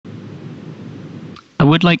I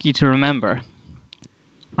would like you to remember,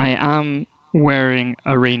 I am wearing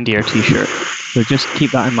a reindeer t-shirt, so just keep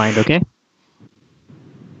that in mind, okay?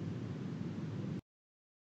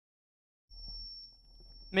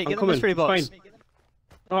 Mate, get the mystery box. Fine.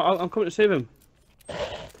 Oh, I'm coming to save him.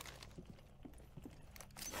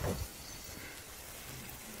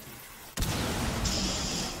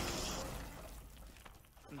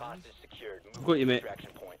 I've got you, mate.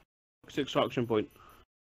 It's the extraction point.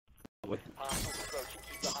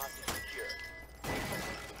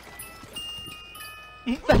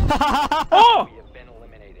 Oh!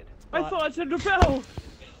 I thought I said repel!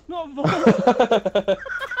 Not vault!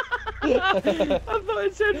 I thought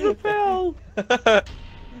it said repel!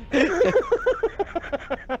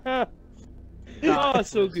 Oh,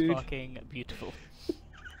 so good. Fucking beautiful.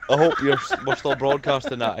 I hope we're still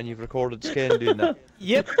broadcasting that and you've recorded Sken doing that.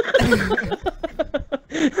 Yep.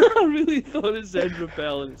 I really thought it said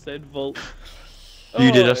repel and it said vault.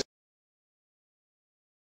 You did us.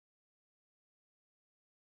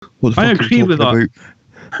 What the I fuck are agree you with talking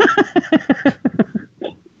that.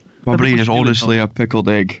 about? My brain is honestly a pickled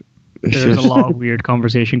egg. It's There's just, a lot of weird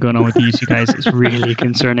conversation going on with you guys. It's really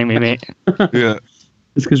concerning me, mate. yeah.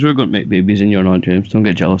 It's because we're going to make babies and you're not, James. Don't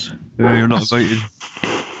get jealous. Yeah, you're not invited.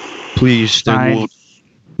 Please download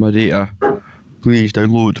my data. Please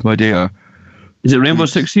download my data. Is it Rainbow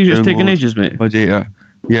Six Siege? It's taking ages, mate. My data.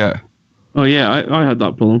 Yeah. Oh yeah, I had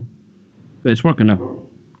that problem. But it's working now.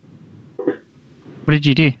 What did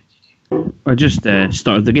you do? I just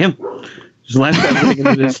started the game. Just left everything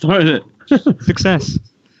and then started it. Success.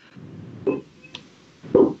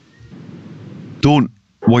 Don't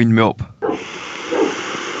wind me up.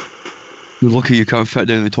 You're lucky you can't fit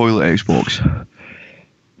down the toilet, Xbox.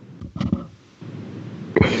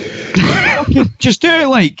 Just do it,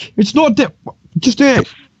 like. It's not just do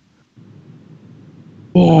it.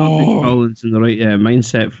 Oh. Colin's in the right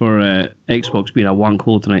mindset for Xbox being a wank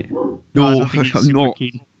hole tonight. No, I'm not.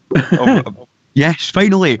 Yes,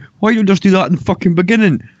 finally. Why don't you just do that in the fucking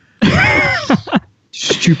beginning?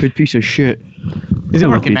 Stupid piece of shit. Is it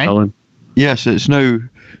working now? Colin. Yes, it's now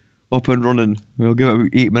up and running. We'll give it about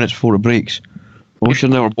 8 minutes before it breaks. I wish I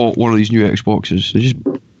never bought one of these new Xboxes.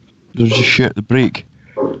 They're just shit to break.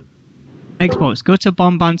 Xbox, go to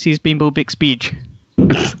Bombassy's Bimbo Big Speech.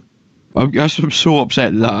 I'm so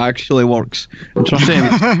upset that actually works. And trust me.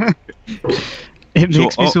 It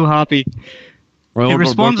makes me so happy. Well, It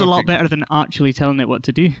responds a lot better than actually telling it what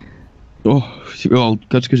to do. Oh, well,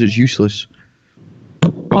 that's because it's useless.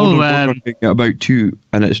 Oh, at about 2,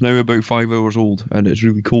 and it's now about 5 hours old, and it's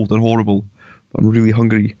really cold and horrible. I'm really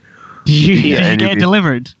hungry. Did you Yeah, get it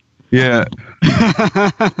delivered? Yeah.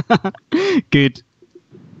 Good.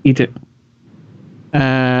 Eat it.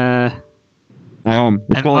 It's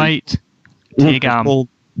Invite. Take called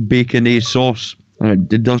baconaise sauce,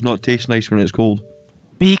 and it does not taste nice when it's cold.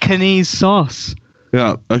 Baconaise sauce.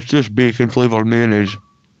 Yeah, it's just bacon flavoured mayonnaise.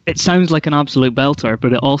 It sounds like an absolute belter,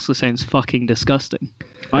 but it also sounds fucking disgusting.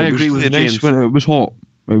 I agree with really James. nice when it was hot.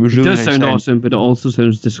 It was It really does nice sound then. awesome, but it also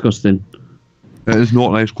sounds disgusting. It is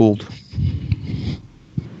not nice cold.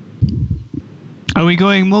 Are we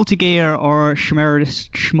going multi-gear or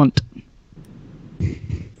schmunt?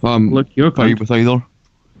 Look, you're Fine kind. with either.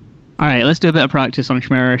 Alright, let's do a bit of practice on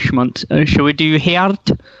schmunt. Shall we do hard?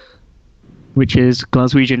 Which is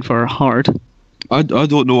Glaswegian for hard. I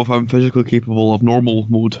don't know if I'm physically capable of normal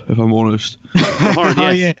mode, if I'm honest. Hard,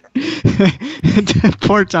 yes. Oh, yeah.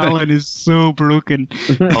 Poor Talen is so broken.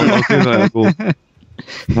 I'll give it a go.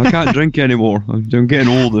 I can't drink anymore. I'm getting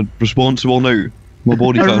old and responsible now. My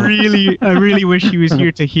body I can't. really wish he was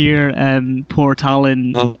here to hear poor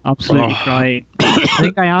Talen absolutely cry. I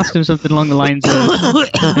think I asked him something along the lines of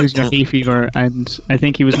how's your hay fever, and I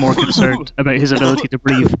think he was more concerned about his ability to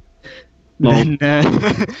breathe. Than,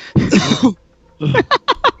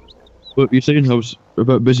 What you're saying? I was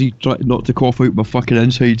about busy trying not to cough out my fucking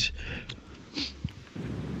insides.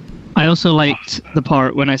 I also liked the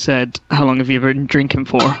part when I said, how long have you been drinking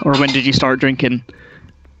for? Or when did you start drinking?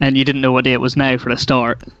 And you didn't know what day it was now for a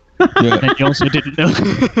start. Yeah. And you also didn't know.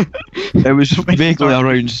 It was When you vaguely started.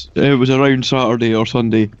 around. It was around Saturday or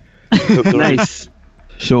Sunday. Nice.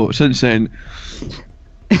 So since then,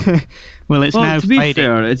 Well, it's now Well, to be Friday.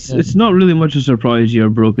 fair, it's not really much a surprise you're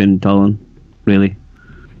broken, Talen. Really.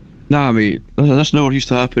 nah, mate, that's never used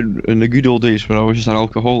to happen in the good old days when I was just an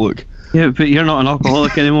alcoholic. Yeah, but you're not an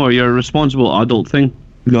alcoholic anymore. You're a responsible adult thing.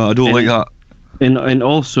 No, I don't like that. And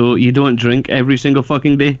also, you don't drink every single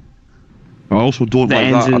fucking day. I also don't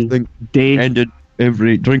That like ends that. I in think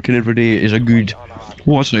day. drinking every day is a good.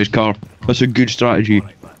 Oh, that's a nice car. That's a good strategy.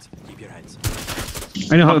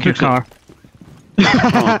 I know how to Fuck your fix car.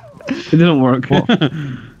 it. It didn't work. I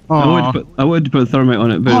wanted to put thermite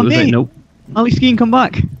on it, but it was like, nope. Ali Skiing, come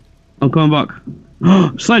back. I'm coming back.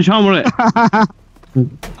 Sledgehammer it!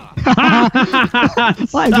 That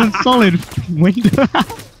is a solid window.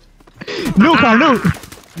 No, Carl, no!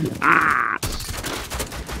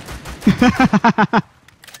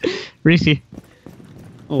 Racy.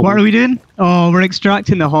 What are we doing? Oh, we're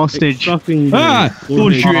extracting the hostage. Don't shoot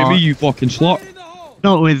at me, you fucking slut.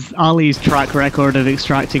 Not with Ali's track record of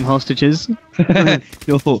extracting hostages. No.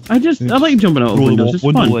 I like jumping out of windows. It's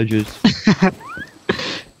window fun. ledges.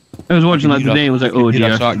 I was watching that today and was like, oh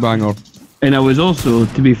dear. Sack banger. And I was also,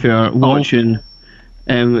 to be fair, watching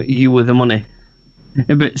you with the money.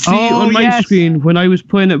 But see, on my screen, when I was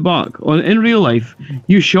playing it back, in real life,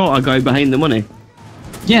 you shot a guy behind the money.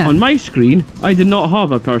 Yeah. On my screen, I did not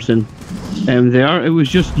have a person there. It was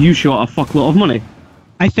just you shot a fuckload of money.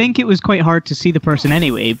 I think it was quite hard to see the person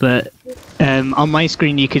anyway, but on my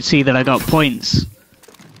screen you could see that I got points.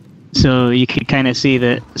 So you could kind of see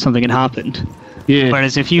that something had happened. Yeah.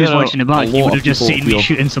 Whereas if you was watching it back, you would have just seen me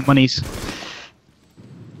shooting some monies.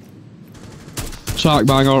 Sack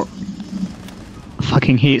banger. I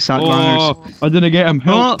fucking hate sack bangers. I didn't get him.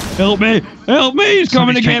 Help! Help me! Help me! He's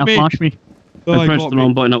coming to get me! Flash me. I pressed the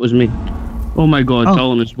wrong button. That was me. Oh my god,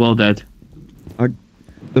 Talen is well dead.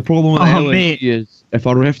 The problem with the LSD is if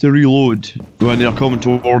I have to reload when they're coming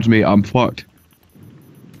towards me, I'm fucked.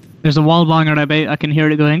 There's a wall banger about. I can hear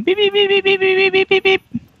it going beep beep beep beep beep beep beep beep beep.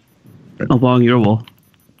 I'll bang your wall.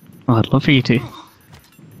 Oh, I'd love for you to.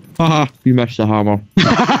 Haha, you missed the hammer.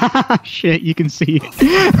 Shit, you can see.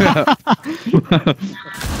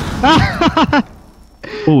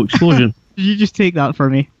 Oh, explosion. Did you just take that for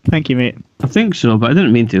me? Thank you, mate. I think so, but I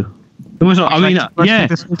didn't mean to. It was. I mean, yeah.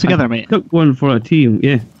 This all together, mate. Took one for a team.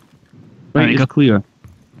 Yeah. Right, it's clear.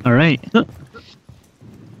 All right.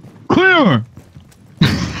 Clear.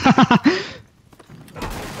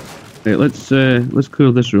 Right, let's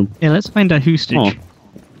clear this room. Yeah, let's find a hostage.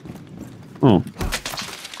 Oh.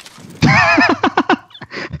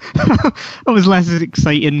 That was less as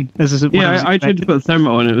exciting as it was. Yeah, I tried to put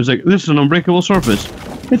thermite on it. It was like, this is an unbreakable surface.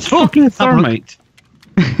 It's fucking thermite.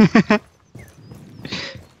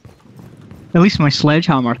 At least my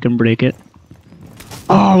sledgehammer can break it.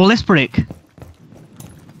 Oh, well, let's break.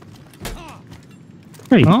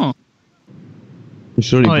 Right. Oh.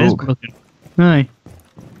 It's already It is broke. broken. Aye.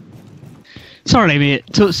 Sorry, mate.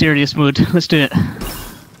 Total serious mode. Let's do it.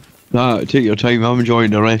 Nah, take your time. I'm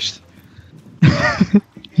enjoying the rest.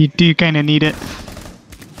 You do kind of need it.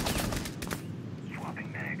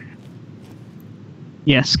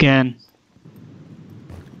 Yeah, scan.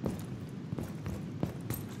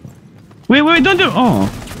 Wait, don't do it.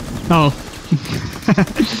 Oh.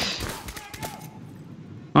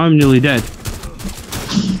 I'm nearly dead.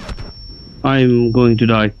 I'm going to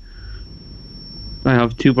die. I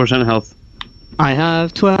have 2% health. I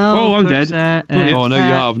have 12. Oh, I'm dead. Oh, now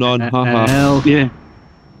you have none. Haha. Yeah.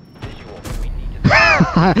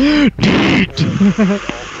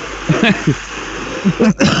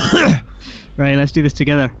 Right, let's do this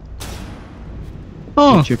together.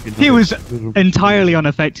 Oh, he was entirely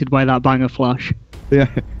unaffected by that banger flash. Yeah,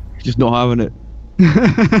 just not having it.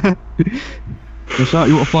 What's that?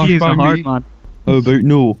 You want a flashbang? He's a hard man. How about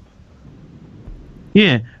no?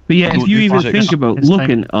 Yeah, but yeah, if you even physics. think about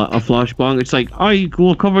looking at a flashbang, it's like, I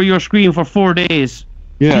will cover your screen for 4 days.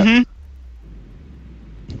 Yeah.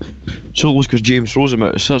 It's almost because James throws him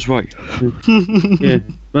at us, that's why. Yeah,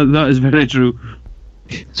 but that is very true.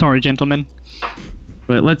 Sorry, gentlemen.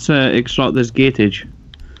 Right, let's extract this gatage.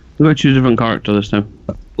 We've got to choose a different character this time.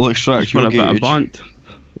 We'll extract Put your a bit of gauge. bant.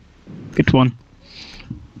 Good one.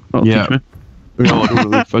 That'll Yeah. teach me. No,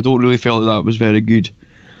 I don't really feel that was very good.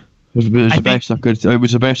 It was the best I could. It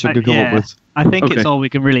was the best I could come up with. I think Okay. it's all we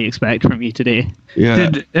can really expect from you today. Yeah.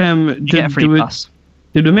 Did You get a free pass.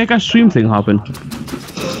 did we make a stream thing happen?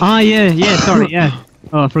 Ah, yeah, sorry, yeah.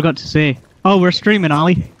 Oh, I forgot to say. Oh, we're streaming,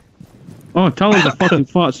 Ali. Oh, Talen's a fucking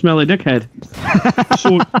fat, smelly dickhead.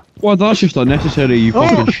 So, well, that's just unnecessary. You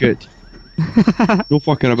fucking shit. No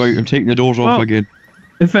fucking about. I'm taking the doors off Well- again.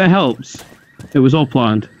 If it helps, it was all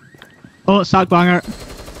planned. Oh, sack banger.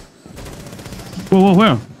 Whoa,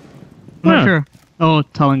 where? I'm Where? not sure. Oh,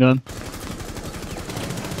 Talen gone.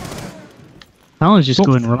 Talen's just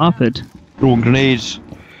going rapid. Throwing grenades.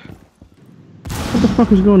 What the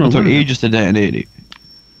fuck is going on? It took Where? ages to detonate it.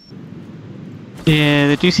 Yeah,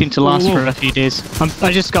 they do seem to last for a few days.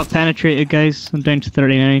 I just got penetrated, guys. I'm down to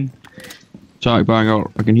 39. Sack banger.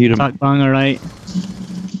 I can hear him. Sack banger, right.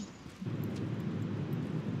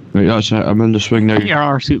 Right, that's it. I'm in the swing now. Get your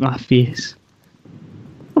arse out my face.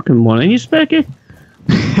 Fucking morning, you specky.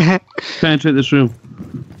 Penetrate this room.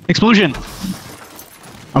 Explosion!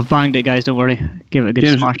 I've banged it, guys, don't worry. Give it a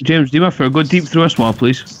good smash. James, do you offer a good deep throw as well,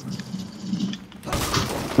 please?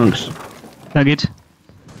 Thanks. That good?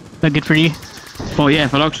 That good for you? Oh yeah,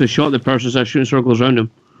 if I actually shot the person, I was shooting circles around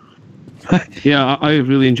him. Yeah, I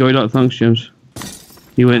really enjoyed that. Thanks, James.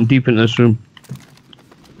 You went deep into this room.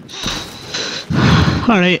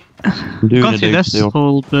 Alright. Got through this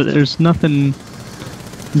hole, but there's nothing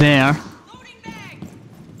there.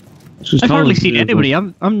 I've hardly seen anybody.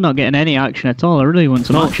 I'm not getting any action at all. I really want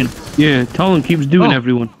some action. Yeah, Talen keeps doing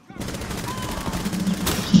everyone.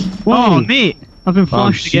 Whoa. Oh, mate! I've been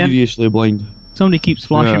flashed again. I'm seriously blind. Somebody keeps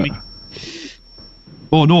flashing me.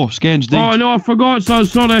 Oh no, Sken's dead. Oh no, I forgot, so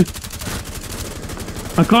sorry.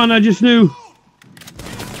 I can't, I just knew.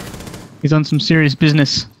 He's on some serious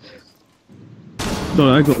business.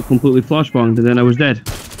 Sorry, I got completely flashbanged and then I was dead.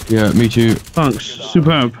 Yeah, me too. Thanks,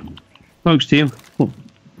 superb. Thanks, team. Oh.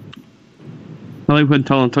 I like when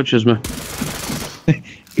Talen touches me.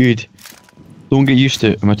 Good. Don't get used to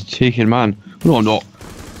it. I'm a taken man. No, I'm not.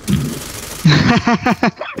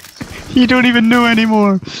 You don't even know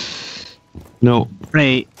anymore. No.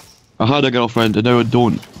 Right. I had a girlfriend and now I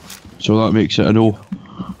don't. So that makes it a no.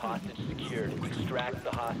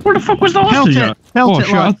 Where the fuck was the hostage at? Pelt it,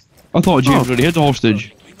 shit. I thought James already had the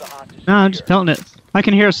hostage. Nah, I'm just pelting it. I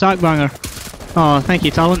can hear a sack banger. Oh, thank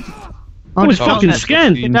you, Talen. Oh, it's fucking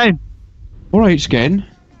Sken! Get down. Alright, Sken.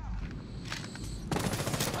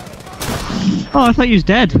 Oh, I thought you was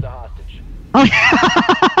dead. Oh,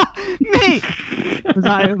 mate! Was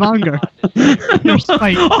that out of anger? No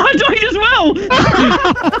spite. Oh, I died as well!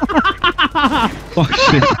 Fuck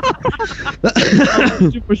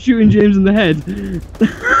shit. Super shooting James in the head.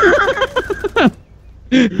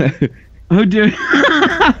 How dare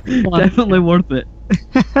Definitely worth it.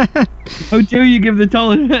 How dare you give the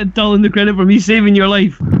Talen the credit for me saving your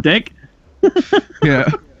life, dick? Yeah.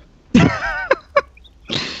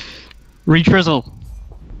 Retrizzle.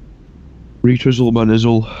 Retrizzle, man,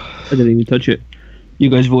 izzle. I didn't even touch it. You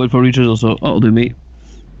guys voted for Retrizzle, so that'll do me.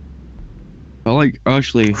 I like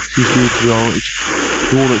Ashley. Door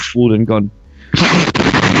exploding gun.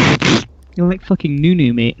 You're like fucking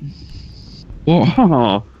Nunu, mate. What?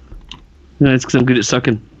 Oh. No, it's because I'm good at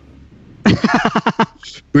sucking.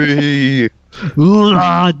 Wee.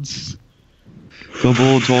 Lads.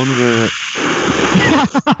 Double entendre.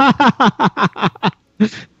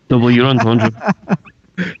 Double your entendre.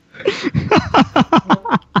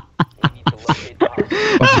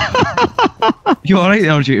 You alright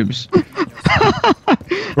there, James?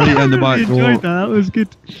 Right in the back I door. enjoyed that. That was good.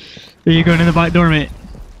 Are you going in the back door, mate?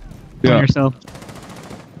 Yeah. On yourself.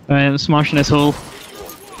 Alright, I'm smashing this hole.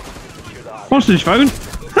 Hostage found.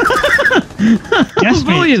 Yes, mate.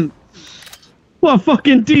 Brilliant. What a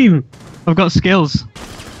fucking team. I've got skills.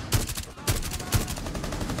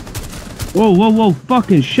 Whoa, whoa, whoa,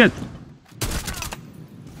 fucking shit.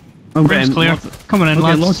 I'm Room's getting clear. Coming in,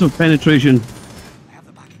 lads. lots of penetration.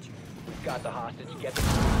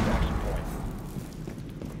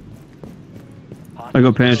 I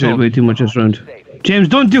got penetrated way too much this round. James,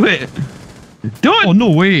 don't do it! Don't! Oh, no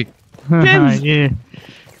way. James! Yeah.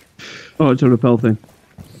 Oh, it's a repel thing.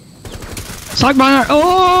 Sack banger!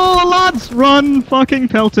 Oh, lads! Run! Fucking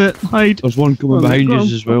pelt it! Hide! There's one coming Oh, behind go us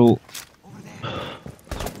on. as well.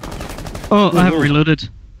 Oh, I haven't reloaded.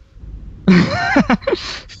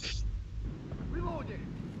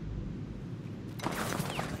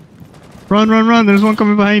 Run, run, run! There's one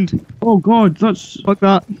coming behind. Oh god, that's... Fuck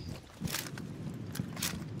that.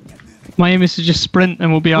 My aim is to just sprint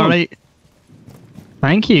and we'll be alright.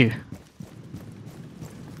 Thank you.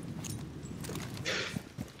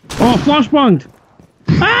 Oh, flashbanged!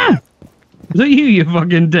 Ah! Is that you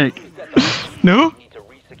fucking dick? No? Need to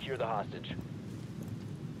re-secure the hostage.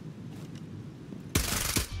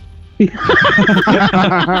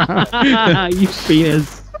 You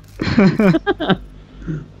penis.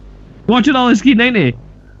 Watch it all in Ski 90.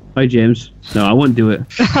 Hi, James. No, I wouldn't do it.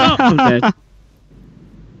 Oh, I'm dead.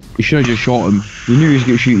 You should have just shot him. You knew he was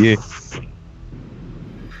going to shoot you.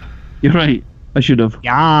 You're right. I should have.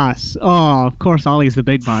 Yes. Oh, of course, Ollie's the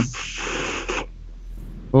big man.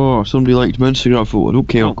 Oh, somebody liked my Instagram photo.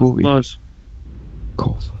 Okay, I'll go with you. Applause.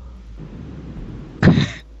 Cough.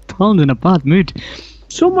 Talen's in a bad mood.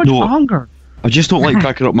 So much No. hunger. I just don't like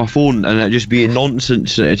picking up my phone and it just being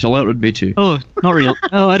nonsense that it's alerted me to. Oh, not real.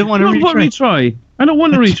 Oh, I don't want I to don't want to retry. retry. I don't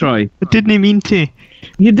want to retry. I didn't mean to.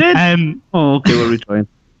 You did? Um, Oh, okay, we're retrying.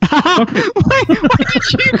 Why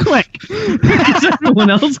did you click? Because everyone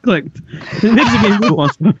else clicked. It makes the game go on.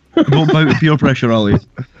 Don't bow to peer pressure, Ali.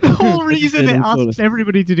 The whole reason it asks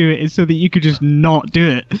everybody to do it is so that you could just not do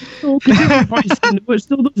it. But it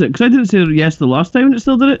still does it. Because I didn't say yes the last time and it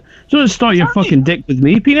still did it. So don't start your fucking dick with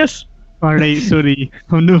me, penis. Alright, sorry.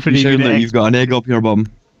 I'm not You very sound good like at you've got an egg up your bum.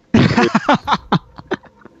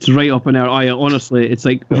 It's right up in our eye. Honestly, it's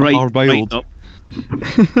like right up.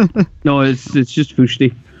 No, it's just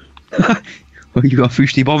fushti. Well, you got a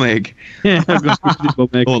fusty bum egg. Yeah, I've got fushti bum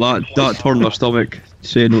egg. Oh, that turned my stomach.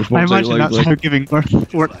 Saying those I words out imagine that's loudly. how giving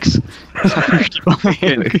birth works. It's a fusty bum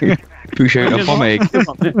egg. Push out a bum egg.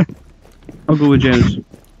 I'll go with James.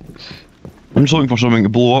 I'm just looking for something to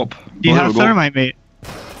blow up. Do you Oh, there have we go. thermite, mate?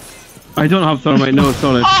 I don't have thermite. No,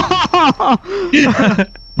 sorry.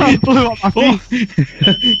 I blew up my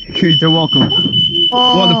face. You're welcome.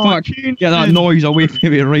 Oh, What the fuck? change Get that it. noise away from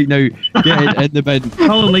me right now. Get it in the bin.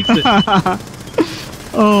 Talen likes it.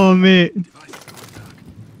 Oh, mate.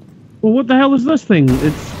 Well, what the hell is this thing?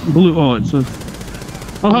 It's blue. Oh, it's a.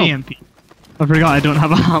 Oh, An EMP. I forgot I don't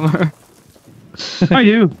have a hammer. I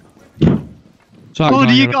do. Oh,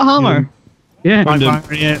 do you got a hammer? Yeah. Right, Found him.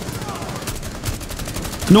 fire, yeah.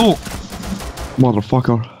 No!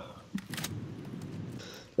 Motherfucker.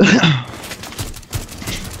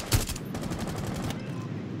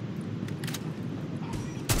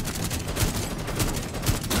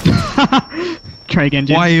 Try again,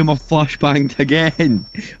 James. Why am I flashbanged again?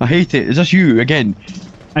 I hate it. Is this you again?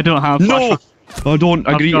 I don't have No! I don't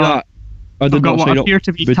I've agree to got- that. I did I've got not what sign up. appear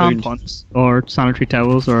to be with doing- tampons or sanitary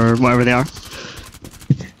towels or whatever they are.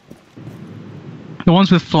 The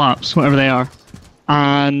ones with flaps, whatever they are,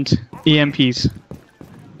 and EMPs.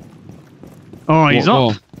 Oh, he's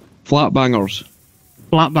Oh, up. flapbangers.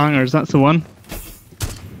 Flapbangers, that's the one.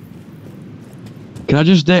 Can I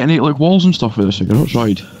just detonate like walls and stuff with this? I cannot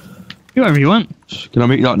tried. Do whatever you want. Can I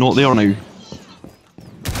make that not there now?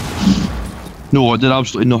 No, I did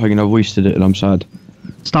absolutely nothing and I've wasted it and I'm sad.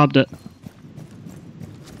 Stabbed it.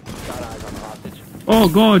 Oh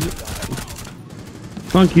God.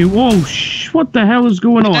 Thank you. Whoa, what the hell is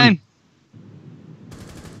going on? Down.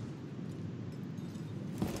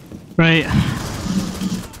 Right.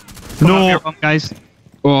 Come No. up here, bum, guys.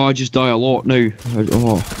 Oh, I just die a lot now.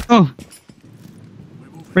 Oh. Oh.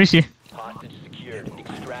 Race you. Hostage secured.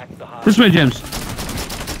 Extract the hostage. This way, James.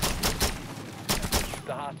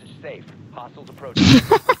 The hostage safe. Hostiles approaching.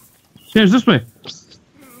 James, this way.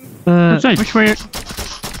 Outside. Which way?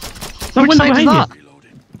 That Which window side is behind that? you.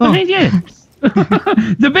 Behind you.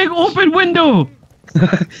 The big open window.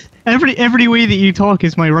 Every way that you talk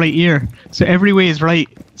is my right ear. So every way is right.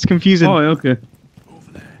 It's confusing. Oh, okay.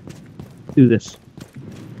 Do this.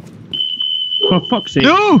 For fuck's sake.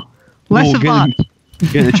 No! Less No, of get that.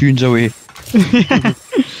 Get the tunes away.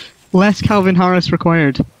 Less Calvin Harris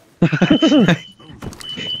required.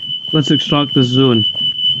 Let's extract this zone.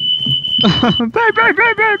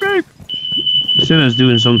 Babe. Sarah's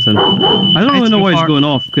doing something. I don't It's really know too why it's far. going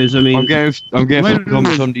off, because, I mean, I'm getting My to come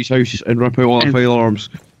to somebody's house and rip out all the fire alarms.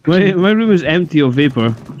 my room is empty of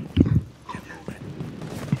vapor.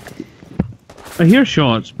 I hear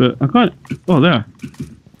shots, but I can't. Oh, there.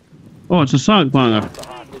 Oh, it's a sack banger. The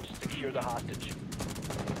hostage. Secure the hostage.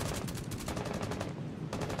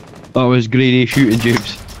 That was grade A shooting,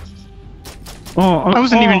 James. Oh, I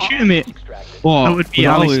wasn't even shooting, mate. Extracted. Oh, That would be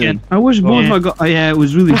was Ali Ali skin. then? I wish both Yeah. I got. Yeah, it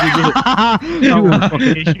was really good. That was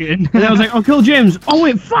fucking shooting. And I was like, I'll kill James. Oh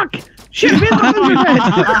wait, fuck! Shit, be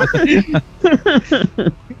the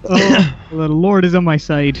Oh, the Lord is on my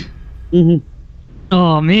side. Mhm.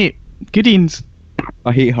 Oh, mate. Goodings.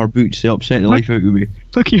 I hate her boots, they upset the life out of me.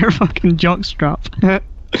 Look at your fucking jock strap.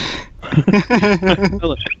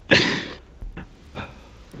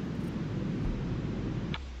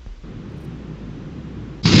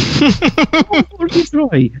 What did you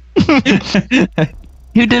try?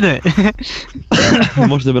 Who did it? It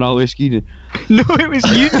must have been Ali Skeen. No, it was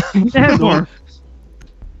you. Never.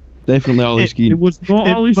 Definitely Ali It Skeen. was not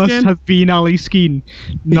It Ollie's must skin. have been Ali Skeen.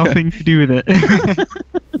 Nothing to do with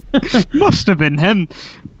it. Must have been him.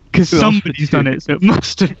 Because Who else somebody's would done it, so it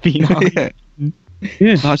must have been Ali. Yeah,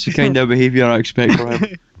 Yeah. that's the kind of behaviour I expect from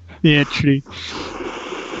him. Yeah, true.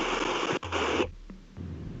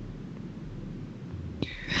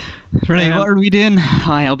 Right, what are we doing?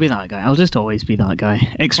 Aye, I'll be that guy. I'll just always be that guy.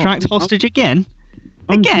 Extract hostage again?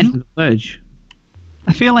 I'm Again? choosing the ledge.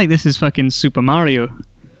 I feel like this is fucking Super Mario.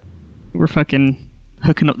 We're fucking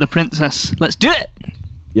hooking up the princess. Let's do it!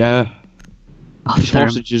 Yeah, Oh, these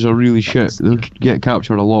hostages are really shit. They'll get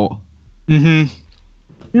captured a lot. Mm-hmm.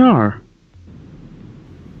 You are.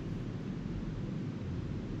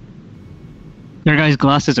 Your guys'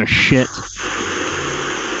 glasses are shit.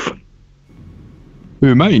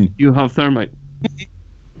 Who, mine? You have thermite.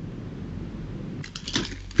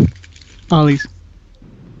 Ollie's.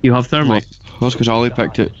 You have thermite. That's because Ali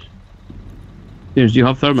picked it. James, do you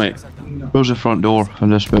have thermite? Where's the front door in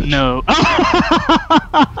this bitch? No.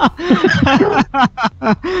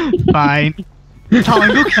 Fine.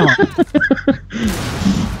 Talen, go kill him.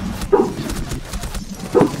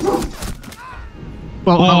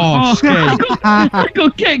 Oh, scared. I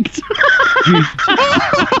got kicked!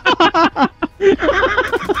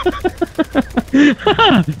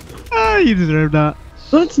 You deserve that.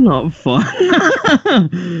 That's not fun.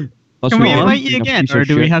 That's Can we what I'm invite you thinking, a again, piece or of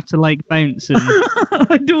do we shit. have to like bounce and...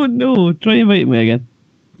 I don't know. Try and invite me again.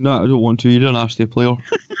 No, I don't want to. You didn't ask the player.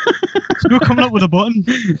 It's not coming up with a button.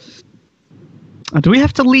 Do we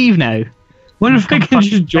have to leave now? What if I can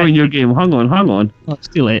just join your game? Hang on. Oh, it's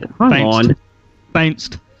too late. Hang Bounced. on.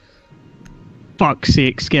 Bounced. Fuck's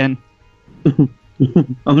sake, skin.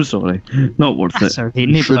 I'm sorry. Not worth That's it. alright, You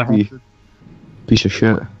nibble should her. be. Piece of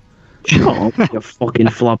shit. Shut up, you fucking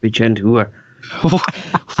floppy chin whore.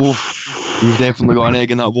 You've definitely got an egg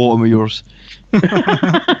in that bottom of yours.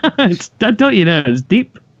 I tell you now, it's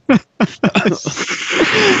deep.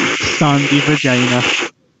 Sandy vagina.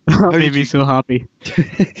 That made me so happy.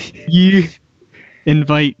 You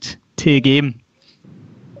invite to a game.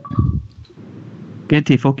 Get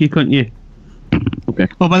to fuck you, couldn't you? Okay.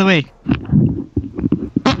 Oh, by the way.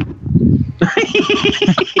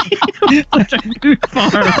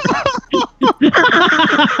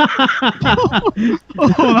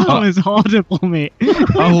 Oh, that was audible, mate.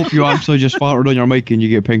 I hope you actually just farted on your mic and you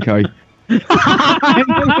get pink eye.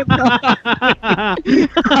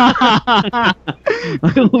 I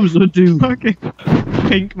hope so too. Okay.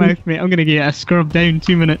 Pink mouth, mate. I'm gonna get a scrub down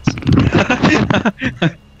 2 minutes.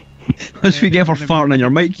 That's what you get for farting on your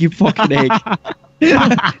mic, you fucking egg.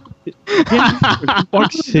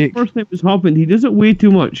 Fuck's sake. First time this happened, he does it way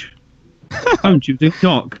too much. I'm choosing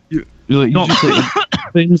talk. You're like, Not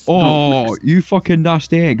like, oh, you fucking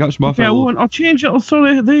nasty egg. That's my yeah, fault. I'll change it. Oh,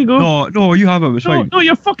 sorry, there you go. No, you have it. It's fine. No,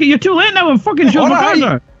 you're too late now. I'm fucking showing my Alright.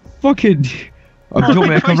 brother. Fucking. I'm going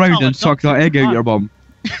to come round and suck that egg out your bum.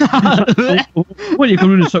 Well, you can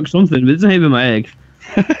really suck something, but it doesn't have to be my egg.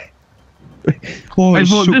 Oh, I it's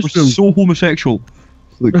vote this room. so homosexual.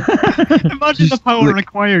 Like, Imagine the power like-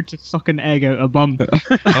 required to suck an egg out a bum.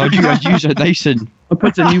 I'd use a Dyson. I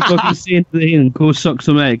put a new fucking saying to the hand, go suck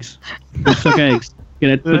some eggs. Go suck eggs.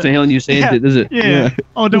 It puts a hell new saying to it, does it? Yeah.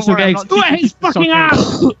 Oh, don't Suck worry. I'm eggs. not Go teaching ahead, you to fucking suck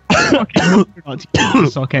ass! eggs. Fucking you're not teaching you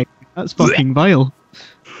to suck eggs. That's fucking vile.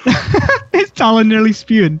 Is Talen nearly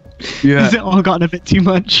spewing? Yeah. Has it all gotten a bit too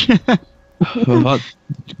much? That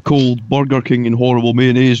cold Burger King and horrible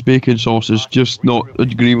mayonnaise bacon sauce is just not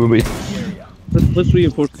agreeing with me. Let's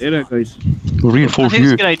reinforce the area, guys. We'll I reinforce think it's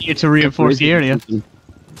a you. good idea to reinforce the area.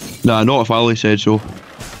 Nah, not if Ali said so.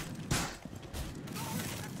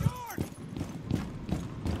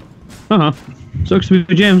 Sucks to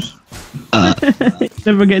be James.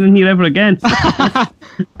 Never getting in here ever again.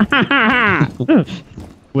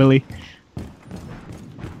 Willie.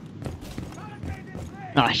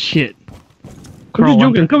 Ah, shit. I'm just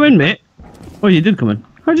joking. Come in, mate. Oh, you did come in.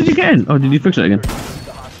 How did you get in? Oh, did you fix it again? The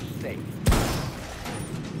hostage safe.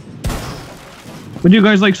 Would you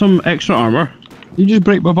guys like some extra armor? You just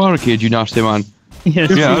break my barricade, you nasty man.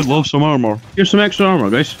 Yes. Yeah, I'd love some armour. Here's some extra armor,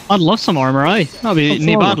 guys. I'd love some armour, aye. That'd be What's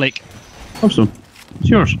nae armour? bad, like. Have some. It's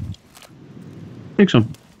yours. Take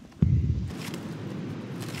some.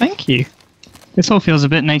 Thank you. This all feels a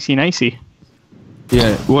bit nicey-nicey.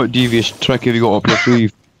 Yeah, what devious trick have you got up your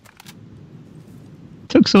sleeve?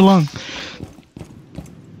 Took so long.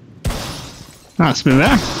 That's me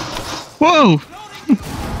there. Whoa!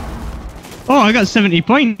 Oh, I got 70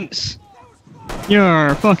 points.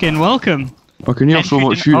 You're fucking welcome. I can hear so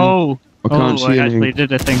much shooting. Oh, I can't see I anything. actually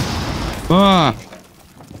did a thing. Ah!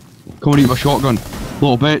 Come and eat my shotgun.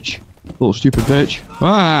 Little bitch. Little stupid bitch.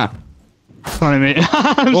 Ah! Sorry, mate.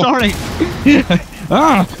 I'm Oh. sorry.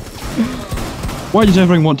 Ah! Why does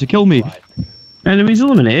everyone want to kill me? Enemies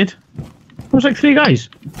eliminated. There's like 3 guys.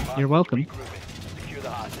 You're welcome. Secure the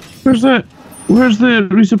hostage. Where's the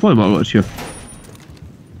resupply bottle? It's here.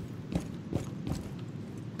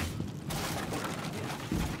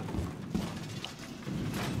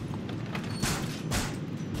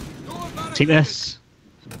 Take this.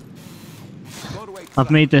 I've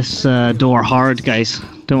made this door hard, guys.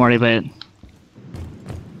 Don't worry about it.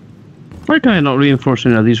 Why can I not reinforce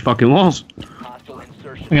any of these fucking walls? Hostile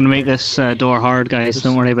insertion. I'm gonna make this door hard, guys.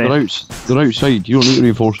 Don't worry about They're, it. they're outside. You don't need to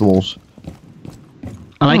reinforce the walls.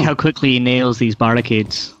 I like how quickly he nails these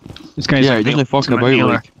barricades. This guy's Yeah, a he doesn't real fucking ultimate about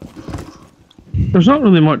nailer. like. There's not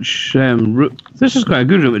really much route. This is quite a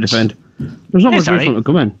good route to defend. There's not much route for them to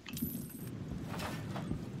come in.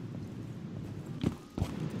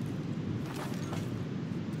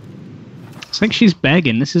 It's like she's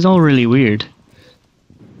begging. This is all really weird.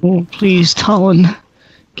 Oh, please, Talen.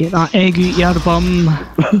 Get that egg out your bum.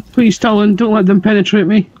 Please, Talen, don't let them penetrate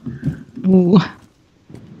me. Oh.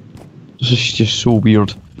 This is just so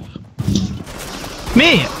weird.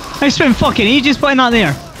 Mate, I spent fucking ages putting that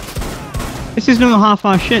there. This is no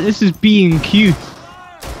half-ass shit. This is B&Q.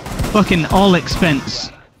 Fucking all expense.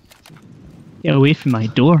 Get away from my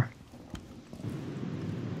door.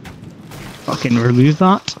 Fucking remove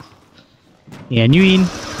that. Yeah, new in.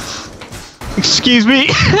 Excuse me.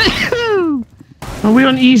 Are we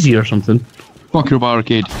on easy or something? Fuck your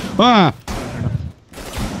barricade. Ah!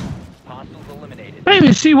 Hostiles eliminated. I didn't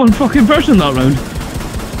even see one fucking person that round.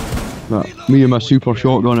 Nah, me and my super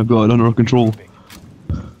shotgun have got it under control.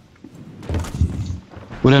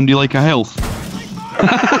 What do you like a health?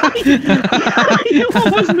 You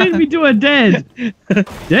almost made me do a dead.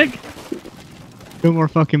 Dick. No more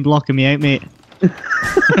fucking blocking me out, mate.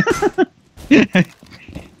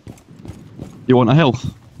 You want a health?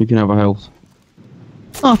 You can have a health.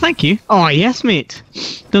 Oh, thank you. Oh, yes, mate.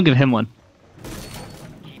 Don't give him one.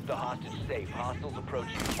 Keep the hostage safe. Hostiles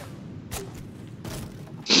approaching.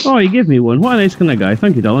 Oh, he gave me one. What a nice kind of guy.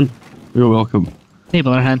 Thank you, Dylan. You're welcome. Hey,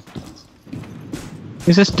 Butterhead.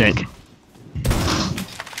 Who's this dick?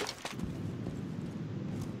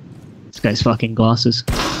 This guy's fucking glasses.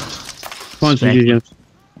 Sponsor you, James.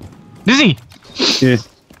 Does he? Yeah.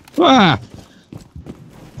 Ah!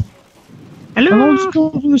 Hello? Hello, just go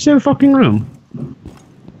from the same fucking room.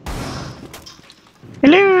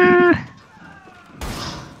 Hello?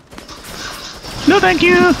 No, thank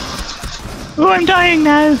you. Oh, I'm dying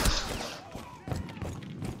now.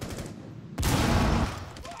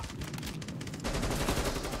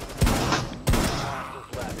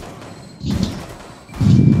 Hostiles left.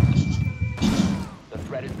 The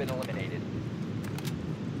threat has been eliminated.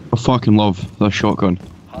 I fucking love that shotgun.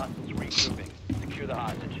 Hostiles regrouping. Secure the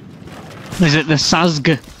hostage. Is it the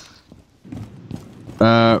SASG?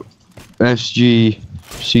 SG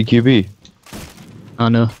CQB. Oh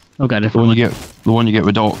no, I've got a The different one you get. The one you get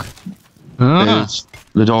with Doc. Ah. It's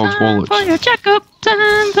the dog's Time for bollocks. your checkup.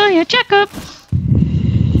 Time for your checkup.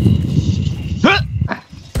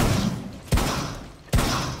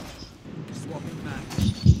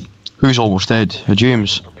 Who's almost dead?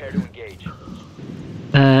 James. Prepare to engage.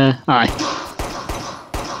 Aye.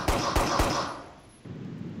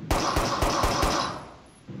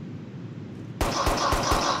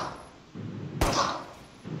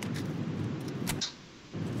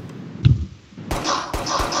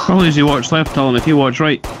 Probably as you watch left, Talon, if you watch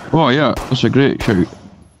right. Oh yeah, that's a great shout.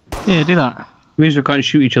 Yeah, do that. Means we can't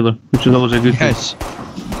shoot each other, which is always a good thing. Yes.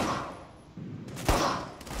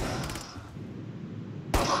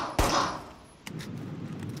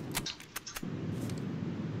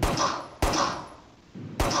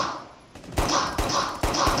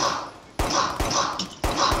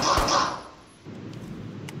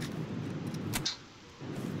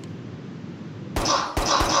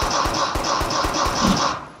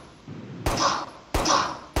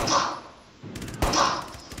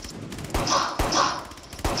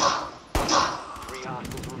 Three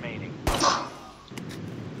hostiles remaining.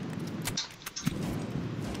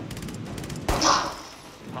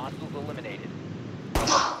 Hostiles eliminated.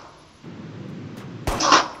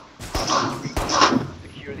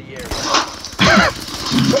 Secure the area.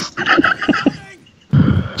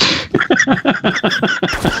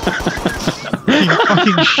 You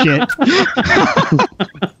fucking shit.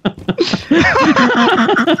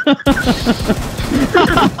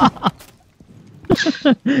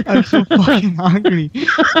 I'm so fucking angry.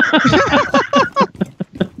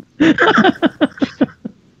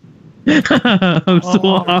 I'm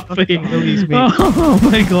so happy. Release me. Oh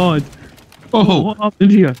my god. Oh, What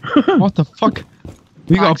happened here? what the fuck?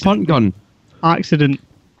 We got a punt gun. Accident.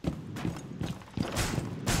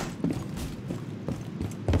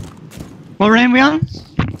 What round we on?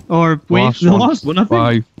 Or wave? Last The one. last one, I think.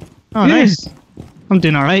 5. Oh, nice. I'm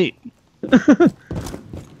doing alright. You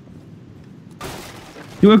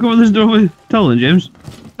want to go on this door with Talon, James?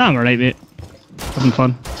 I'm alright, mate. Having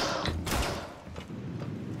fun.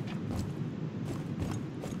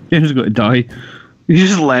 James has got to die. He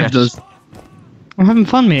just left Yes. us. I'm having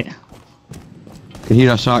fun, mate. Can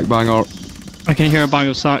hear a sack banger. I can hear a bang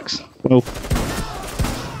of sacks. Well,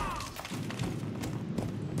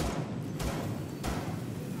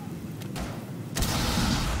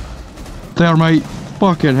 Thermite.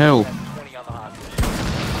 Fucking hell. 20 on the hostage.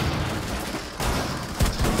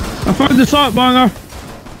 I found the flapbanger.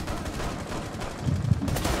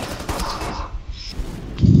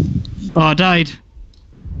 Oh, I died.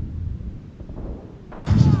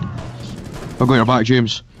 I've got your back,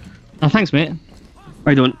 James. Oh, thanks, mate.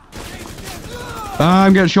 I don't.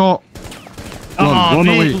 I'm getting shot. Run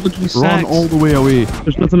mate, away. Run all the way away.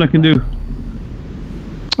 There's nothing I can do.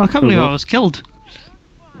 Oh, I can't believe I was killed.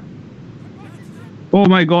 Oh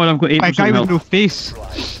my god, I've got 8% A guy health. with no face.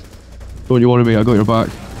 Don't you worry, mate. I got your back.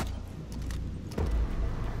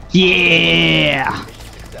 Yeah!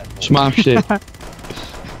 Smashed it.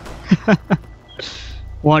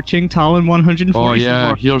 Watching Talen 144. Oh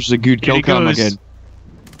yeah, here's the good kill cam goes. again.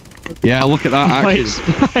 Yeah, look at that action.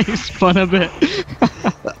 Nice fun a bit.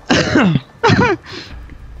 Good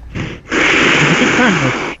turn,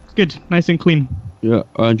 though. Good, nice and clean. Yeah,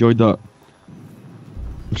 I enjoyed that.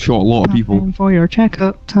 Shot a lot of people. Time for your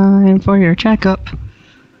checkup. Time for your checkup.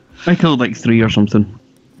 I killed like 3 or something.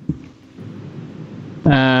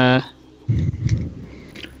 Yeah.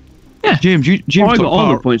 James, I took got all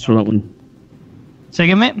the part. points for that one. Say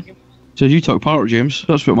again, mate. Said you took part, James.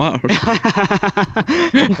 That's what matters.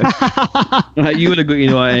 You would have got,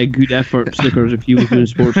 a good effort stickers if you were doing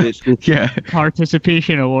sports at school. Yeah.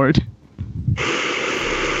 Participation award.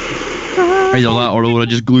 Either that or I would have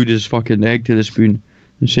just glued his fucking egg to the spoon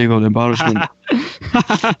and save all the embarrassment.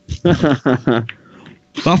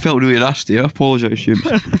 That felt really nasty. I apologise, James.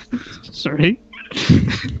 Sorry.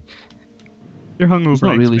 You're hungover. He's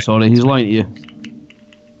not really sorry, he's lying to you.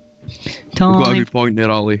 You've got a Time. good point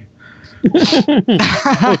there, Ali.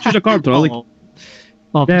 Oh, choose a card, Ollie. Oh,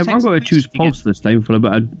 I'm going to choose Pulse this time for a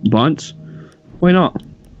bit of balance. Why not?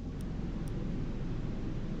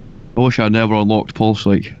 I wish I'd never unlocked Pulse,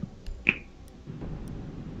 like.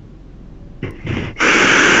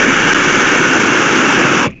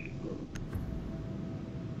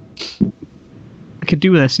 I could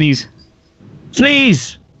do with a sneeze.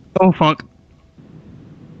 Sneeze! Oh fuck.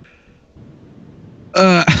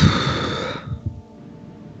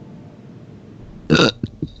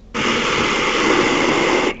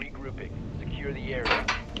 Regrouping. Secure the area.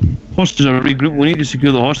 Hostages are regroup. We need to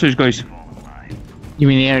secure the hostage, guys. You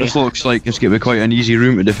mean the area? This looks like it's going to be quite an easy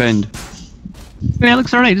room to defend. Yeah, it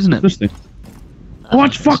looks alright, doesn't it? This thing. Oh,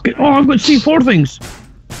 what's fucking. Oh, I've got C4 things!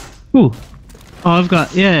 Ooh. Oh, I've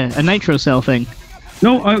got, a nitro cell thing.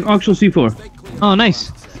 No, actual C4. Oh,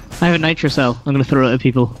 nice. I have a nitro cell. I'm gonna throw it at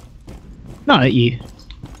people. Not at you.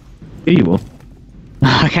 Here you will.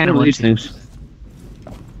 I kind of One of want these to. things.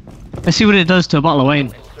 Let's see what it does to a bottle of wine.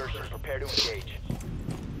 Insertion. Prepare to engage.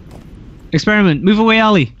 Experiment. Move away,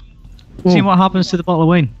 Ali. Oh. See what happens to the bottle of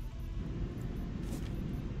wine.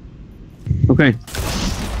 Okay.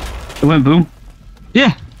 It went boom.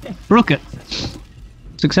 Yeah. Broke it.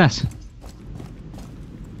 Success.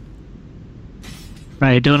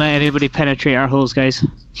 Right, don't let anybody penetrate our holes, guys.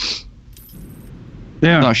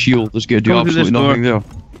 There. That shield is going to do Go through this absolutely nothing there.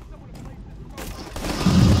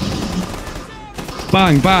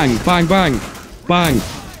 Bang, bang, bang, bang, bang.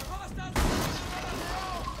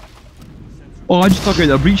 Oh, I just took out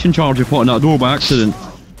a breaching charge and put in that door by accident.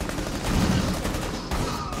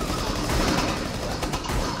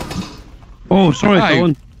 Oh, sorry, Aye.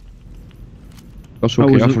 Talen. That's That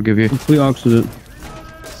okay, was I a forgive you. Complete accident.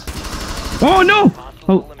 Oh no!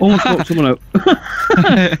 I almost knocked someone out.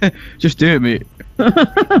 Just do it, mate.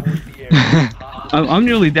 I'm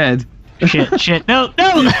nearly dead. Shit, no,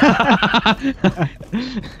 no!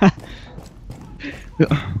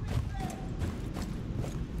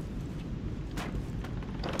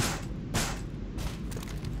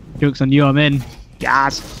 Joke's on you, I'm in.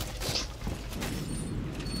 Gas.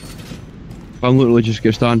 I'm literally just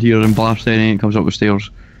going to stand here and blast anything that comes up the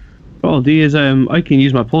stairs. Oh, D is I can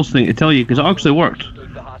use my pulse thing to tell you because it actually worked.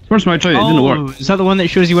 First time I tried it, it didn't work. Is that the one that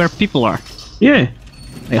shows you where people are? Yeah,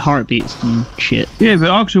 Like heartbeats and shit. yeah, but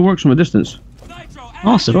it actually works from a distance.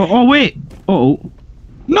 Awesome. Oh wait! Oh,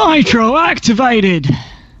 Nitro activated!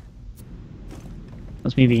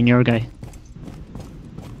 That's me being your guy.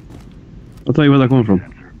 I'll tell you where they're coming from.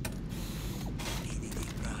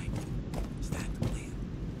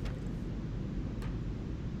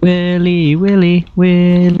 Willy, Willy,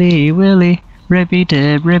 Willy, Willy. Rippy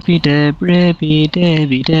deb, rippy deb, rippy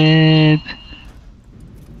debby deb.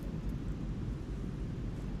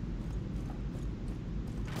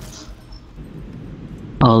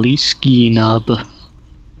 Ollie ski nub.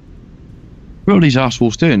 What are these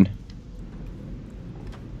assholes doing?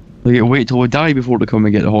 They get to wait till we die before they come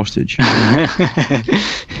and get the hostage.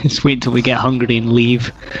 Just wait till we get hungry and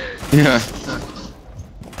leave. Yeah.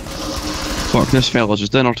 Fuck this, fellas, it's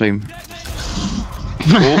dinner time.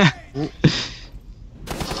 Oh.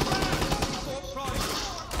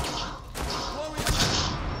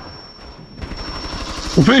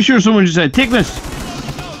 I'm pretty sure someone just said, take this!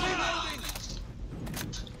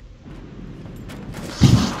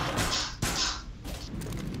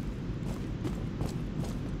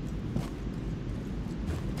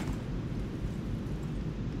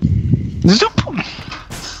 Zoop!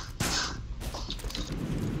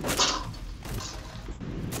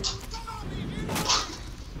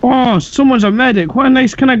 Oh, someone's a medic. What a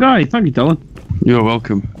nice kind of guy. Thank you, Talen. You're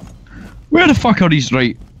welcome. Where the fuck are these?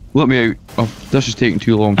 Right, let me out. Oh, this is taking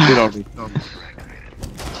too long. Where are they?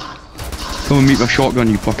 Come and meet my shotgun,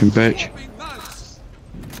 you fucking bitch.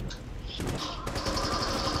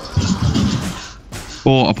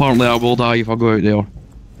 Oh, apparently I will die if I go out there.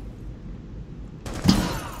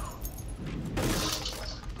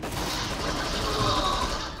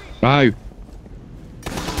 Ow.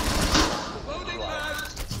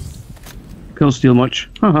 Kill steal much.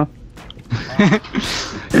 Haha.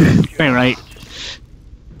 Very right.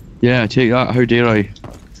 Yeah, take that. How dare I?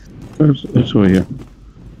 It's over here.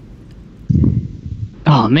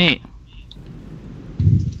 Oh, mate.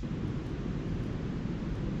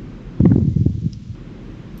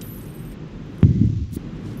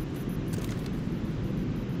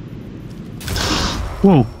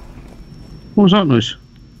 Whoa. What was that noise?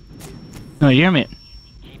 Oh, you hear me?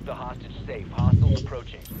 Keep the hostage safe. Hostiles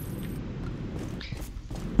approaching.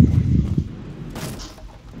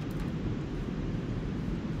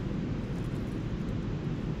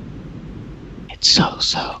 It's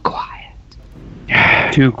so quiet.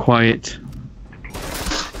 Too quiet.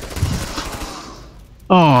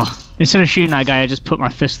 Oh, instead of shooting that guy, I just put my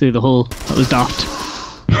fist through the hole. That was daft.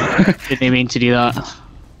 Didn't mean to do that.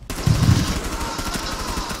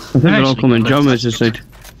 I think they're all coming jumpers this side.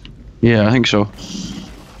 Yeah, I think so.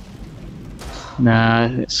 Nah,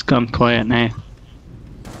 it's gone quiet now.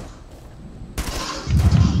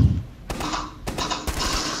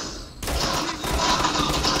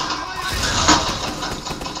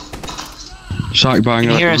 Sack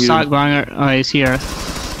banger. I hear a sack banger. Oh, he's here.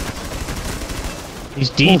 He's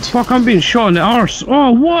Oh dead. fuck, I'm being shot in the arse.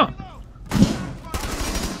 Oh, what?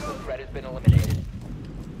 Threat has been eliminated.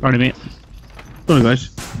 Pardon me. Sorry guys.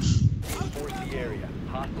 Force the area.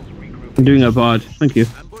 Hostiles regroup. I'm doing it bad. Thank you.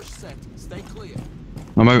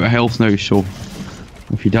 I'm out of health now, so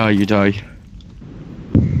if you die, you die.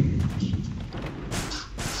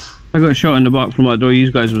 I got shot in the back from that door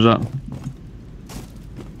you guys was at.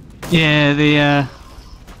 Yeah, they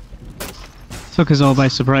took us all by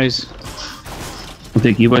surprise. I'll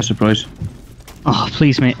take you by surprise. Oh,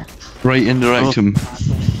 please, mate. Right, indirect him.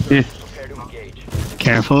 Yeah. Prepare to engage.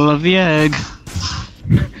 Careful of the egg.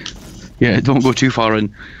 Yeah, don't go too far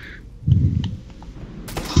in.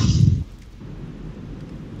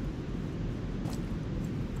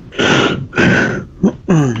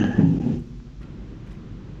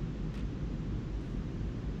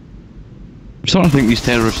 I'm starting to think these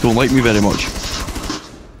terrorists don't like me very much.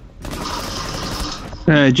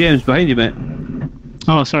 James, behind you, mate.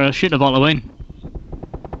 Oh, sorry, I was shooting a bottle of wine.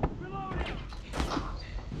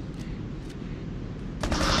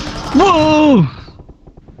 Whoa!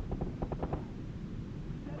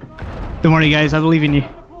 Don't worry, guys, I believe in you.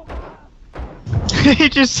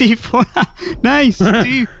 Just C4. Nice,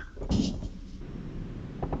 dude.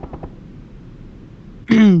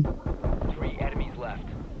 3 enemies left.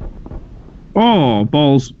 Oh,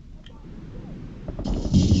 balls.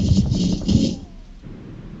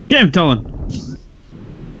 Get him, Talen.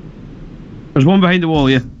 There's one behind the wall,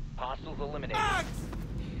 yeah. Hostiles eliminated.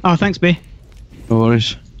 Oh, thanks, B. No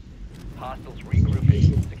worries. Hostiles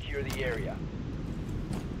regrouping. Secure the area.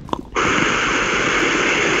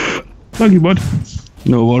 Thank you, bud.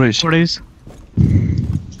 No worries. What is?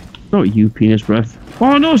 Not you, penis breath.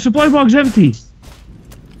 Oh no, supply box empty.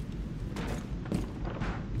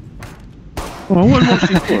 Oh, what was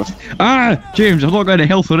he for? Ah, James, I've not got any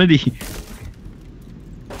health already.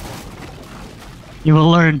 You will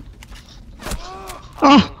learn.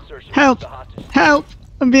 Oh, Insertion help! of the hostage. Help!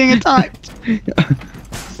 I'm being attacked.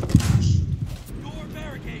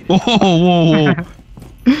 Oh, whoa,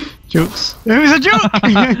 whoa. Jokes. It was a joke!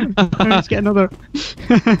 Let's get another.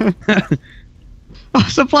 Oh,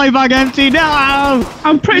 supply bag empty. No!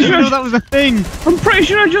 I'm pretty sure know that was a thing. I'm pretty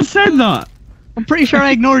sure I just said that. I'm pretty sure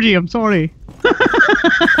I ignored you. I'm sorry.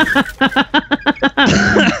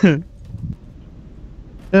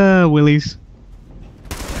 Willies.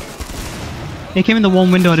 They came in the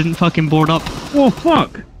one window I didn't fucking board up. Oh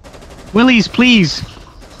fuck. Willies, please.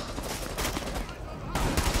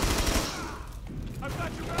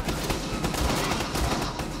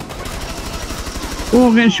 Oh,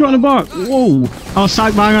 I'm getting shot in the back. Whoa. Oh,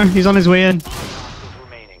 sack banger. He's on his way in. Hostiles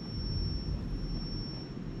remaining.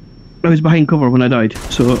 was behind cover when I died,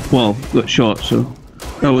 so, well, got shot, so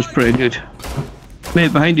that was pretty good.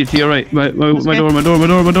 Mate, behind you to your right. My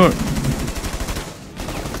door.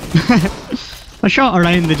 A shot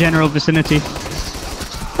around the general vicinity.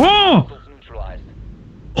 Oh!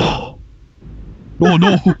 Oh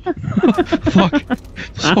no! Fuck!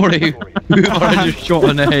 Sorry, whoever I just shot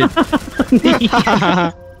in the head.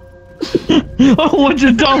 Oh, what's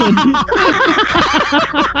it done?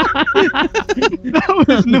 That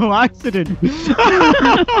was no accident.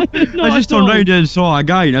 I just turned around and saw a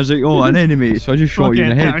guy and I was like, oh, an enemy, so I just shot you in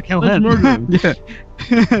the head. Kill him. Yeah.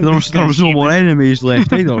 There was no more enemies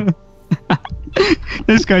left either.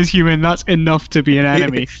 This guy's human, that's enough to be an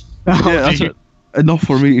enemy. Yeah, that's enough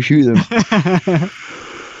for me to shoot them.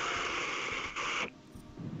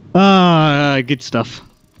 Good stuff.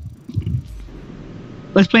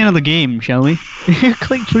 Let's play another game, shall we?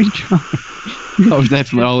 Click retry. That was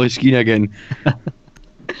definitely Ollie Skeen again.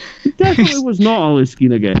 Definitely was not Ollie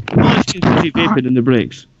Skeen again. Ollie Skeen was vaping in the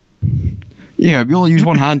breaks. Yeah, we only use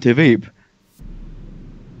one hand to vape.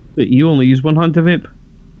 But you only use one hand to vape?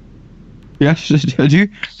 Yes, I do.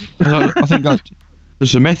 I think that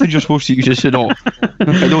there's a method you're supposed to use. I said, oh,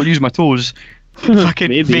 I don't use my toes.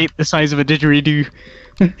 Fucking vape the size of a didgeridoo.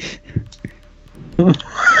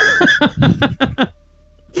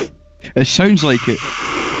 It sounds like it.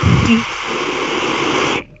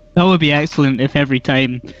 That would be excellent if every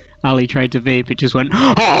time Ali tried to vape, it just went.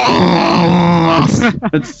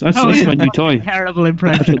 That's my new toy. Terrible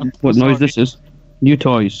impression. What noise this is? New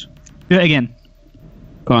toys. Do it again.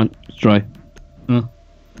 Can't. It's dry. Oh.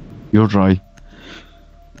 You're dry.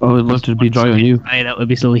 I would love to be dry on you. Aye, that would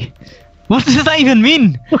be silly. What does that even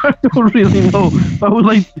mean? I don't really know. I would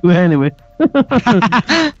like to anyway.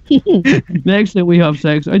 Next time we have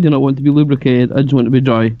sex, I do not want to be lubricated. I just want to be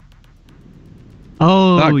dry.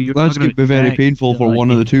 Oh, that's going to be very painful for one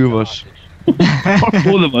of the two of us. For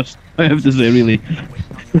both of us, I have to say, really.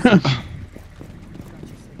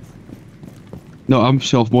 No, I'm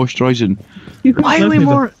self-moisturising. Why are we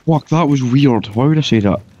more... Fuck, that was weird. Why would I say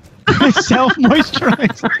that?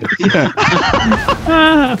 Self-moisturising? Yeah.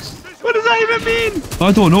 What does that even mean?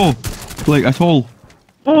 I don't know. Like, at all.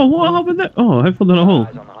 Oh, what happened there? Oh, I fell down a hole.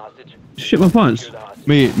 Shit my pants.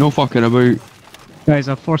 Mate, no fucking about. Guys,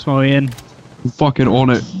 I've forced my way in. I'm fucking on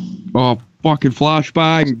it. Oh, fucking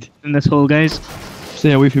flashbanged. In this hole, guys.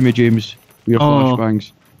 Stay away from me, James. With your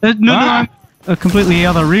flashbangs. No, I'm a completely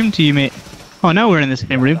other room to you, mate. Oh, now we're in the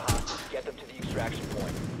same room. Get them to the extraction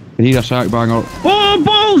point. I need a sack banger. Oh,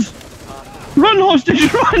 balls! Run,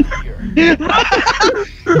 hostage, run!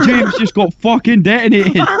 James just got fucking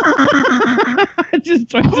detonated. I just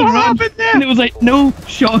tried to run. There? And it was like, no,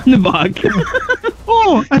 shot in the back.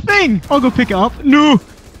 Oh, a thing! I'll go pick it up. No!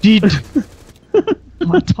 Deed.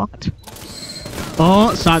 I'm a tot.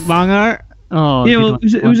 Oh, sack banger. Oh, yeah, well,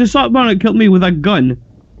 it was a sack banger that killed me with a gun.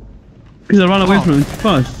 Because I ran away from him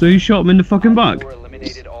first, so he shot him in the fucking back.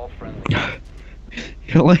 Eliminated all friendly.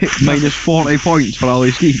 You're like minus 40 points for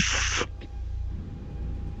Ali Ski.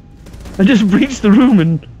 I just breached the room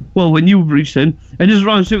and, well, when you breached in, I just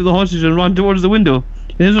ran straight with the hostage and ran towards the window.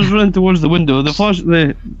 And as I was running towards the window, the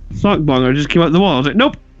sack banger just came out the wall. I was like,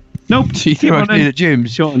 nope, nope. So you threw a grenade at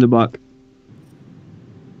James. Shot in the back.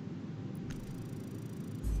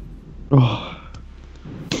 Oh.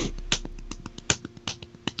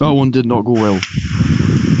 That one did not go well.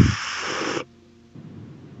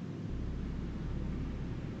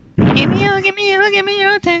 Give me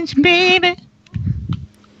your attention, baby.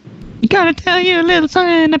 You gotta tell you a little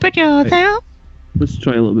something about yourself. Let's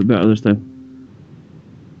try a little bit better this time.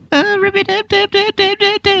 Ribby dip dip dip dip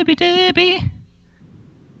dip dibby dibby.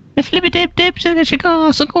 The flippy dip dip so that she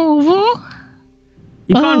goes so cool.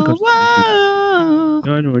 You can custom.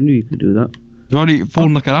 I never knew you could do that. You want to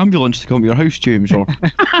phone like an ambulance to come to your house, James, or?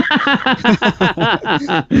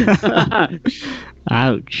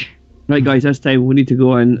 Ouch. Right, guys, this time we need to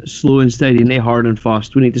go in slow and steady, not hard and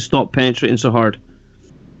fast. We need to stop penetrating so hard.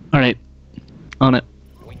 Alright. On it.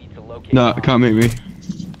 We need to locate. Nah, it can't make me.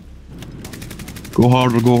 Go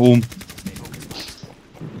hard or go home.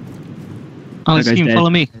 Alex, That guy's you can dead. follow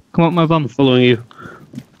me. Come up my bum. I'm following you.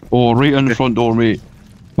 Oh, right in the front door, mate.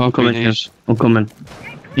 I'm coming here. I'm coming.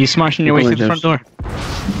 You smashing your way through the front door?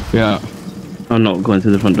 Yeah. I'm not going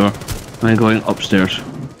through the front door. I'm going upstairs.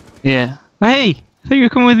 Yeah. Hey! I thought you were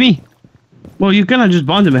coming with me. Well, you kind of just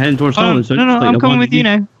banded my head towards Talen, so no, just like I'm I coming banded with you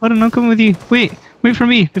now. Hold on, I'm coming with you. Wait for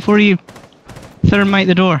me before you thermite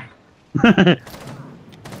the door.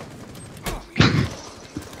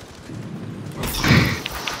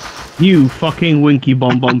 You fucking winky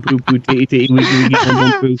bum bum poo poo titty titty winky winky bum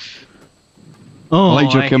bum poo. I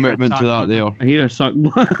liked your commitment to that there. I hear a suck.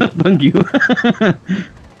 Thank you.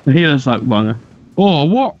 I hear a suck banger. Oh,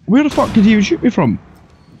 what? Where the fuck did he even shoot me from?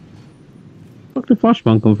 Where the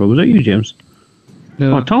flashbang come from? Was that you, James?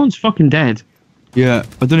 No. Oh, Talen's fucking dead. Yeah,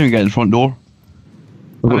 I didn't even get in the front door.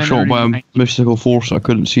 I got shot by a mystical force I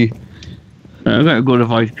couldn't see. I gotta go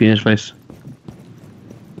revive Penis Face.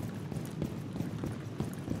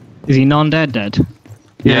 Is he non-dead dead?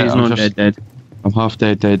 Yeah, he's not dead. I'm half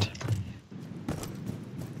dead.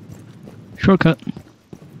 Shortcut.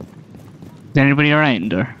 Is anybody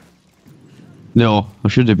around or? No, I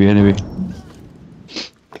should be anyway.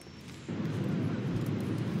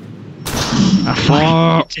 A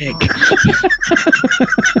fucking dick.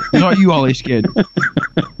 Is that you, Ali Skid?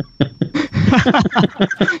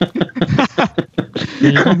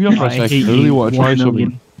 Can you come here for a second? I really want to try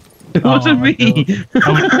something. It wasn't me! No.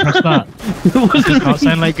 I wouldn't trust that. It wasn't Does not me.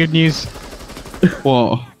 sound like good news.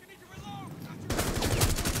 What?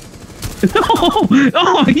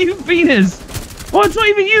 Oh, you penis! Oh, it's not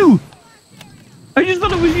even you! I just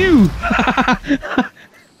thought it was you!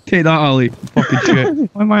 Take that, Ali. Fucking shit.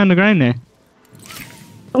 Why am I on the ground now?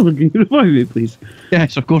 Oh, can you revive me, please?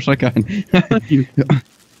 Yes, of course I can. Thank you.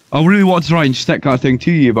 I really want to try and stick that thing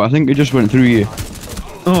to you, but I think it just went through you.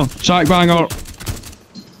 Oh, Sack banger!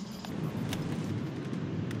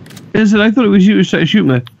 is it? I thought it was you who tried to shoot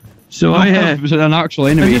me. So It was an actual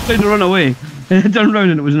I enemy. just tried to run away. And I turned around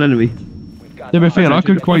and it was an enemy. To be fair, I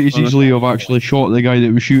could quite as easily have actually shot the guy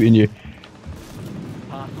that was shooting you.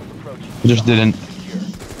 I just didn't.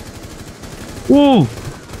 Whoa!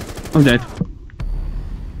 I'm dead.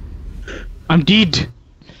 I'm dead.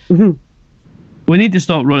 We need to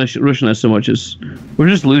stop rushing this so much. We're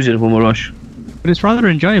just losing when we rush. But it's rather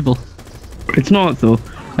enjoyable. It's not though.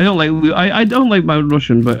 I don't like. I don't like my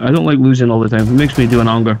rushing, but I don't like losing all the time. It makes me do an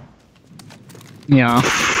anger. Yeah.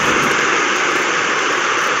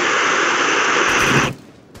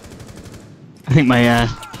 I think my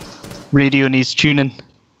radio needs tuning.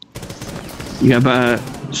 You get a bit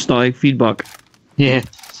of static feedback. Yeah.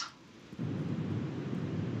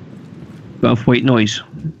 Bit of white noise.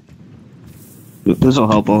 This'll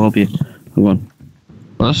help. I'll help you. Hold on.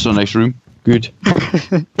 Well, this is a nice room. Good.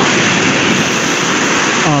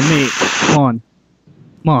 Oh mate, come on.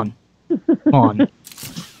 Come on. Come on.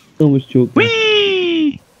 Almost choked.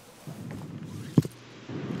 Whee!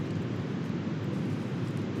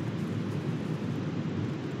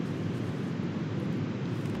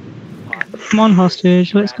 Come on,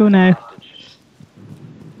 hostage, let's go now.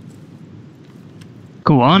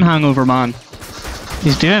 Go on, hangover man.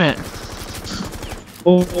 He's doing it.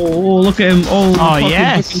 Oh, look at him. Oh, fucking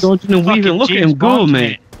yes. dodging and weaving. Fucking Look at James him go, Bond,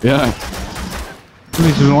 mate. Yeah.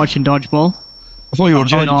 We've been watching Dodgeball. I thought you were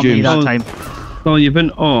dead, On me James. that time. Oh, you've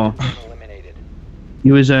been. Oh.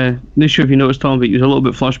 He was, not sure if you noticed, Tom, but he was a little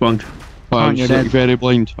bit flashbanged. I you're was dead. like, very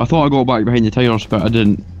blind. I thought I got back behind the tyres, but I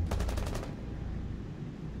didn't.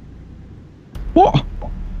 What?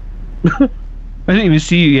 I didn't even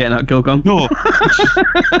see you getting that kill cam. No.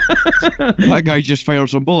 That guy just fired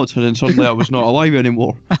some bullets and then suddenly I was not alive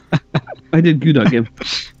anymore. I did good that game.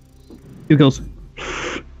 2 kills.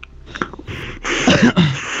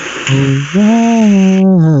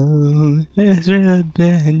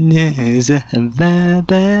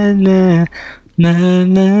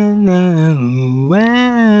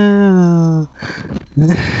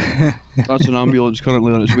 That's an ambulance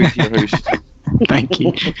currently on its way to your house. Thank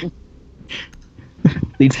you.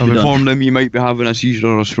 Needs to I've be done. informed them you might be having a seizure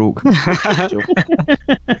or a stroke. So,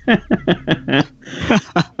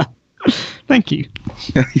 Thank you.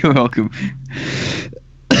 you're welcome.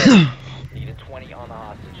 Needed 20 on the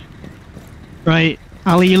hostage. Right,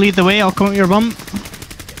 Ali, you lead the way, I'll come up your bum.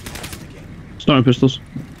 Starting pistols.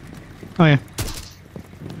 Oh yeah.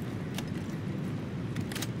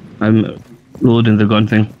 I'm reloading the gun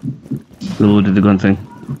thing. Reloaded the gun thing.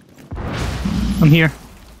 I'm here.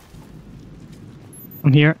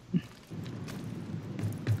 I'm here.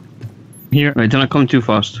 Here. Right, don't come too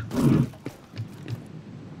fast.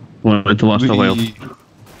 Want it to last a while.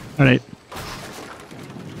 Alright.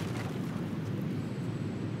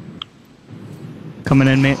 Coming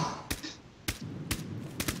in, mate.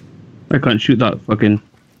 I can't shoot that fucking.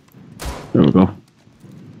 There we go.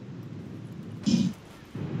 I'm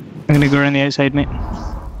gonna go around the outside, mate.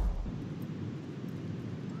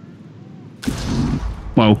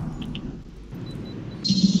 Wow.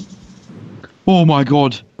 Oh my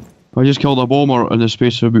god. I just killed a bomber in the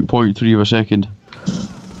space of about 0.3 of a second.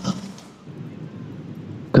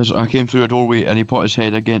 Because I came through a doorway and he put his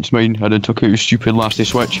head against mine and then took out his stupid lasty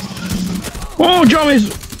switch. Oh, Jommies!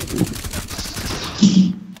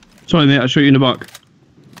 Sorry, mate, I shot you in the back.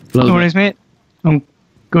 No worries, mate. I'm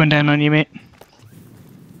going down on you, mate.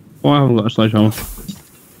 Oh, I haven't got a sledgehammer.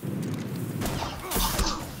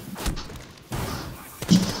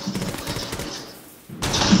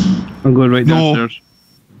 I'm going right downstairs.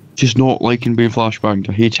 Just not liking being flashbanged.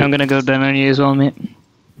 I hate it. I'm gonna go down on you as well, mate.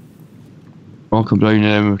 I'll come down and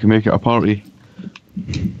then we can make it a party.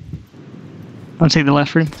 I'll take the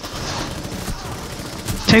left room.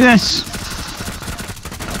 Take this!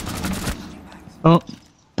 Oh,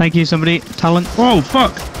 thank you, somebody. Talent. Oh,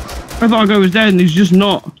 fuck! I thought a guy was dead and he's just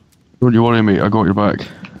not. Don't you worry, mate. I got your back.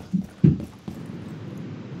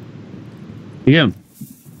 Yeah.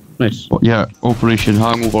 Nice. But yeah, Operation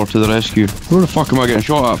Hangover to the rescue. Where the fuck am I getting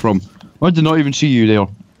shot at from? I did not even see you there.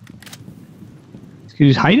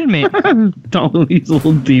 He's hiding, mate. He's a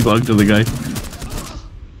little debug to the guy.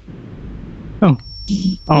 Oh.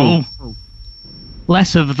 Oh.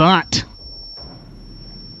 Less of that.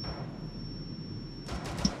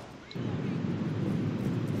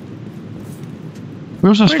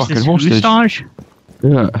 Where's this fucking hostage? Moustache?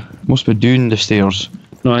 Yeah, must be down the stairs.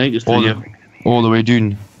 No, I think it's All the all the way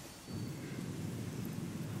down.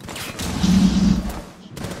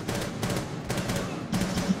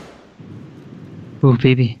 Oh,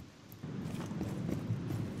 baby.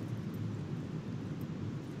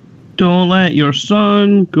 Don't let your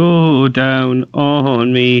sun go down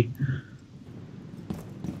on me.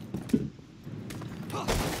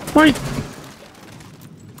 Why?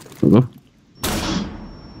 Hello.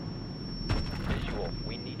 Visual.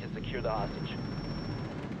 We need to secure the hostage.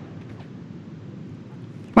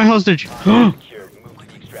 My hostage. Secured. Move to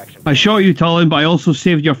the extraction. I shot you, Talen, but I also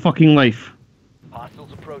saved your fucking life.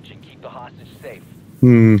 Hostiles approaching. Keep the hostage safe.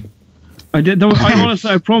 I did. I honestly,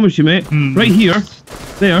 I promise you, mate. Right here,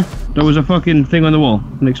 there was a fucking thing on the wall,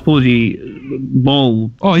 an explosive ball.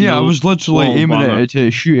 Oh yeah, I was literally ball aiming banner. at it to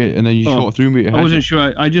shoot it, and then you shot through me. To I hit wasn't it.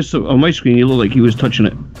 sure. I just on my screen, he looked like he was touching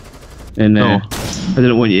it, and I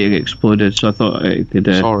didn't want you to get exploded, so I thought I could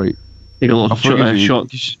Sorry. take a little I forgive you. shot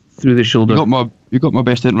through the shoulder. You got my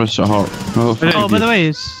best interests at heart. Oh, Oh, by the way,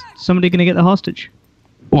 is somebody gonna get the hostage?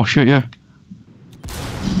 oh shit, yeah.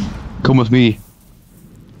 Come with me.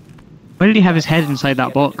 Why did he have his head inside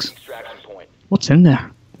that box? Extraction point. What's in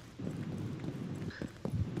there?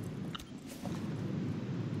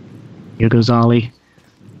 Here goes Ollie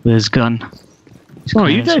with his gun. He's Oh,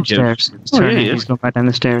 going you dead, Jim? upstairs. He's Oh, yeah, turning. he He's is. going back down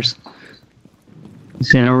the stairs.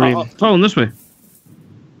 He's in a room. Talon this way.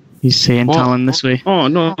 He's saying What? Talon this way. Oh,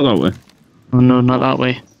 no, that way. Oh no, not that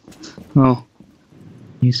way. Oh.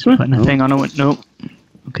 He's What? putting a thing on a window. Nope.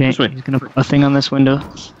 Okay, This way. he's gonna put a thing on this window.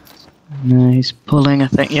 No, he's pulling a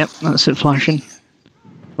thing. Yep, that's it flashing.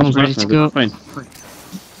 Talon's ready that to side. go. Fine.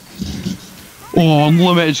 Oh,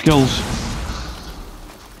 unlimited skills.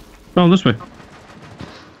 Talon this way.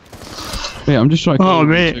 Wait, I'm just trying to Oh, kill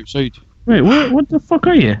mate. the outside. Wait, what the fuck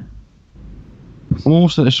are you? I'm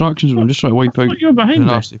almost at distractions room. I'm just trying to wipe I out thought you were behind the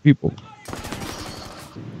me. nasty people.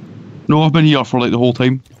 No, I've been here for like the whole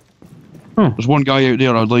time. Oh. There's one guy out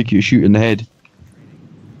there I'd like you to shoot in the head.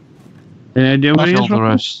 Any idea where he Kill is? the Roughly?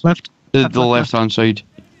 rest. Left. The left hand side.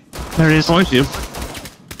 There it is. Oh, I see him.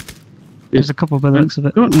 There's a couple by the looks of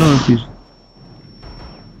it. Don't know if he's.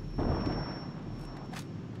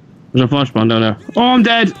 There's a flashbang down there. Oh, I'm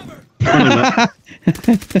dead!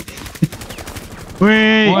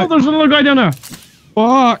 Wait! Oh, there's another guy down there!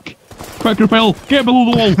 Fuck! Quick repel! Get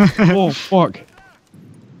below the wall! Oh, fuck.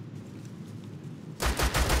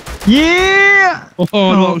 Yeah! Oh,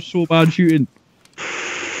 that was so bad shooting.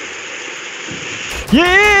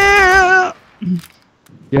 Yeah!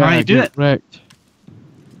 Yeah, Right, do get it. wrecked.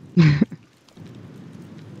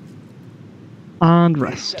 And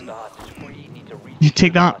rest. Set the hostage free. Need to reach You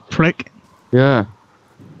take that, prick. Yeah.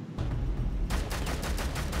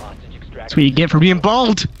 hostage That's extraction. what you get for being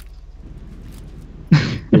bald.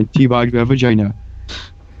 And teabagged with a vagina.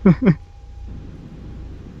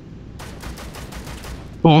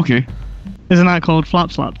 Oh, okay. Isn't that called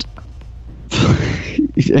flap slapped?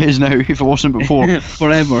 It is now, if it wasn't before.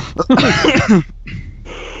 Forever.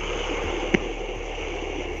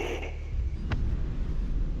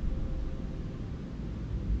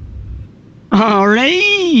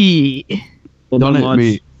 Alright! Well Done it, lads.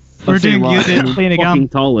 mate. We're I'll say doing lads, good at I'm playing a fucking game.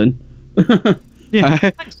 Talen. Yeah,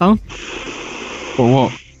 thanks, Tom. For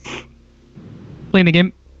what? Playing a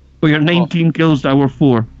game. Well, you're 19 kills to our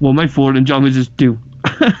 4. Well, my 4 and John is 2.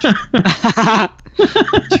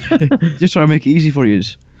 Just trying to make it easy for you.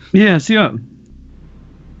 Yeah, see that?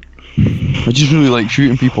 I just really like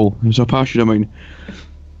shooting people. It's a passion of mine.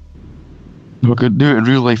 If I could do it in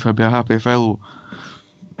real life, I'd be a happy fellow.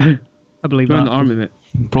 I believe Join that. the army, mate.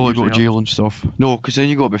 Probably go to Usually jail and stuff. No, because then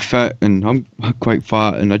you got to be fit, and I'm quite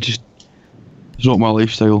fat, and it's It's not my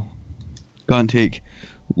lifestyle. Can't take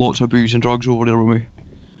lots of booze and drugs over there with me.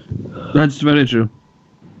 That's very true.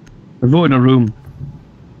 I vote in a room.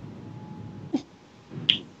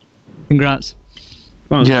 Congrats.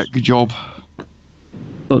 Thanks. Yeah, good job.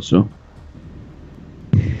 Thought so.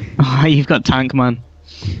 Oh, you've got Tank Man.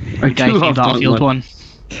 I The guy do from have Battlefield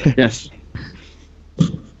Talen. 1. Yes.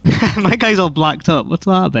 My guy's all blacked up. What's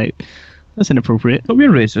that about? That's inappropriate. Don't be a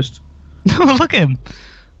racist. No, look at him.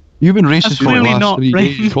 You've been racist for the clearly last not 3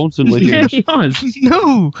 right. days, constantly. Yeah, James. he has.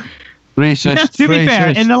 No. Racist. To be fair,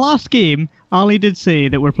 racist. in the last game, Ali did say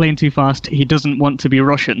that we're playing too fast. He doesn't want to be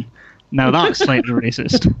Russian. Now that's slightly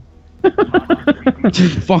racist.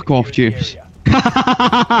 Fuck off, James.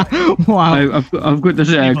 Wow. I've got to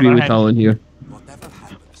say I agree with Talen here.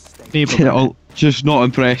 Neighbour. I'll just not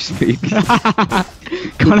impressed, mate. God,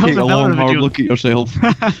 Take how's a long, hard video? look at yourself.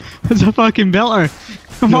 It's a fucking belter.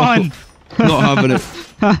 Come No. on. Not having it.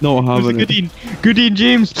 Not having it. Goodine. Goodine,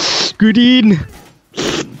 James. Goodine.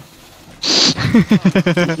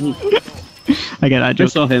 I get that I joke.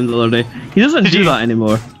 saw him the other day. He doesn't Did do you? that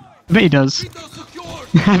anymore. I bet he does.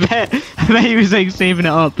 I bet he was like saving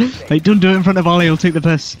it up. Like, don't do it in front of Ollie, he'll take the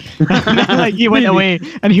piss. And then, like, he went away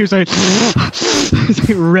and he was like, it's like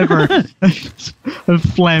a river of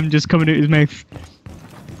phlegm just coming out his mouth.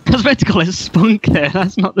 I was about to call it spunk there,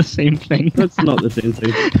 that's not the same thing. That's not the same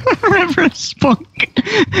thing. A river of spunk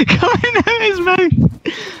coming out his mouth.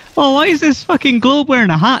 Oh, why is this fucking globe wearing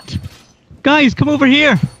a hat? Guys, come over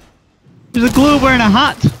here. There's a globe wearing a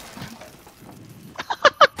hat.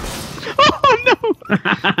 Oh no!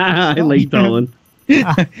 I like Talen.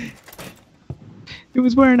 It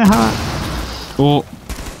was wearing a hat. Oh.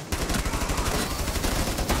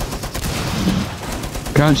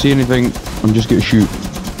 Can't see anything. I'm just gonna shoot.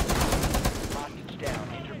 Hostage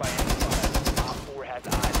down. Injured by enemy fire. Op 4 has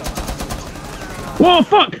eyes on Whoa,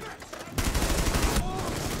 fuck!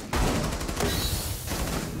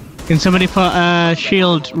 Can somebody put a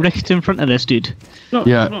shield richt in front of this dude? No,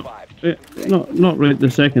 Yeah. not right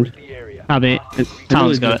this second. the area. Abby.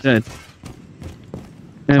 Talen's got it. Dead.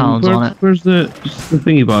 Talen's on it. Where's the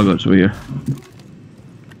thingy bog that's over here?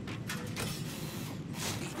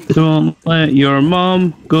 Don't let your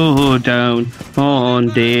mom go down on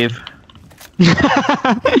Dave.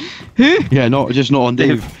 Yeah, just not on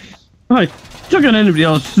Dave. Hi, took on anybody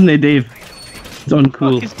else, isn't it, Dave? It's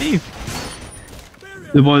uncool. Fuck is Dave?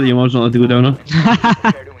 The boy that your mom's not allowed to go down on.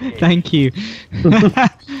 Thank you.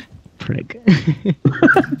 Prick.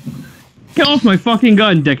 Get off my fucking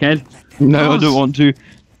gun, dickhead. No, I don't want to.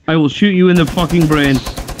 I will shoot you in the fucking brain.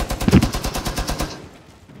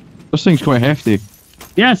 This thing's quite hefty.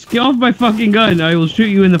 Yes, get off my fucking gun. I will shoot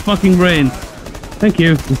you in the fucking brain. Thank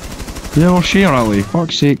you. Yeah, we'll share, Ali.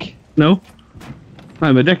 Fuck's sake. No.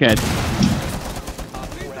 I'm a dickhead.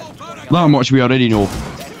 That much we already know.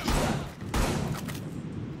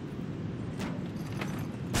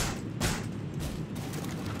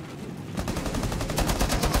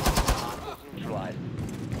 Neutralized.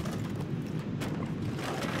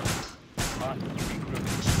 Hostiles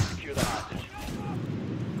regrouping. Secure the hostage.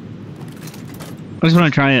 I just want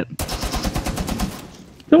to try it.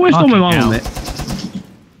 Don't waste all my Fucking ammo, hell. mate.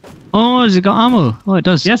 Oh, has it got ammo? Oh, it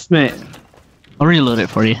does. Yes, mate. I'll reload it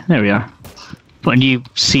for you. There we are. Put a new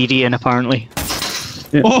CD in, apparently.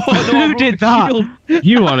 Yeah. Oh, Who did that?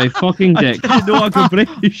 You are a fucking dick. I know I can break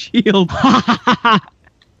your shield. I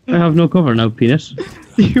have no cover now, penis.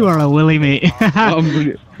 You are a willy, mate.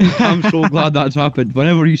 I'm so glad that's happened.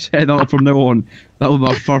 Whenever you set that up from now on, that will be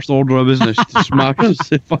my first order of business to smack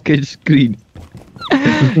the fucking screen.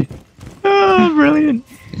 Oh, brilliant.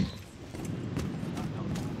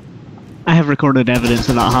 I have recorded evidence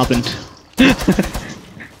that that happened.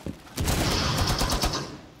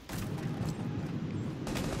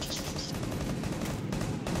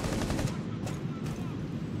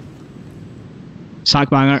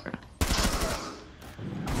 Sackbanger.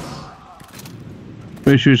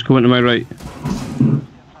 Pretty sure he's coming to my right.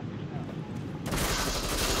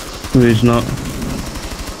 No, he's not.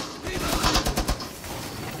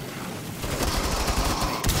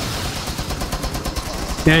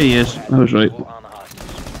 Yeah, he is. I was right. On the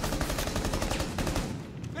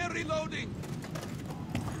hostage.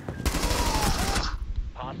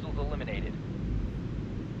 Hostiles eliminated.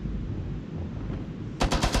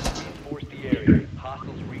 Reinforce the area.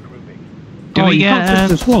 Hostiles regrouping. Do Oh, we you get can't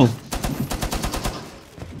fix this wall.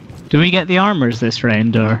 do we get the armors this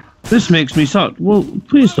round, or This makes me suck. Well,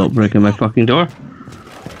 please stop breaking my fucking door.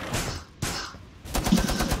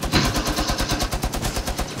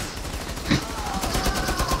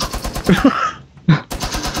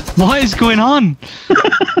 what is going on?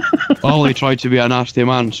 Ali tried to be a nasty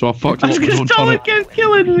man, so I fucked him up with his own Talen turret. kept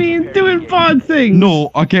killing me and doing bad things. No,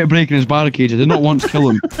 I kept breaking his barricades. I did not once kill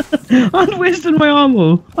him. I'm wasting my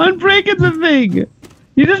ammo. I'm breaking the thing.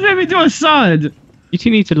 You just made me do a sad. You two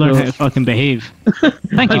need to learn how to fucking behave.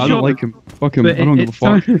 Thank you. I don't like him. Fuck him. But I don't give a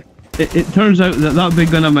fuck. It turns out that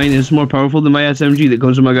big gun of mine is more powerful than my SMG that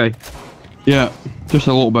comes with my guy. Yeah, just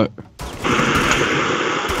a little bit.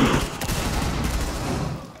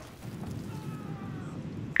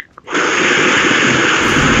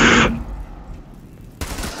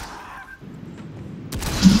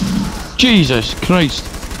 Jesus Christ.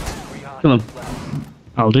 Kill him.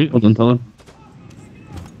 I'll do. Hold on, Talen.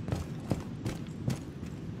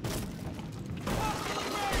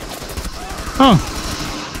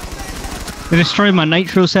 Oh. They destroyed my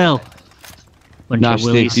nitro cell. Bunch of Nasty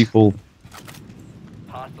willies. people.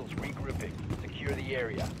 Hostiles regrouping. Secure the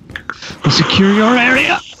area. We'll secure your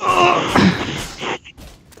area.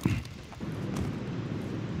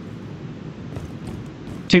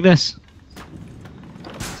 Take this.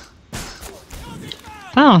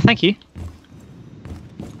 Oh, thank you.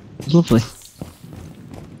 It's lovely.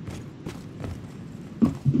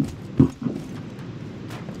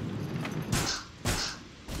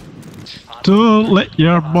 Don't let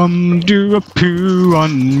your bum do a poo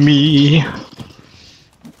on me.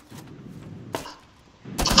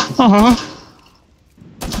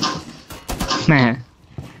 Nah.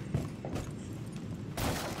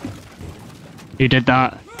 You did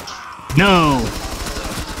that. No!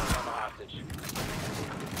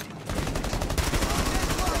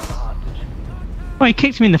 Oh, he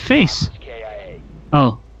kicked me in the face. KIA.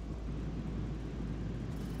 Oh.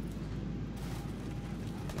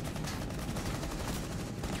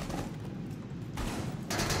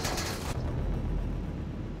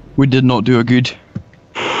 We did not do a good.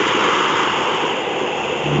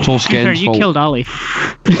 It's all Sken's You fault. killed Ali.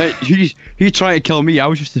 He tried to kill me, I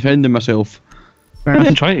was just defending myself. I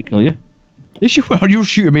didn't try to kill you. Yes, you were. You were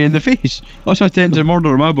shooting me in the face. That's attempted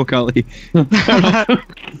murder in my book, Ali.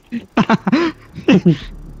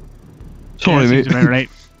 Sorry, mate. About right.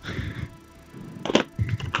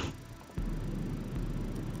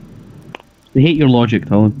 I hate your logic,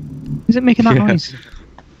 Talen. Is it making that Yeah. noise?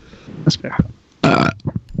 That's better.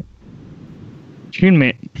 Tune,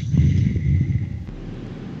 mate.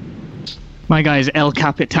 My guy's El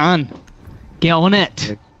Capitan. Get on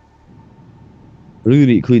it. I really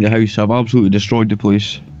need to clean the house. I've absolutely destroyed the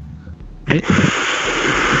place.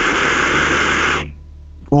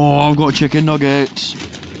 Oh, I've got chicken nuggets.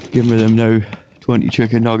 Give me them now. 20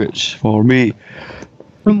 chicken nuggets for me.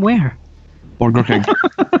 From where? Burger King.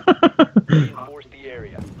 Reinforce the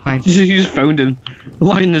area. Fine. You just found him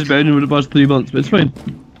lying in his bed over the past 3 months, but it's fine.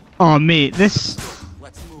 Oh, mate, this.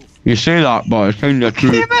 You say that, but it's kind of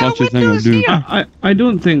true. That's the thing I do. I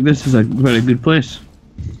don't think this is a very good place.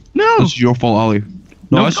 No! This is your fault, Ali.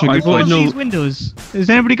 No, No, that's a I good voted place. no. These windows. Has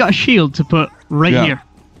anybody got a shield to put right Yeah. here?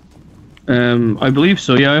 I believe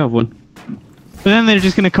so. Yeah, I have one. But then they're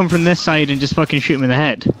just gonna come from this side and just fucking shoot him in the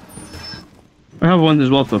head. I have one as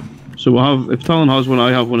well, though. So we'll have. If Talen has one,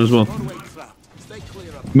 I have one as well.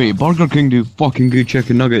 Mate, Burger King do fucking good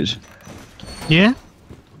chicken nuggets. Yeah?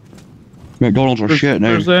 McDonald's are shit now.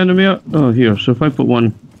 Where's the enemy at? Oh, here. So if I put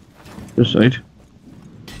one this side,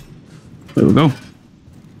 there we go.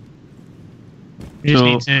 You just So,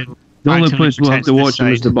 need to. The only actively place we'll have protect to this watch him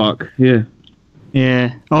is side. the back. Yeah.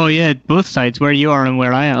 Yeah. Oh, yeah, both sides, where you are and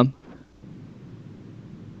where I am.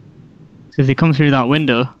 So if they come through that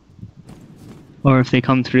window, or if they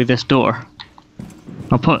come through this door,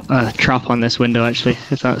 I'll put a trap on this window actually,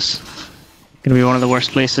 if that's gonna be one of the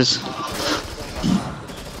worst places.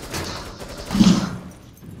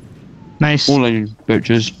 Nice. Only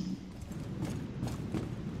bitches.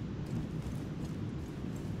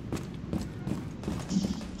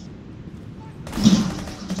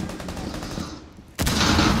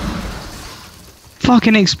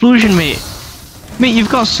 Fucking explosion, mate. Mate, you've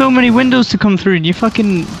got so many windows to come through and you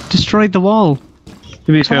fucking destroyed the wall.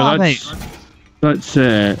 To be Come fair, on, that's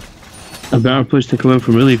a better place to come in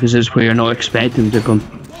from, really, because it's where you're not expecting to come.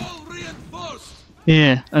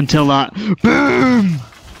 Yeah, until that. BOOM!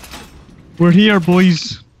 We're here,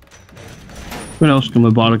 boys. Where else can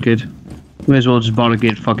we barricade? May as well just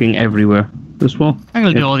barricade fucking everywhere. This wall. I'm gonna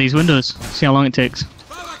Yep. do all these windows, see how long it takes.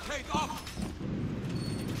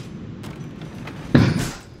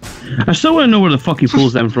 I still want to know where the fuck he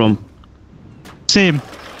pulls them from. Same.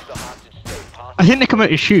 The hostage safe. I think they come out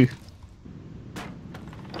his shoe.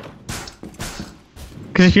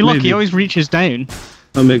 Because if you look, Maybe. he always reaches down.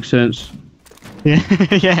 That makes sense. Yeah,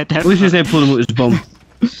 yeah, At definitely. least he's not pulling him with his bum.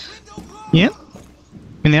 Yeah.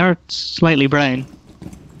 I mean, they are slightly brown.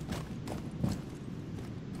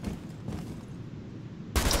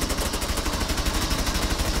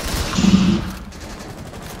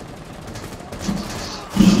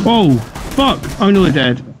 Oh, fuck! I'm nearly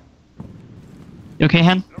dead. You okay,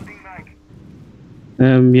 Hen?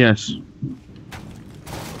 Yes.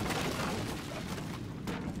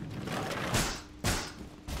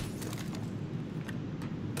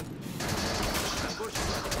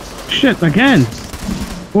 Shit, again!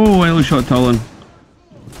 Oh, I only shot Talen.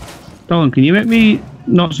 Talen, can you make me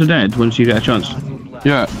not so dead once you get a chance?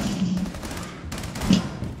 Yeah.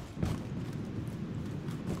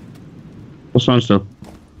 I'll stand still.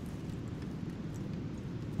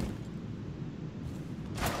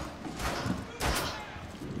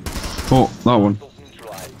 Oh, that one.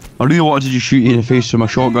 I really wanted to just shoot you in the face with my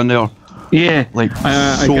shotgun there. Yeah, Like,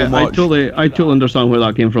 I much. I totally understand where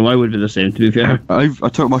that came from. I would do the same, to be fair. I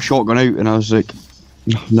took my shotgun out and I was like,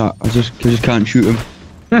 nah, I just can't shoot him.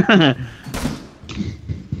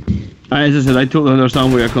 As I said, I totally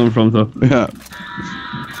understand where you're coming from, though. Yeah.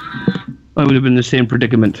 I would have been in the same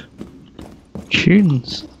predicament.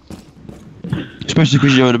 Tunes. Especially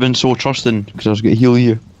because you would have been so trusting, because I was going to heal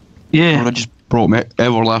you. Yeah. And it just brought me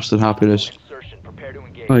everlasting happiness. Insertion. Prepare to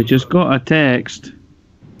engage. I just got a text.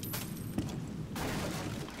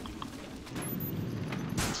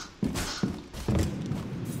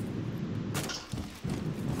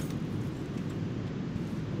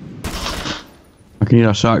 I can hear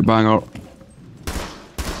a sack banger.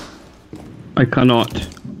 I cannot.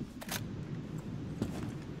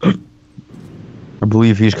 I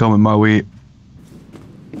believe he's coming my way.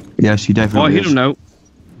 Yes, he Oh, definitely I hear is. him now.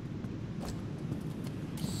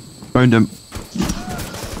 Found him.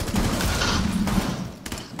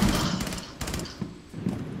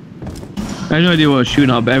 I had no idea what I was shooting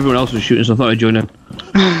at, but everyone else was shooting, so I thought I'd join in.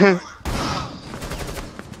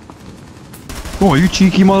 Oh, you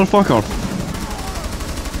cheeky motherfucker.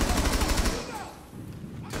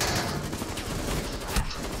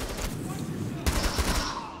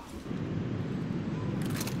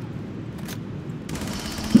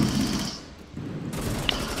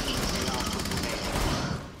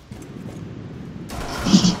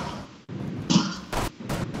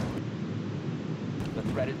 The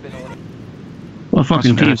threat has been eliminated. What a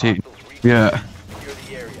fucking team. Irritating. Yeah. Secure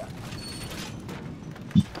the area.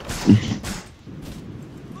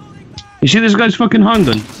 You see this guy's fucking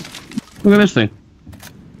handgun? Look at this thing.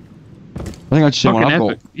 I think I'd say one Fucking I've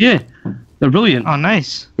got. epic. Yeah, they're brilliant. Oh,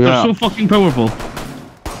 nice. They're Yeah. so fucking powerful.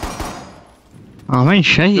 Oh, mine's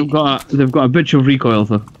shite. They've got a bitch of recoil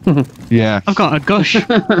though. Yeah. I've got a gush.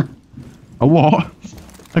 A what?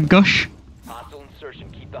 A gush. Hostile insertion.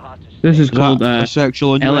 Keep the hostage. This is Is called that a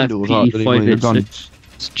sexual innuendo? Or is that LFP the name of your gun? 586.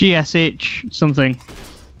 It's GSH something.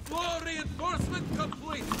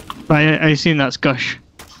 I assume that's gush.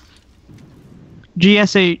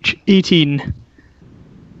 GSH 18.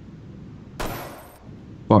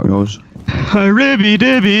 Fuck knows. Ribby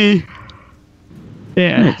dibby.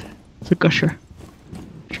 Yeah, it's a gusher.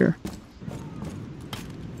 Sure.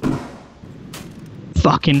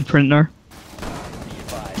 Fucking printer.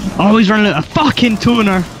 Always running out of fucking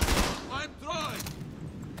toner.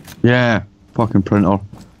 Yeah. Fucking printer.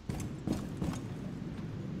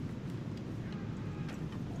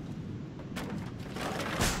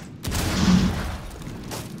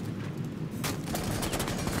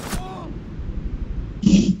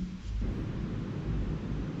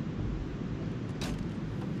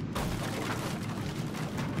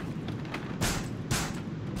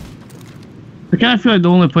 I kind of feel like the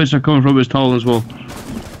only place they're coming from is Talen as well.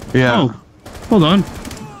 Yeah. Oh, hold on.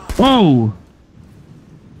 Oh!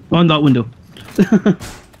 On that window.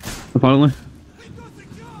 Apparently.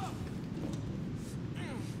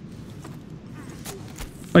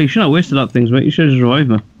 Oh, you shouldn't have wasted that things, mate. You should have just revived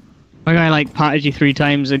me. My guy like patted you 3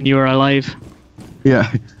 times and you were alive.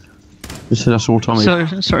 Yeah. This is a sore tummy.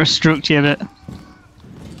 Sort of stroked you a bit.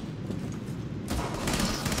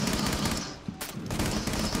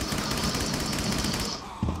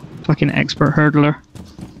 Fucking expert hurdler.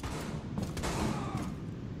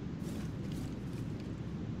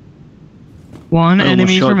 One I almost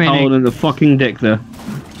enemy shot remaining. Talen in the fucking dick there.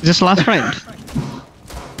 Is this the last round?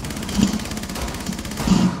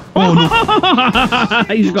 Oh no!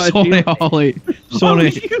 He's got a Sorry, shield. Ollie. Sorry.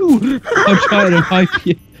 You! I'm trying to revive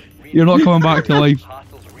you. You're not coming back to life.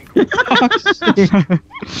 Hostiles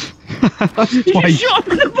recruit. You shot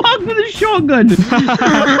him in the back with a shotgun!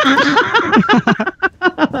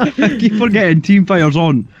 I keep forgetting team fire's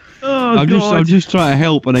on. Oh, I'm God. just trying to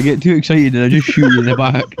help and I get too excited and I just shoot you in the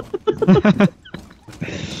back.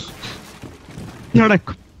 You're a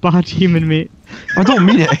bad human, mate. I don't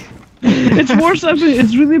mean it. It's worse.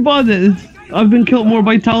 It's really bad. I've been killed more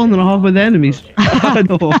by Talen than I have by the enemies. I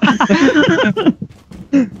know.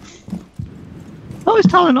 How is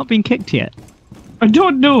Talen not been kicked yet? I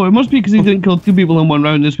don't know. It must be because he didn't kill 2 people in one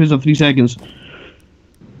round in the space of 3 seconds.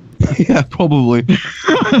 Yeah, probably.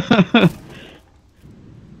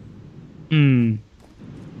 Hmm.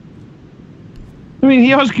 I mean, he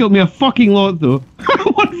has killed me a fucking lot, though.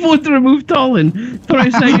 1 vote to remove Talen.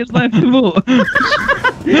 30 seconds left to vote.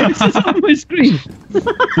 It's just on my screen.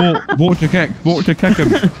 Vote to kick. Vote to kick him.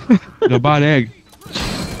 He's a bad egg.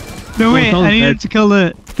 No, wait, Talen's I needed dead. to kill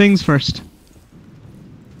the things first.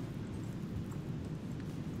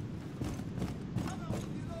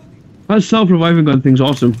 That self-reviving gun thing's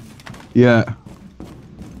awesome. Yeah.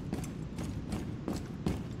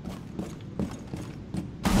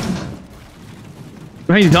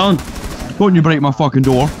 Behind you, Talen. Don't you break my fucking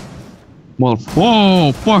door. Mother.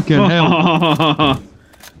 Whoa, fucking hell.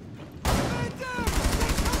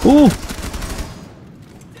 Oh!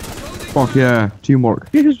 Fuck yeah. Teamwork.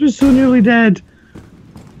 He was so nearly dead.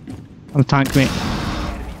 On the tank, mate.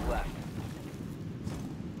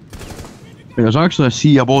 There's actually a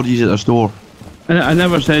sea of bodies at the store. I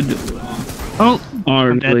never said. Oh!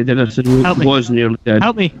 Or I'm dead. really did. I said Help me. was nearly dead.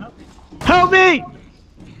 Help me! Help me!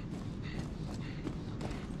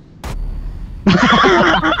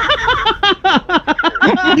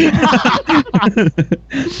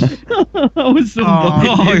 That was so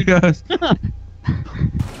Oh, yes.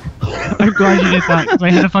 I'm glad you did that, because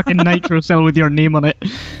I had a fucking nitro cell with your name on it.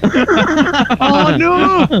 Oh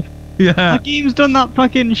no! Yeah. The game's done that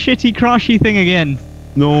fucking shitty crashy thing again.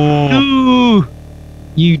 No. No!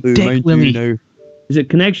 You Ooh, dick, mine too Willie. now. Is it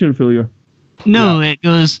connection failure? No, it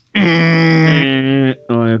goes. Oh,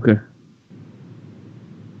 okay.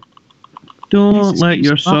 Don't This let game's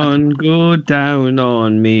your bad. sun go down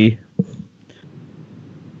on me.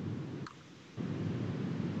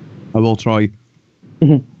 I will try. Give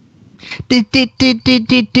me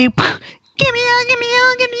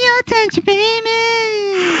all attention, baby.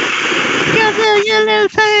 Go tell your little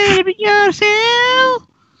side of yourself.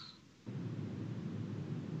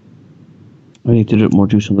 I need to drip more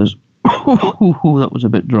juice on this. That was a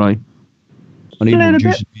bit dry. I need more Little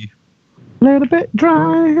juice. A little bit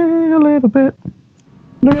dry, a little bit.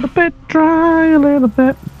 Little bit dry, a little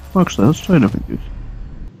bit. Actually, let's try a different juice.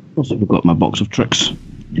 Also, I've got my box of tricks.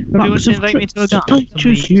 Do you want to invite me to a dance? I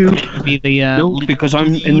choose you. Be the No, because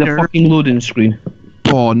I'm in the leader. fucking loading screen.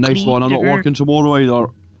 Oh, nice one. I'm not Leader. working tomorrow either.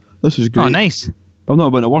 This is great. Oh, nice. I've not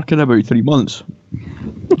been to work in about 3 months.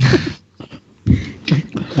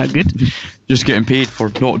 That good. Just getting paid for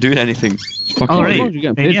not doing anything. It's fucking All As right. long as you're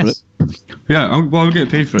getting paid for Yes. it. Yeah, I'm getting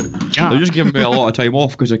paid for it. Yeah. They're just giving me a lot of time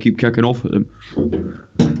off because I keep kicking off at them.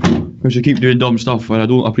 Because I keep doing dumb stuff and I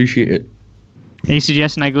don't appreciate it. Are you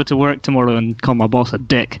suggesting I go to work tomorrow and call my boss a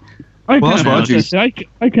dick? I Well, that's kinda- what I do. see, I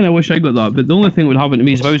kind of wish I got that, but the only thing that would happen to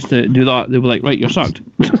me is if I was to do that, they'd be like, right, you're sucked.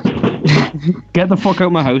 Get the fuck out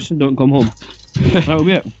of my house and don't come home. That would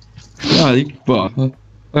be it. Yeah, but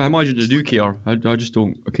I imagine they do care. I just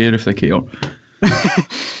don't care if they care.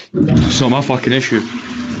 It's not my fucking issue.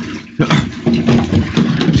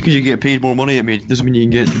 Just because you get paid more money at me doesn't mean you can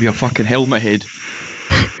get to be a fucking helmet head.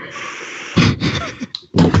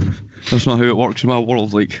 That's not how it works in my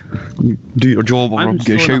world. Like, you do your job or I'll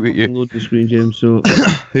get a shout at you. Load the screen, James. So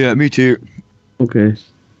Yeah, me too. okay,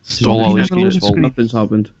 It's all Ali's Never load the fault. screen. nothing's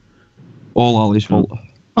happened. All Ali's fault.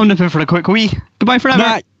 I'm nipping for a quick wee. Goodbye forever.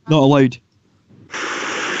 Nah, not allowed.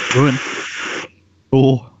 Ruin.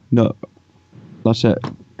 Oh, no. That's it.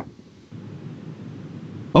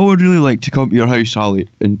 I would really like to come to your house, Ali,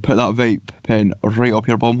 and put that vape pen right up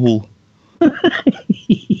your bumhole. Now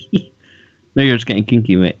you're just getting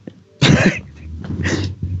kinky, mate.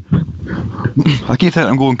 I keep thinking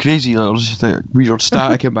I'm going crazy. There's just a weird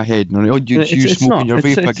static in my head, and oh, you It's smoking not. your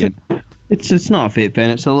vape It's- again. It's not a vape pen.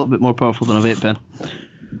 It's a little bit more powerful than a vape pen.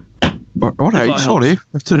 Alright, that sorry.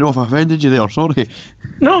 I don't know if I offended you there, sorry.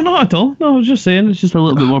 No, not at all. No, I was just saying it's just a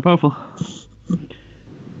little bit more powerful.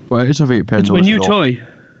 But it's a vape pen. It's though, my new not. toy.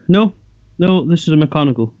 No, this is a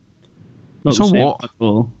mechanical. Not It's the a same what? at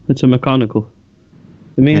all. It's a mechanical.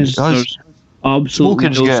 It means It does. there's absolutely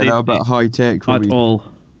Smoking's no getting a safety bit high tech for at me. all.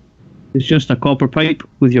 It's just a copper pipe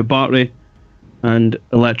with your battery and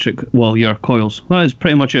electric, well, your coils. That is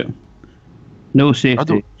pretty much it. No safety,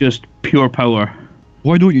 don't- just pure power.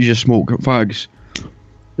 Why don't you just smoke fags?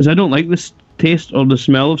 Because I don't like this taste or the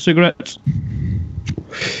smell of cigarettes.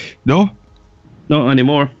 No? Not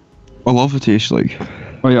anymore. I love the taste, like.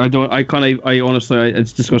 I don't. I can't. I honestly.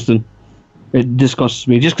 It's disgusting. It disgusts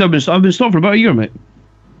me. Just 'cause I've been stopped for about a year, mate.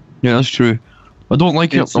 Yeah, that's true. I don't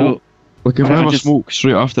like Yeah, it. so- Like, if I I ever just- smoke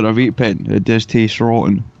straight after a vape pen, it does taste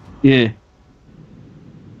rotten. Yeah.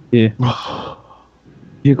 Yeah.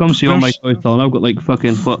 You come see all my toys, Talen. I've got like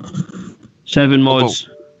fucking what, 7 mods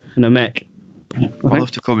and a mech. I'll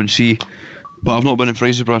have to come and see. But I've not been in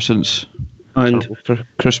Fraserburgh since for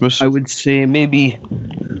Christmas. I would say maybe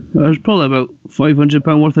there's probably about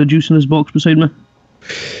 £500 worth of juice in this box beside me.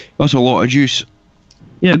 That's a lot of juice.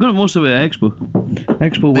 Yeah, I got most of it at Expo.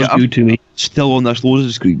 Expo was good to me. Still on this loading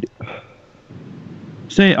screen.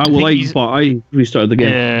 Say I will like, but I restarted the game.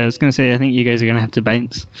 Yeah, I was gonna say I think you guys are gonna have to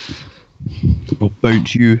bounce. I'll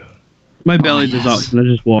bounce you. My belly does that when I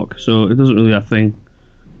just walk, so it doesn't really have a thing.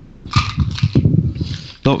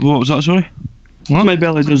 What was that, sorry? What? My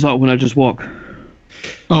belly does that when I just walk.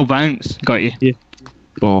 Oh, bounce. Got you. Yeah.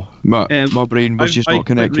 Oh, my brain was just not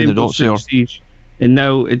connecting the dots there. And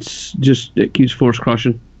now it's just, it keeps force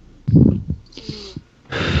crashing.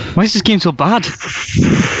 Why is this game so bad?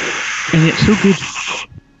 And it's so good.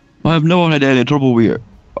 I've never had any trouble with it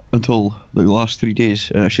until the last 3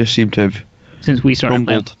 days, and it just seemed to have Since we started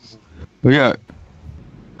playing. crumbled. But yeah,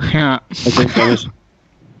 Yeah. I think that was...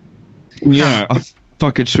 Yeah. I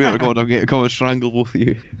fucking swear to God, I'm going to come and strangle both of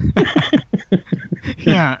you.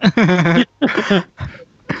 Yeah.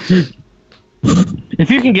 If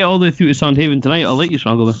you can get all the way through to Sandhaven tonight, I'll let you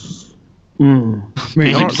strangle them.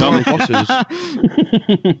 Mate, aren't there buses?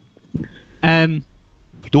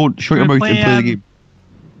 Don't shut your mouth and play the game.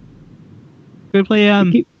 We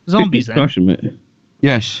play zombies then. Crushing, mate.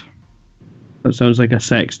 Yes. That sounds like a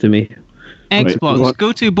sex to me. Xbox. Right.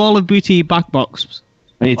 Go to Ball of Booty back box.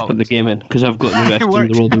 I need to put the game in because I've got the rest of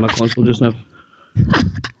the world in my console just now.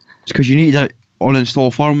 It's because you need to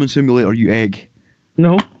uninstall Farming Simulator, you egg.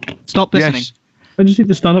 No, Stop listening. Yes. I just need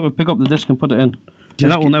to stand up and pick up the disc and put it in.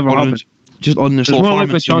 And that will never happen. Just There's uninstall more like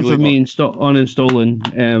Farming a chance Simulator. of me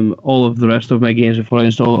uninstalling all of the rest of my games before I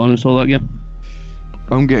uninstall that game.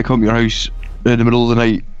 I'm going to come to your house in the middle of the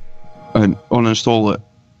night and uninstall it,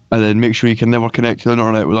 and then make sure you can never connect to the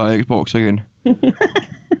internet with that Xbox again.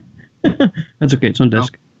 That's okay, it's on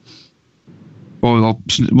disc. Well,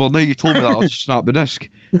 now you told me that, I'll just snap the disc.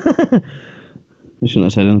 I shouldn't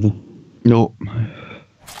have said anything. No.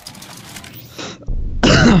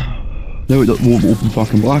 Now it won't open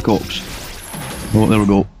fucking Black Ops. Oh, there we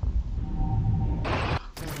go.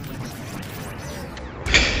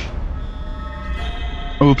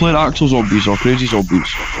 Are we playing actual zombies or crazy zombies?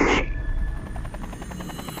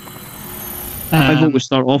 I vote we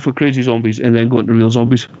start off with crazy zombies and then go into real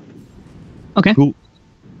zombies. Okay. Cool.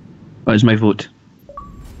 That is my vote.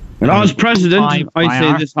 And as president, I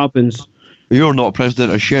say this happens. You're not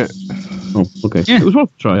president of shit. Oh, okay. Yeah. It was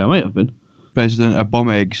worth a try, I might have been. President of bum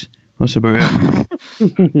eggs. That's about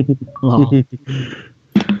it. Oh,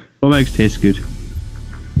 Bum eggs taste good.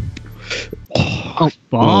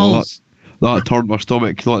 balls. That turned my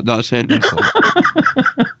stomach, that sentence.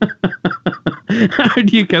 How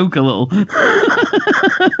do you coke a little?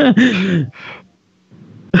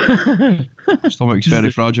 Stomach's very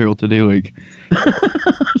fragile today, like.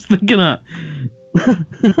 I was thinking that.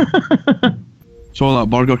 Saw that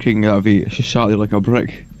Burger King that I've ate, it's just sat there like a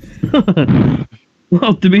brick.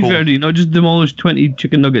 Well, to be Cool. fair, I just demolished 20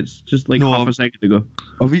 chicken nuggets just like half a second ago.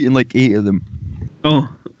 I've eaten like 8 of them. Oh.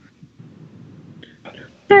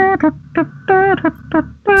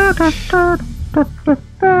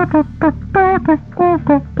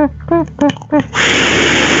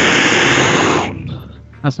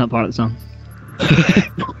 That's not part of the song.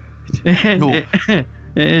 No.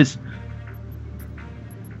 It is.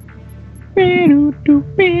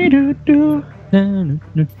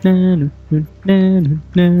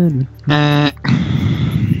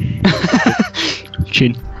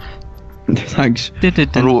 Tune. Thanks.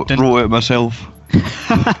 I wrote it myself.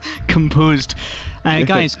 Composed.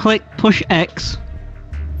 Guys, click push X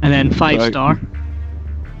and then 5-star.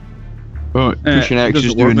 Right, pushing X is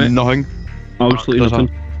doesn't work, doing mate. nothing. Absolutely Does nothing.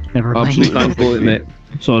 Never mind. Absolutely can't vote it, mate.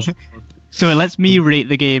 Sauce. So it lets me rate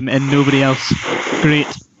the game and nobody else. Great.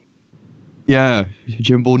 Yeah,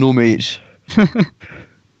 Jimbo no mates.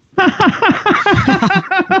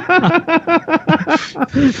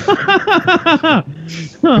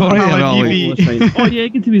 Alan, you be- Oh yeah,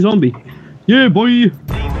 get to be zombie. Yeah, boy.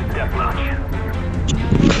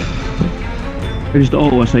 I just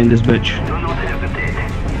auto-assigned this bitch.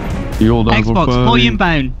 The old Xbox, volume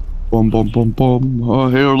bound. Bum bum bum bum, a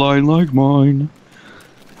hairline like mine.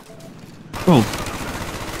 Oh.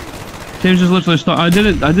 James just literally I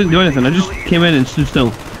didn't do anything. I just came in and stood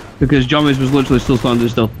still because James was literally still standing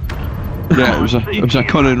still. Yeah, it was a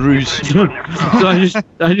cunning ruse. So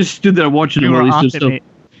I just stood there watching him We while were he at stood it,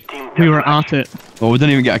 still. mate. We were at it. Oh, we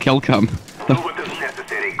didn't even get a kill cam.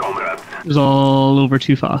 It was all over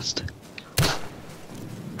too fast.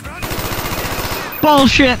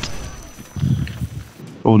 Bullshit!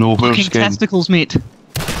 Oh no, where's Fucking Skin? testicles, mate.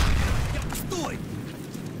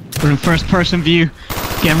 We're in first-person view,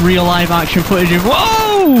 getting real live action footage of.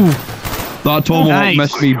 Whoa! That tomahawk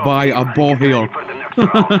missed me by a ball hair.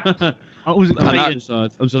 That was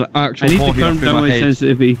It was an actual I need ball to hair calm through down my my head.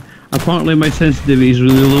 sensitivity. Apparently my sensitivity is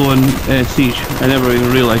really low on Siege. I never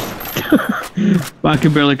even realised. But I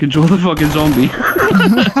can barely control the fucking zombie.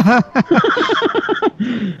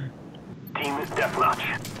 Team deathmatch.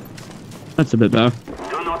 That's a bit better.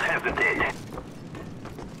 Do not hesitate.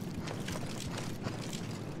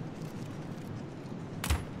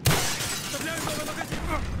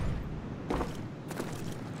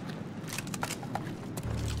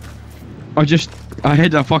 I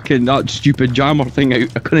had a fucking that stupid jammer thing out.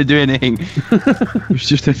 I couldn't do anything. It was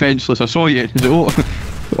just defenceless. I saw you. Oh,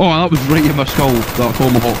 that was right in my skull. That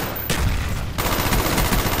tomahawk.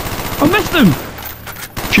 I missed him!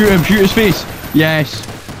 Shoot him. Shoot his face. Yes.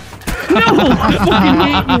 No! I fucking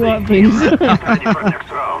hate you, that thing. Ready for next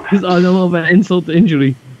round. Just add a little bit of insult to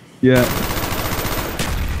injury. Yeah.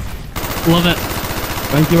 love it.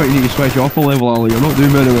 I think you might need to switch off a level, Ali. You're not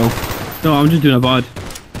doing very well. No, I'm just doing a bad.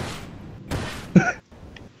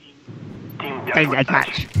 Team Big deathmatch.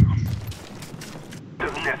 match.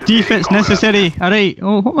 Defense necessary. Alright.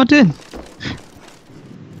 Oh, what am I doing?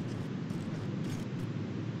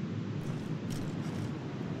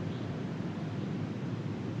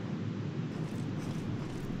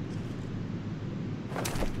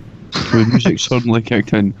 The music suddenly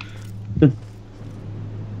kicked in.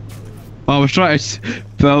 I was trying to,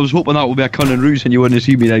 but I was hoping that would be a cunning ruse and you wouldn't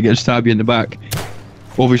see me and I'd get stabbed you in the back.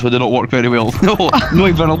 Obviously did not work very well. No, not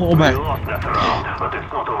even a little bit. We lost that round, but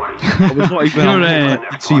it's not over. I was not even a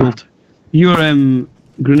little bit sealed. Your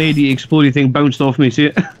grenadey explodey thing bounced off me, see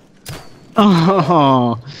it?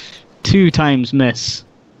 Oh, 2 times miss.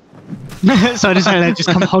 So I decided I'd just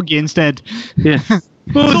come hug you instead. Yeah.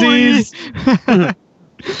 Buzzies!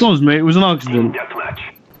 Those, mate, it was an Team accident. deathmatch.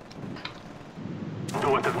 Do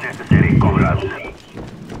what is necessary, comrades.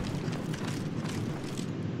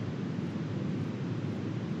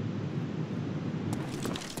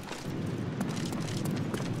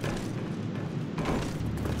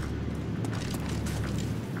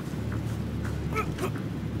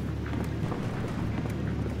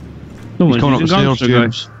 No He's one's coming up the using stairs, guns,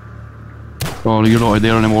 guys. James. Oh, you're not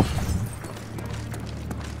there anymore.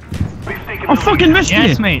 We've taken I the fucking lead. missed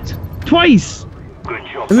Yes, you! mate. Twice! Good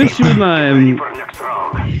job. I missed you with my, Ready for next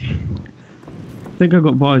round. I think I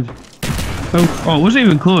got bad. Oh, it wasn't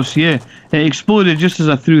even close, yeah. It exploded just as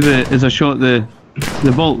I shot the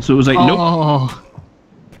bolt, so it was like, nope. Oh,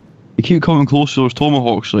 You keep coming close to those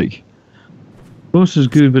tomahawks, like. Close is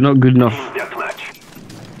good, but not good enough. Team deathmatch.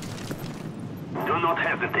 Do not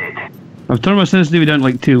hesitate. I've turned my sensitivity down to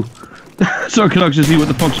like 2. So I can actually see what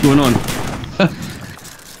the fuck's going on.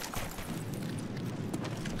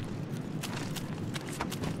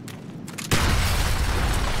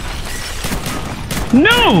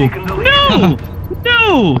 No! No!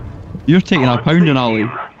 No! You're taking a pounding, Ali.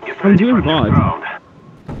 I'm doing bad.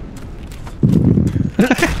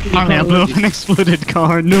 apparently I blew up an exploded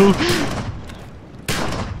car. No.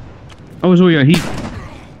 I was all your heat.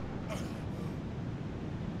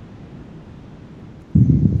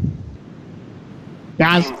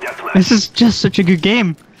 Guys, this is just such a good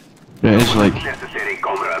game. Yeah, it's like. Necessary,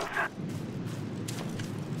 comrades.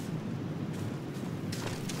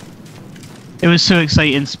 It was so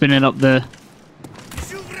exciting spinning up the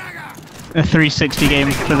 360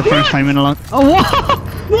 game for the first time in a long. Oh, what?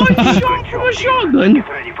 One shot from a shotgun? Get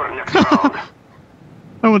ready for next round.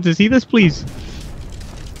 I want to see this, please.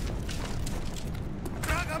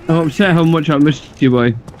 I'm upset how much I missed you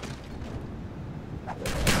by.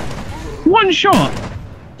 One shot!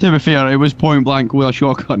 To be fair, it was point blank with a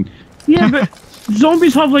shotgun. Yeah, but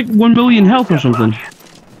zombies have like 1 million health or something.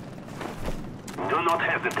 Do not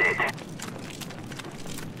hesitate.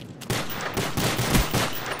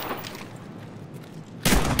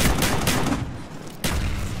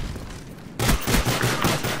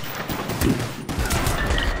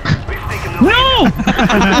 We've taken the No!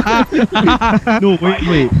 No, wait.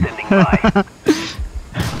 lead. Standing by.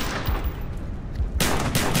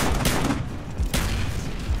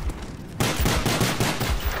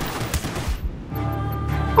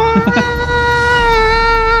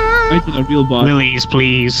 I did a real bad. Willies,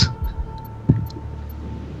 please.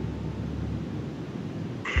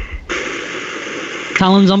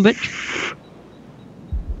 Talon's on bitch.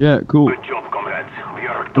 Yeah, cool. Good job, comrades. We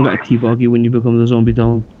are I'm gonna teabag you when you become the zombie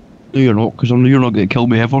down. No, you're not, because you're not going to kill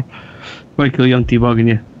me ever. Why kill young teabagging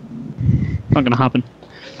you? Not gonna happen.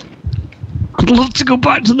 I'd love to go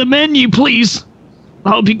back to the menu, please.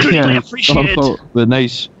 That would be greatly appreciated. But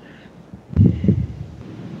nice.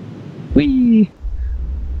 Whee.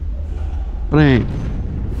 Right.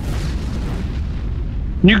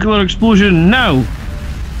 Nuclear explosion now!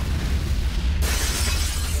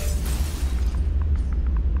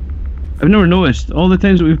 I've never noticed, all the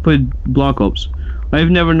times that we've played Black Ops,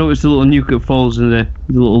 I've never noticed the little nuke that falls in the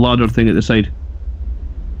little ladder thing at the side.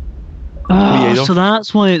 Oh, so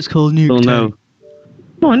that's why it's called Nuke Town. No.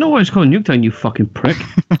 No, I know why it's called Nuketown, you fucking prick.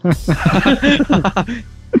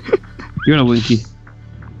 You're a winky.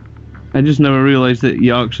 I just never realised that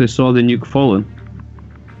you actually saw the nuke falling.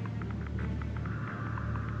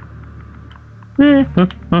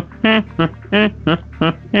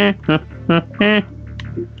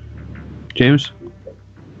 James?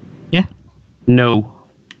 Yeah? No.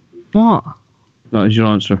 What? That is your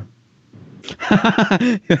answer.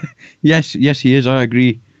 Yes, he is. I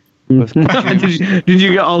agree. Did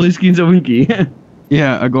you get all the skins of Winky?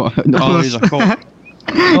 Yeah, I got all these. I caught.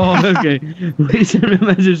 Oh, okay. They sent me a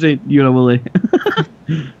message saying, you're a willy.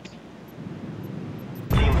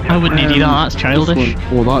 I wouldn't need that, that's childish.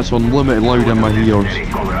 Oh, that's unlimited loud in my ears.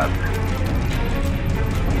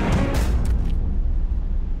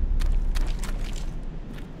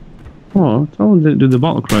 Oh, Talen didn't do the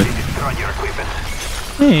battle cry.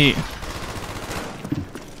 Hey.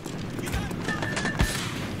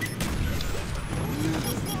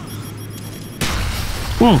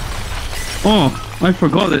 Oh, I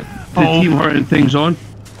forgot that the team hurting things on.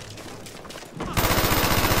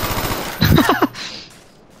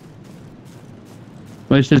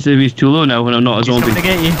 My sensitivity's too low now when I'm not a zombie. He's coming to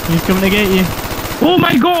get you. He's coming to get you. Oh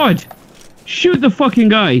my god! Shoot the fucking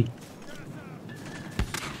guy!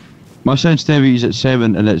 My sensitivity's at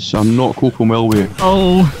 7 and I'm not coping well with it.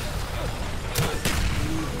 Oh.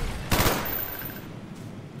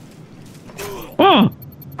 Oh!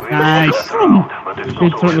 Nice.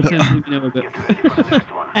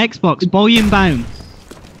 Xbox, volume bound.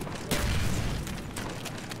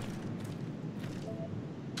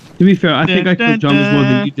 To be fair, I think I killed Jammies more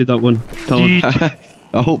than you did that one. Talen.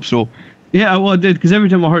 I hope so. Yeah, well I did, because every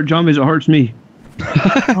time I hurt Jammies it hurts me.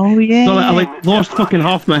 Oh yeah. So I like lost fucking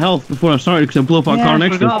half my health before I started because I blew up our car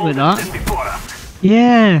next to I me. forgot about that.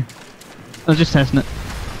 Yeah. I was just testing it.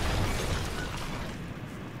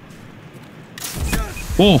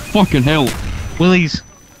 Oh, fucking hell. Willies.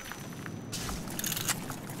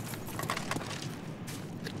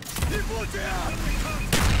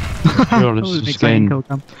 Sure, this is skin.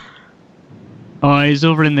 Oh, he's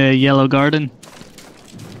over in the yellow garden.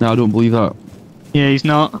 No, I don't believe that. Yeah, he's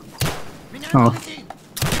not. Oh.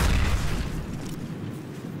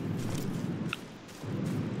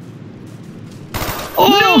 Oh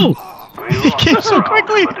no! He came so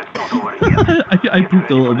quickly! I pooped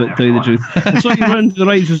a little bit, to tell you the truth. I saw you run to the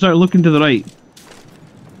right, so start looking to the right.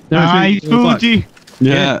 Hi, Fuji!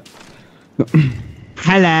 Yeah.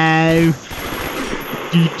 Hello!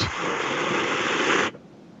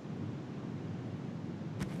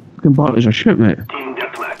 Fucking bottles are shit, mate. Team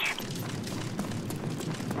deathmatch.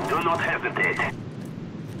 Do not hesitate.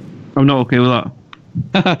 I'm not okay with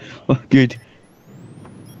that. Good.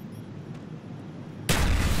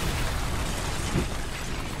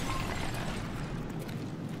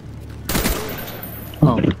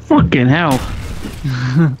 Oh, fucking hell.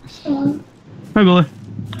 Hi, Billy.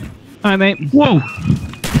 Hi, mate. Whoa!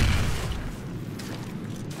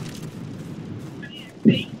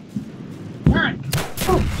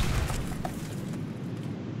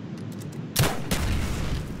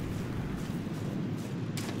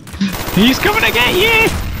 He's coming to get you!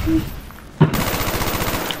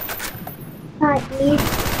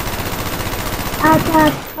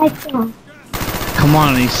 Come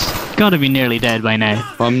on, he's gotta be nearly dead by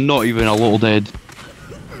now. I'm not even a little dead.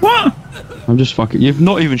 What? I'm just fucking. You've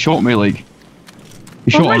not even shot me, like.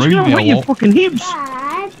 You shot around me a lot. You fucking heaps.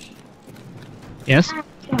 Yes?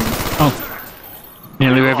 Oh.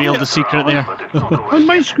 Nearly revealed the secret there. On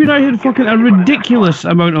my screen I had fucking a ridiculous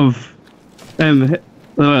amount of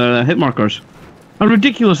hit markers. A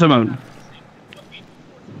ridiculous amount.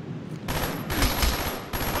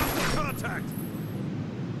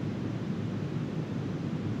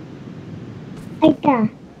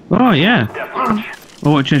 Oh yeah. I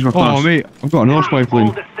want to change my class. Oh mate, I've got another spy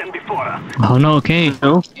plane. Oh no, okay.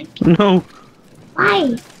 No. No.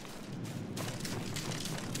 Why?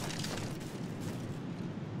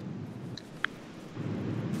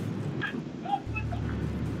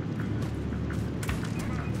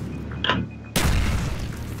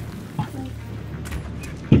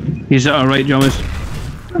 He's at our right, Thomas.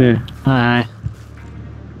 Yeah. Aye.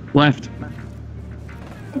 Left.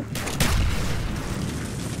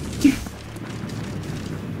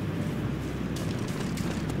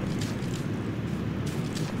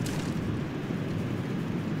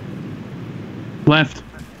 Left.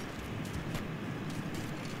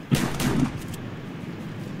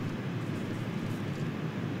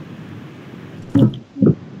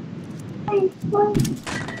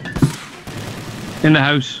 In the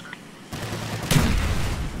house.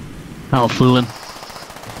 Oh, fooling.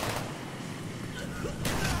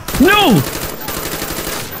 No!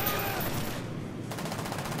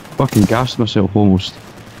 Fucking gassed myself almost.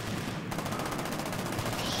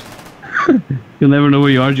 You'll never know where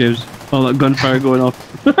you are, James. All that gunfire going off.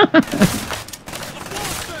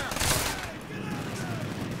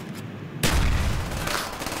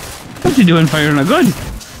 What's he doing firing a gun?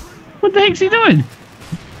 What the heck's he doing?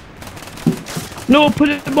 No, put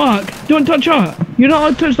it back. Don't touch it. You're not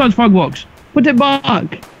allowed to touch that fog box. Put it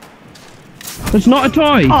back. It's not a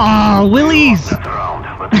toy. Oh, Willies!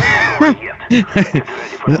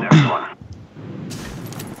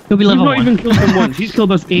 He'll be We've level not 1. even killed him once. He's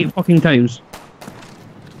killed us 8 fucking times.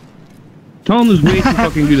 Talen is way too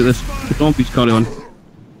fucking good at this. The zombies carry on.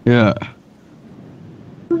 Yeah.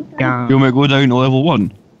 Yeah. You want me to go down to level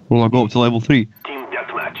 1? Or will I go up to level 3? Team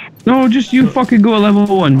deathmatch. No, just you fucking go to level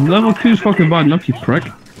 1. Level 2's fucking bad enough, you prick.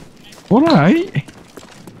 Alright.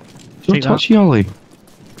 So Take that. touchy, Ollie.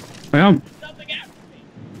 I am.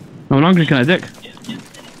 I'm an angry kind of dick.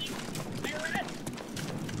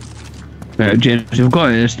 Right, James, we've got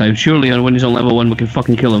it this time. Surely when he's on level 1 we can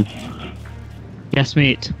fucking kill him. Yes,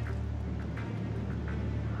 mate.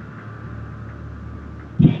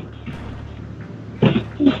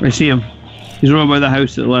 I see him. He's running by the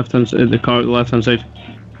house at the left hand side, the car at the left hand side.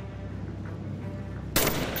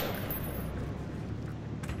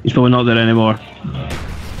 He's probably not there anymore.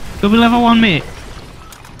 Go be level 1, mate.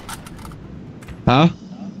 Huh?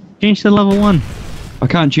 Change to level 1. I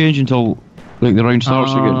can't change until like the round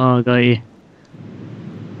starts again. Oh, got you.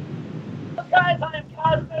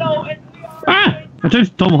 Ah! I tried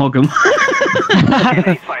to tomahawk him.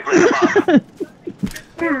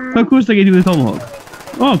 How close did I get you with the tomahawk?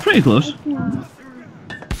 Oh, pretty close.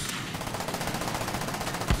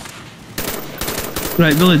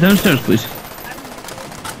 Right, Billy, downstairs, please.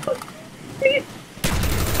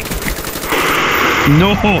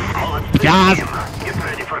 No! Yes! Get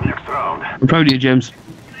ready for next round. I'm proud of you, James.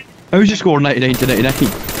 I was just scoring 99 to 99.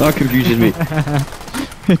 That confuses me.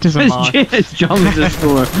 It doesn't matter. It's John's a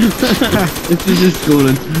score. It's just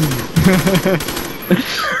scoring.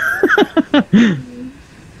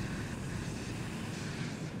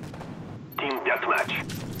 Team deathmatch.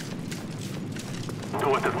 Do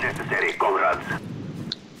what is necessary, comrades.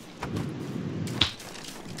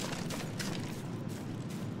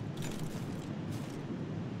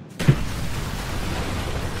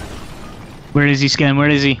 Where is he, Skin? Where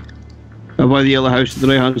is he? By the yellow house, the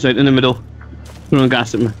right hand side, in the middle. Throwing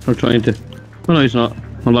gas at me, or trying to. Oh no, he's not.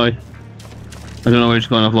 I'll lie. I don't know where he's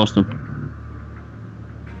gone, I've lost him.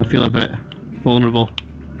 I feel a bit vulnerable.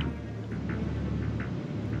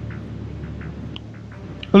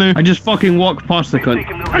 Hello. I just fucking walked past the cunt.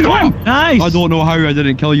 I got him! Nice! I don't know how I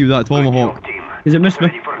didn't kill you with that tomahawk. Is it missed me?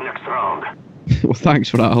 Ready for next round. Well, thanks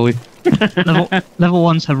for that, Ollie. level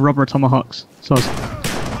 1s have rubber tomahawks. So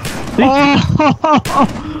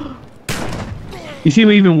You see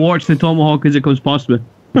me even watch the tomahawk as it comes past me.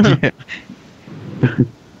 Yeah. Team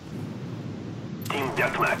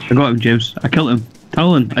deathmatch. I got him, James. I killed him.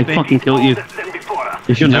 Talen, I fucking killed you. Than before us.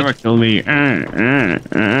 You should never kill me. My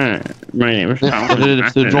name is I did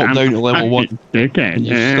it to drop down to level 1. And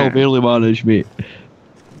you still barely managed, mate.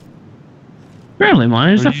 Barely,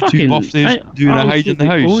 man. It's Are a you fucking. too buff to do a hide in the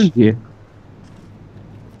house? Going here.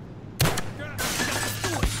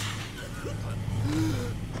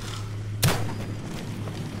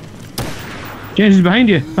 James is behind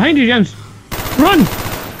you. Behind you, James. Run!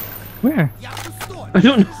 where? I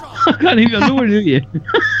don't know. I can't even know where to you.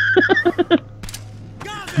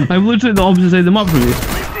 I'm literally the opposite side of the map from you. We've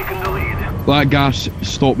taken the lead. That gas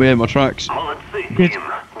stopped me in my tracks. All at sea, team. Good.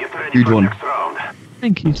 Get ready Good for one. next round.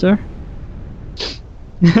 Thank you, sir.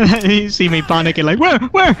 You see me panicking like,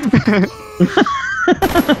 where?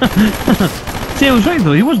 See, I was right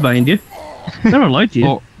though. He was behind you. Never lied to you.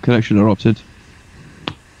 Oh, connection erupted.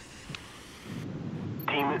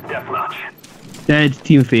 Team deathmatch. Dead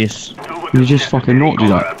team face. Do what You is just fucking necessary, not do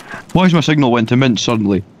that. comrades. Why is my signal went to mint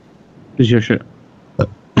suddenly? Is your shit.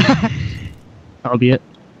 That'll be it.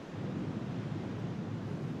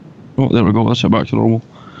 Oh, there we go. That's it back to normal.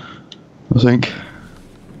 I think.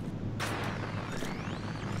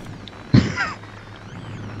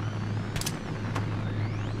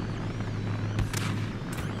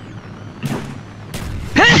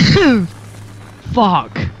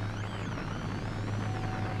 Fuck.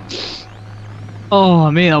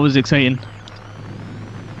 Oh, man, that was exciting.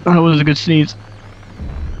 That was a good sneeze.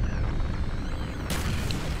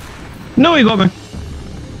 No, he got me.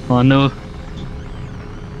 Oh no.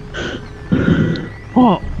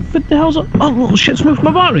 Oh, what the hell's up? Oh, little shit smoked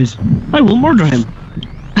my batteries. I will murder him.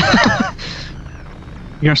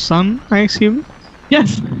 Your son, I assume?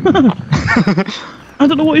 Yes. I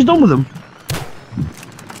don't know what he's done with them.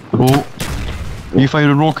 Oh. Are you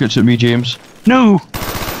firing rockets at me, James? No!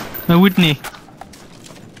 Why wouldn't he?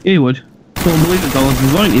 He would. Don't believe it, Talen.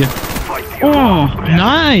 He's lying to you. Oh,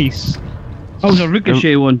 Nice! that was a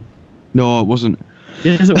ricochet one. No, it wasn't.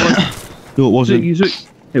 Yes, it was. No, it wasn't.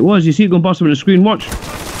 It was. You see it going past him on the screen. Watch.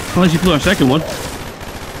 Unless you threw a second one.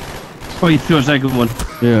 Oh, you threw a second one.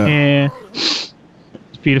 Yeah. Yeah. It's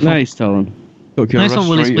beautiful. Nice, Talen. Took your Nice wrist one,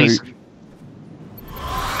 Willis, right please. out.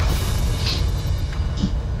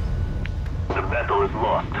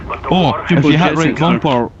 Oh, if you hit right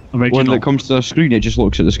bumper, when Original. it comes to the screen, it just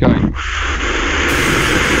looks at the sky.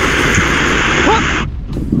 What?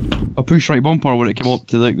 I pushed right bumper when it came up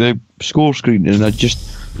to like the score screen, and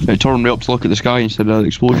it turned me up to look at the sky instead of the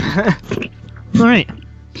explosion. Alright.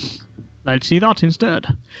 Let's see that instead.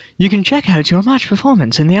 You can check out your match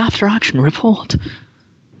performance in the after action report.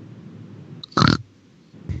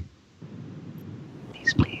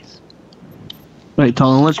 Please. Right,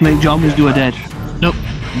 Talen, let's make Jobbers do a dead. Nope.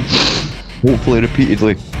 Hopefully,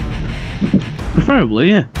 repeatedly. Preferably,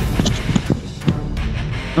 yeah.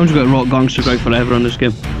 I'm just gonna rock gangster guy forever on this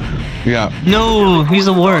game. Yeah. No, he's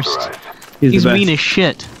the worst. He's the best. mean as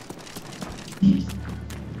shit. He's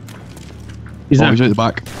Oh, there. he's out the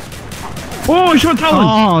back. Oh, he shot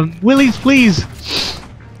Talen! Oh, Willies, please.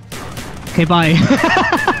 Okay, bye.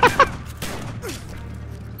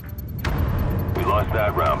 We lost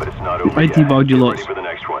that round, but it's not over I yet. teabagged you Get lots. ready for the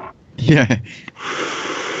next one. Yeah.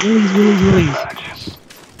 Willies. Match.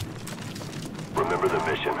 Remember the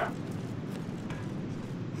mission.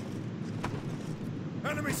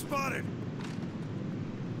 Enemy spotted!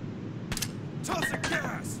 Tossing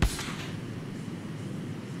gas!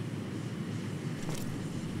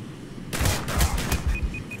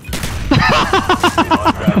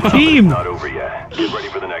 Team! Not over yet. Get ready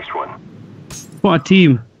for the next one. What a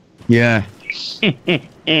team. Yeah.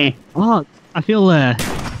 Oh, I feel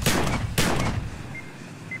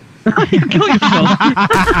Kill yourself.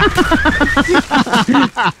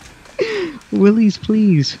 Willies,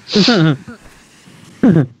 please. Team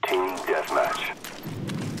deathmatch.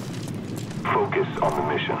 Focus on the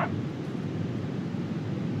mission.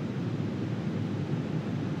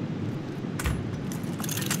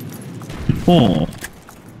 Oh.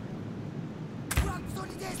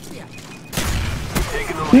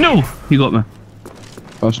 No! He got me.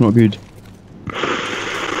 That's not good.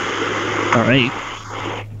 Alright.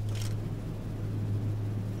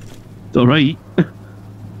 It's alright.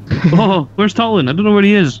 Oh, where's Talen? I don't know where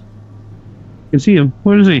he is. I can see him.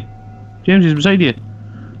 Where is he? James, he's beside you.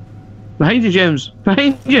 Behind you, James.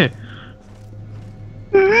 Behind you.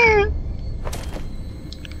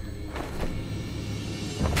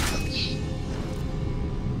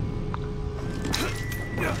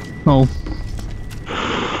 Oh.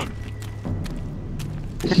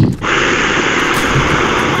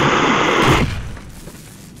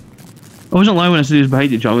 I wasn't lying when I said he was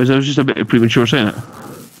behind you, John. I was just a bit premature saying it.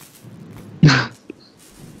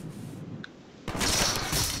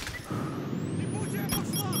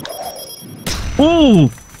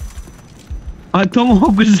 Oh! That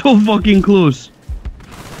tomahawk was so fucking close.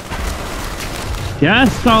 Yes,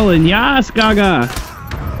 Talen. Yes, Gaga.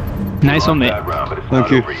 Nice one, mate. That round, but it's Thank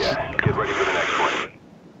not you. over yet. Get ready for the next one.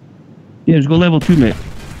 James, go level 2, mate.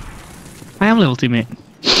 I am level 2, mate.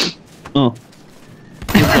 Oh.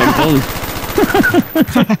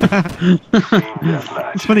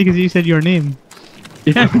 It's funny because you said your name.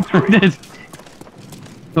 Yeah, I did.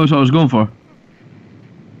 That was what I was going for.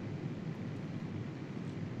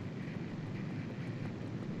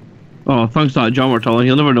 Oh, thanks to that John we're telling.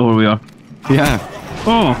 You'll never know where we are. Yeah.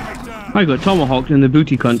 Oh, I got tomahawked in the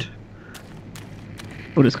booty cunt.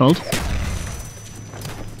 What it's called?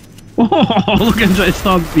 Oh, look at him trying to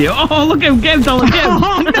stab you. Oh, look at him, get him, Talen, get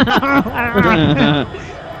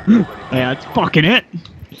him. Yeah, it's fucking it.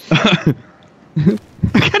 I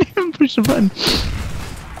can't even push the button.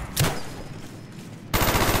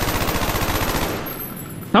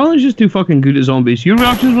 Talen's just too fucking good at zombies. Your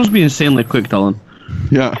reactions must be insanely quick, Talen.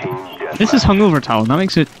 Yeah. This is hungover Talen. That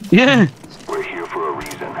makes it. Yeah. We're here for a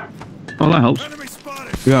reason. Oh, that helps. Enemy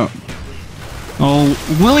spotted! Yeah. Oh,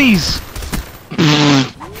 Willies!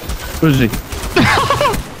 Where is he?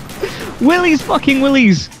 Willies, fucking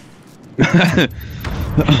Willies! We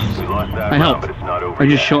lost that I round, helped. but it's not over I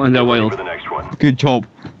just yet. shot in their Get ready wild. for the next one. Good job.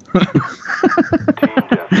 Team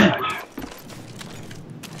deathmatch.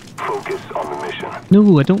 Focus on the mission.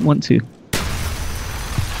 No, I don't want to.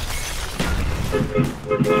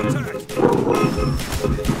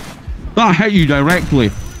 That hit you directly.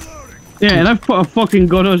 Yeah, and I've put a fucking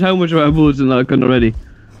god knows how much amount of bullets in that gun already.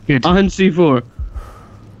 Good. And C4.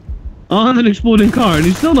 And an exploding car, and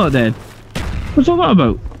he's still not dead. What's all that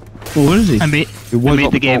about? Oh, where is he? I made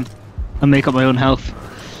the game. I make up my own health.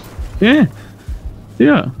 Yeah.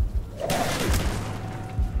 Yeah.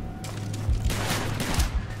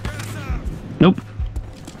 Nope.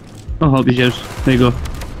 I'll help you, James. There you go.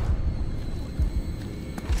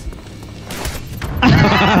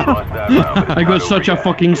 I got such a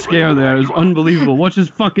fucking scare there. It was unbelievable. Watch his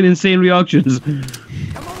fucking insane reactions.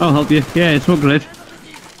 I'll help you. Yeah, it's not great.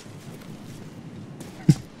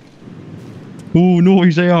 Oh no,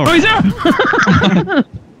 he's there. Oh, he's there!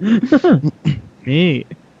 Hey,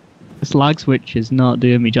 this lag switch is not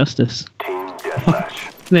doing me justice. Team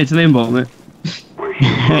deathmatch. Yeah, it's an aimbot, mate.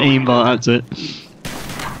 Aimbot, that's it.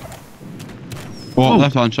 Oh,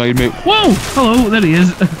 left hand side, mate. Whoa! Hello, there he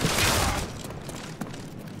is.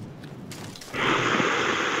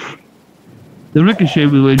 The ricochet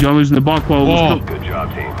with John was in the back wall. Oh. Good job,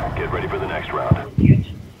 team. Get ready for the next round.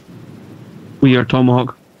 We are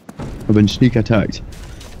Tomahawk. I've been sneak attacked.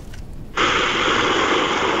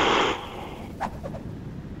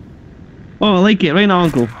 Oh, I like it. Right now,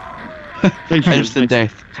 Uncle. Instant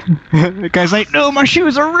death. The guy's like, no, my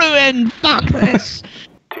shoes are ruined! Fuck this!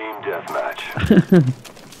 Team deathmatch.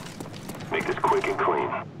 Make this quick and clean.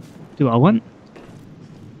 Do what I want?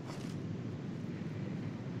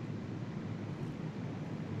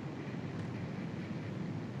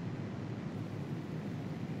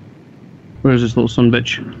 Where's this little son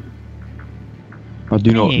bitch? I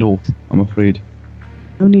do not Hey. know, I'm afraid.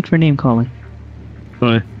 No need for name calling.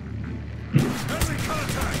 Sorry.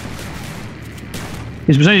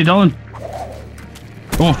 He's beside you, Talen.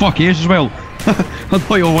 Oh fuck, he is as well. I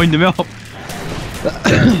thought you were winding me up. No!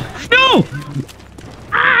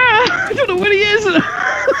 Ah, I don't know where he is.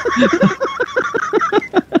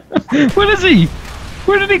 Where is he?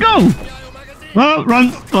 Where did he go? Oh,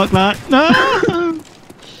 run! Fuck that! No!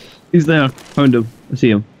 He's there. Found him. I see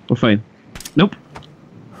him. We're fine. Nope.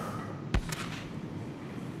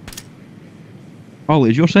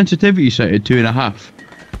 Ollie, is your sensitivity set at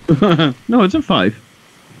 2.5? No, it's a 5.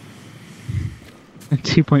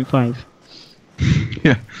 2.5.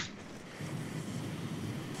 Yeah.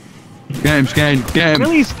 Get him, Scan, get him.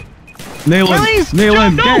 Please! Nail him, Please, nail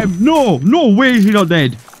him, no. get him. No, no way is he not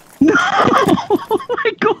dead. No! Oh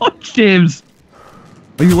my god, James!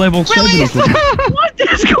 Are you level 7 or something? What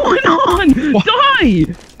is going on? What? Die!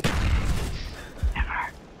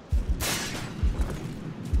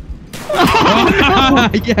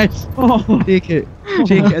 Yes! Oh, Take it.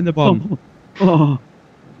 Take it in the bum. oh.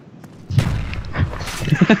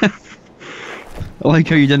 I like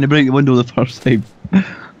how you didn't break the window the first time.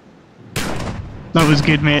 That was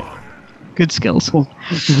good, mate. Good skills. God,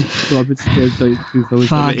 it's scared out.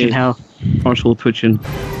 Fucking hell. Partial twitching.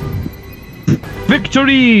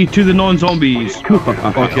 Victory to the non-zombies!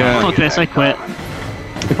 Fuck yeah. Fuck this, I quit.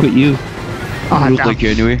 I quit you. Oh, Looks damn. like you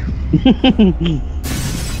anyway.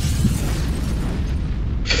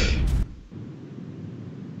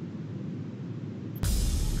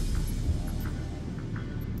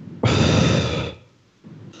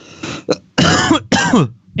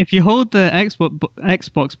 If you hold the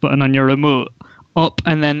Xbox button on your remote up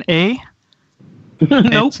and then A,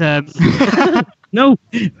 No. it's, No!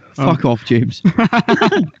 Fuck off, James.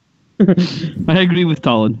 I agree with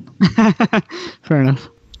Talen. fair enough.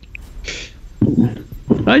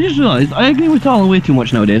 I just realised I agree with Talen way too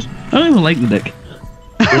much nowadays. I don't even like the dick.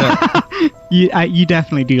 You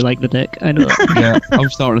definitely do like the dick. I know. Yeah, I'm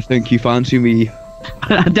starting to think you fancy me.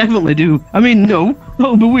 I definitely do. I mean, no. That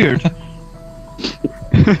would be weird.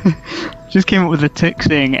 Just came up with a tick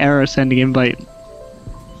saying error sending invite.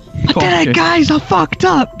 I Fuck did it, it. guys! I fucked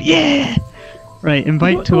up. Yeah. Right,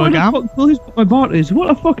 invite to a What the gam. fuck police put my bar is? What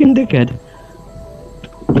a fucking dickhead.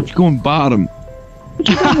 Let's go and batter him. What's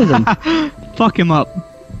wrong with him? Fuck him up.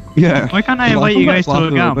 Yeah. Why can't I invite you guys to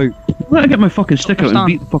a gam? Let me get my fucking stick out and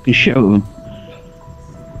Understand. beat the fucking shit out of him.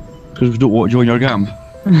 Because we don't want to join your gam.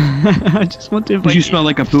 I just want to invite Did you smell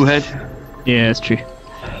like a poo head? Yeah, it's true.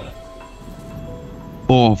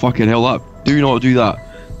 Oh, fucking hell, that. Do not do that.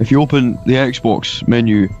 If you open the Xbox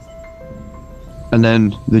menu and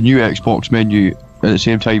then the new Xbox menu at the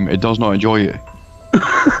same time, it does not enjoy it.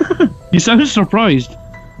 You sound surprised.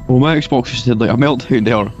 Well, my Xbox just did like a meltdown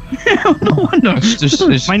there. No wonder.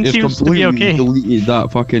 It's Mine seems to be completely okay. deleted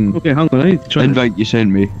that fucking Okay, hang on. I need to try invite you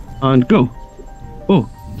sent me. and go. Oh,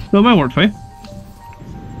 no, mine worked fine.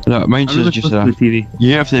 I No, mine I says really just close to the TV.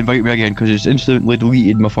 you have to invite me again because it's instantly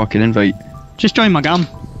deleted my fucking invite. Just join my gam.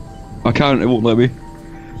 I can't, it won't let me.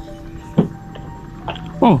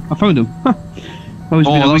 Oh, I found him. Huh. I was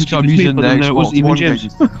being a that's wee I'm kid using the but then it wasn't Xbox even One James.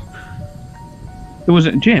 guys. It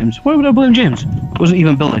wasn't James. Why would I blame James? It wasn't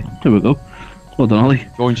even Billy. There we go. Well done, Ollie.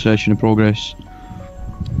 Join session in progress.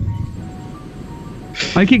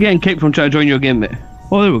 I keep getting kicked from trying to join your game, mate.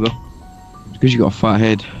 Oh, there we go. It's because you got a fat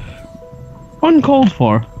head. Uncalled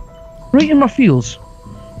for. Right in my feels.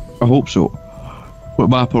 I hope so. What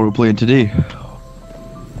map are we playing today?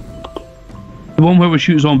 The one where we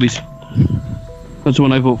shoot zombies. That's the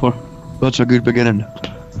one I vote for. That's a good beginning.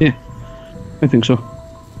 Yeah, I think so.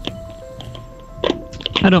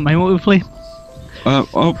 I don't mind what we play.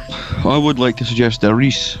 I would like to suggest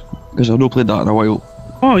Reese, because I've not played that in a while.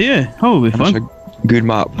 Oh yeah, that would be It's fun. a good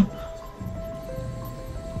map.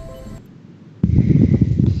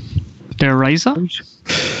 Der Riser.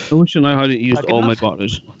 I wish I knew how to use Good all my enough.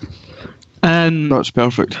 buttons. That's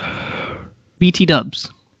perfect. BT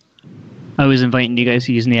Dubs. I was inviting you guys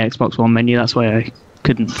using the Xbox One menu, that's why I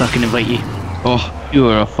couldn't fucking invite you. Oh, You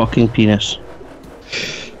are a fucking penis.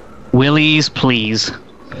 Willies, please.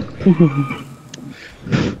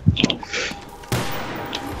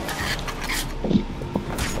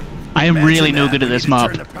 I am really no good at this map.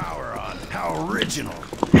 Turn the power on. How original.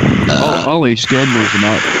 Ollie scared me with the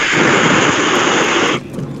map.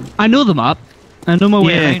 I know the map. I know my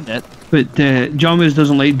way Yeah. around it. But James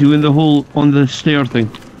doesn't like doing the whole on the stair thing.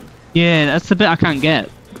 Yeah, that's the bit I can't get.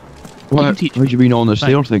 What? teach How'd you been on the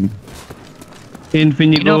stair thing? And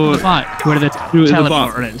when you You know go from the back where the through the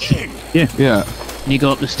back. teleporter is. Yeah. And you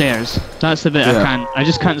go up the stairs. That's the bit Yeah. I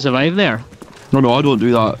just can't survive there. No, I don't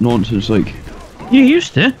do that nonsense, like. You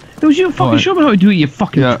used to. It was you fucking Right. show me how to do it, you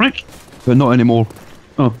fucking Yeah. prick. But not anymore.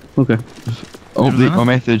 Oh, okay. I'll update my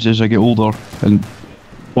methods as I get older, and I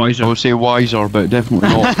Wiser. would say wiser, but definitely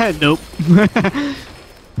not. Nope.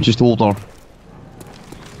 Just older.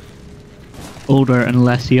 Older and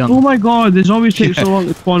less young. Oh my god, this always takes so long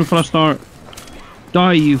to spawn for a start.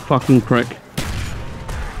 Die, you fucking prick.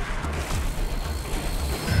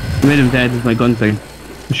 I made him dead with my gun thing.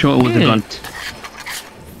 I shot him with the gun. Good.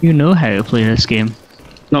 You know how to play this game.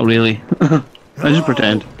 Not really. I just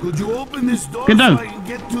pretend. Could you open this door Get down. so I can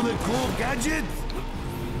get to the cool gadget?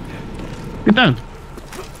 Get down.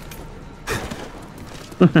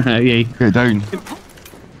 Yay. Get down.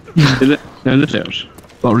 Is it? Down the stairs.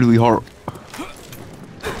 That really hurt.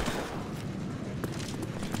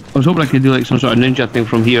 I was hoping I could do like some sort of ninja thing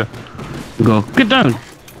from here. And go, get down!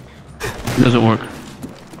 It doesn't work.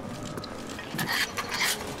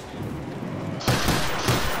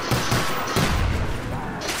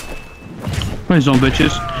 Right,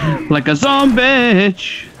 zombitches. Like a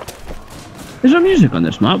zombitch! Is there music on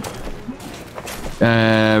this map?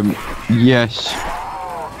 Yes.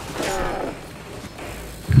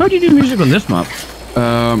 How do you do music on this map?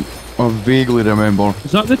 I vaguely remember.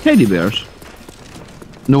 Is that the teddy bears?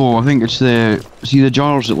 No, I think it's the... See the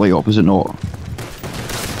jars that light up, is it not?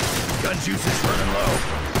 Gun juice is running low.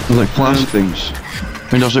 They're like plastic things.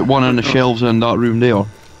 And there's like one in the shelves in that room there.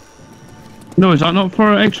 No, is that not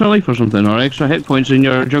for extra life or something? Or extra hit points in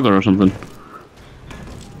your jugger or something?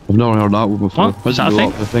 I've never heard that one before. What? Is that a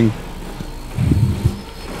Isn't thing? the thing?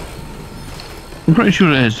 I'm pretty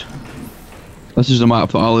sure it is. This is the map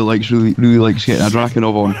that Ali really likes getting a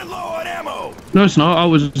Drakenov on. Running low on ammo. No, it's not. I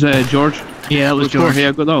was George. Yeah, that was George. George. Yeah,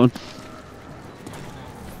 I got that one.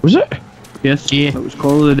 Was it? Yes. Yeah. It was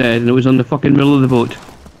Call of the Dead and it was on the fucking middle of the boat.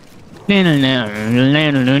 Beside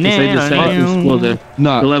the seconds, well, the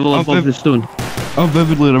Nah. level I above the stone. I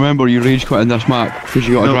vividly remember you rage quitting this map because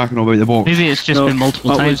you got No. a Drakenov out the box. Maybe it's just No, been multiple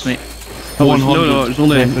that times, was- mate. That was, no, 100, it's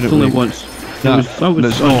only definitely. once. Nah, That was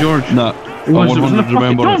it's on not. George. Nah. It was, I it was on the 100 fucking,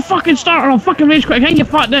 remember don't it. fucking start or I'll fucking rage quit again, you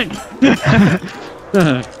fat dick!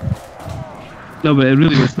 No, but it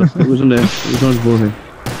really was. It was on the. It was on the board.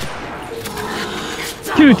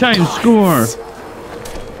 2 times score.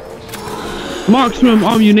 Maximum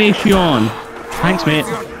ammunition. Thanks, mate.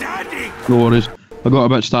 Your daddy. No worries. I got a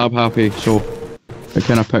bit stab happy, so I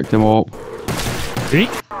kind of picked him up. Great.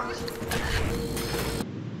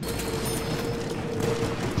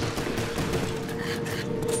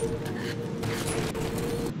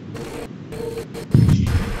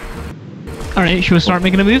 Alright, should we start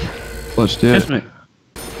making a move? Let's do Yes, it. mate.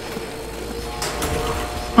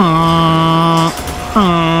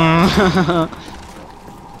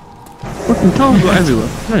 Fucking Tal's got everywhere.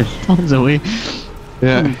 Nice. Tons away.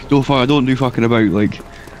 Yeah, I don't do fucking about, like,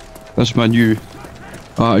 that's my new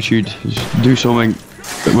attitude, is do something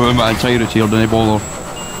with my entirety or don't bother.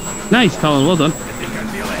 Nice, Talen, well done.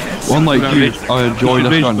 Unlike you, I enjoy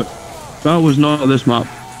this gun. That was not this map.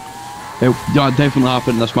 Yeah, it definitely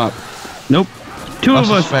happened in this map. Nope. Two of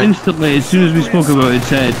us instantly, as soon as we spoke about it,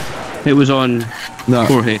 said it was on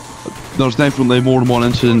Jorge. There's definitely more than one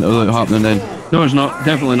incident of that happening then. No, it's not.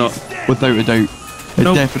 Definitely not. Without a doubt. It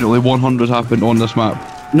definitely 100 happened on this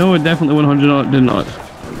map. No, it definitely 100 did not.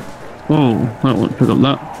 Oh, I don't want to pick up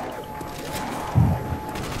that.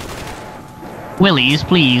 Willies,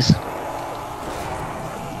 please.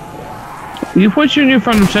 What's your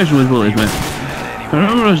newfound obsession with Willies, mate? I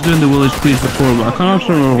remember us doing the Willies please before, but I can't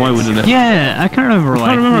actually remember why we did it. Yeah, I can't remember why.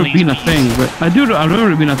 I can't remember it being a thing, but I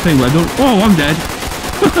remember it being a thing, but I don't. Oh, I'm dead.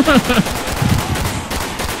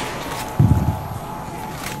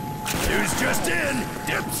 Here's just in.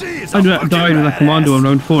 Dipsy is I died with a commando in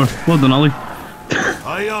round 4. Well done, Ollie.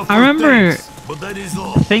 I remember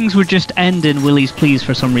things would just end in Willie's please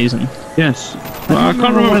for some reason. Yes. Well, I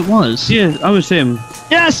can't remember what it was. Yeah, I was saying.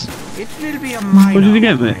 Yes! It will be a minor. What did you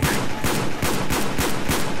get, mate?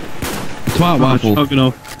 Twat waffle. Fucking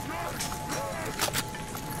off.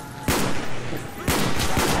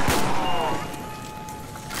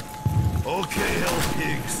 Okay, hell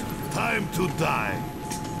pigs. Time to die.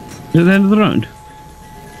 Is it the end of the round?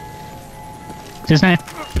 Isn't it?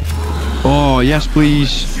 Oh, yes,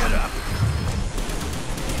 please.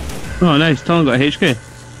 Oh, nice. Talen got a HK.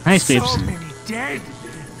 Nice, babes. So many dead.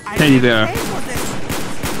 Teddy bear.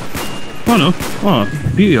 Oh no. Oh,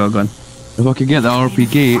 beauty our gun. If I could get the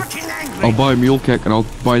RPG, I'll buy a mule kick and I'll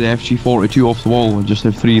buy the FG42 off the wall and just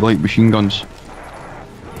have 3 light machine guns.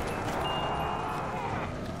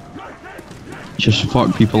 Just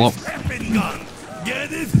fuck people up.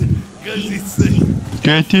 Get it?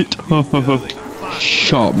 Get it?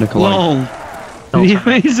 Shut up, Nikolai. Lol. Did you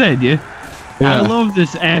what he said, yeah? Yeah. I love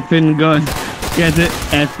this effing gun. Get it?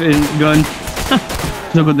 Effing gun.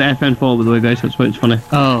 Still got the FN fall, by the way, guys. That's why it's funny.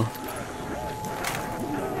 Oh.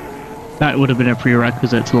 That would have been a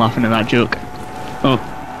prerequisite to laughing at that joke. Oh.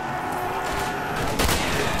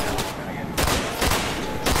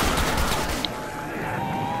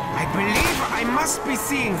 I believe I must be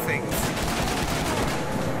seeing things.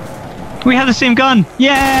 We have the same gun!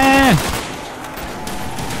 Yeah!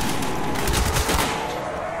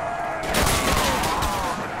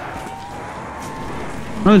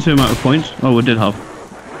 Not the same amount of points. Oh, we did have.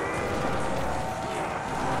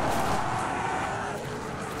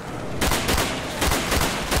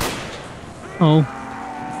 Oh.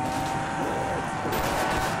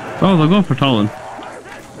 Oh, they're going for Talen.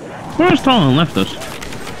 Where's Talen left us?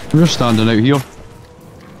 We're just standing out here.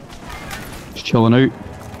 Just chilling out.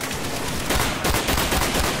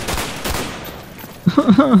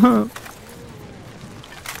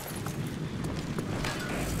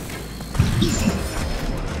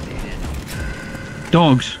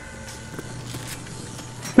 Dogs.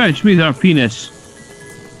 Fetch me their penis.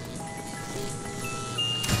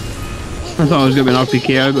 I thought it was going to be an RPK.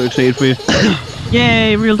 I got excited for you.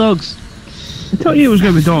 Yay, real dogs. I thought you it was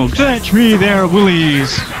going to be dogs. Fetch me their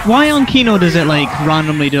willies. Why on Kino does it like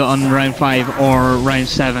randomly do it on round 5 or round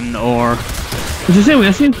 7 or... Is it the same way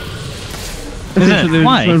I seen? Is it?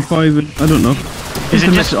 Why? Round 5 and, I don't know. Is it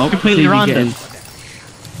to just mix up, completely see if you get random? in.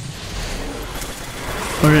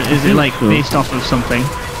 Or is it like so. based off of something?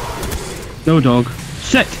 No dog.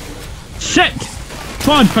 Sit! Sit!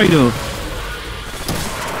 Quad Fido!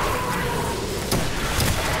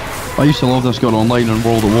 I used to love this gun online in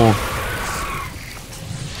World at War.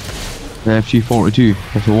 The FG42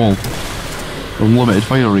 off the wall. Unlimited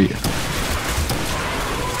fire rate.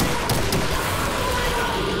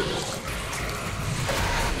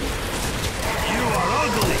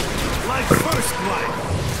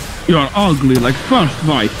 You are ugly like first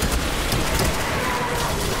bite.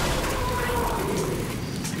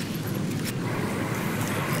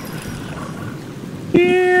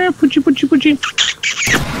 Yeah, putchy.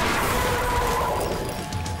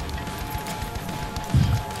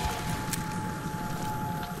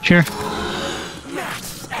 Sure.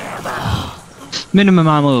 Minimum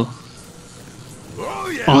ammo.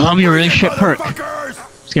 Oh, that'll be a really shit perk.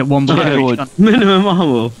 Let's get 1 bullet for each gun. Minimum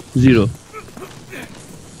ammo. 0.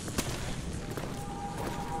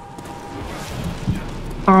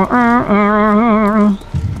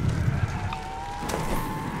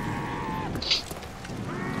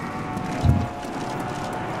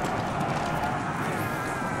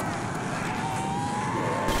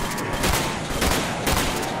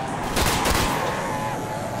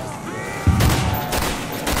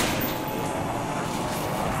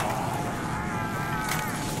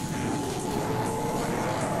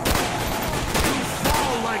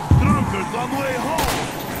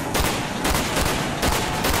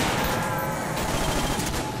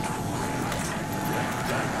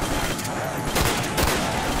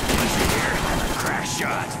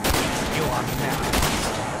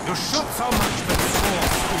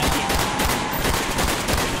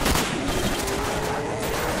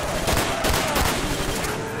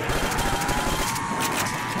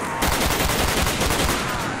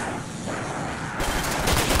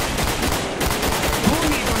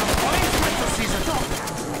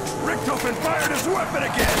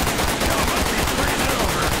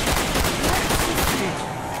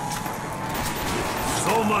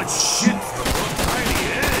 Shit, tiny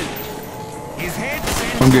head. His head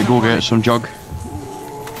sends I'm gonna go get some jug.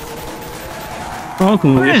 Oh,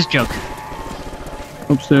 come Where on. is Jug?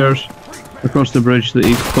 Upstairs. Across the bridge that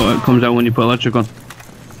it comes out when you put electric on.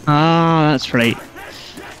 Ah, that's right.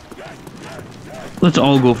 Let's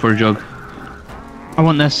all go for a jug. I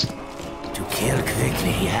want this. to kill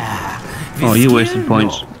quickly, yeah. Oh, you wasted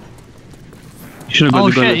points. You should have got Oh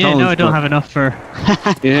the gun shit, at yeah, no, Talen's I don't spot. have enough for...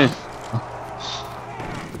 Yeah.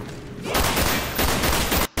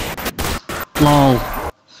 Lol.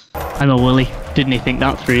 I'm a willy. Didn't he think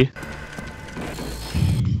that through?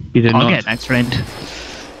 You did I'll not. get next round.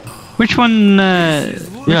 Which one,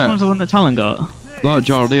 which Yeah. one's the one that Talen got? That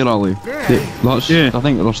jar there, Ali. That's, Yeah. I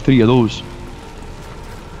think there's 3 of those.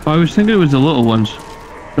 I was thinking it was the little ones.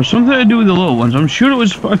 There's something to do with the little ones. I'm sure it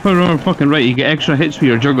was, if I remember fucking right, you get extra hits for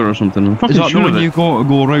your jugger or something. I'm fucking Is that sure the of one it. you got to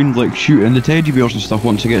go around like shooting the teddy bears and stuff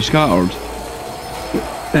once they get scattered?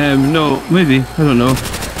 No, maybe. I don't know.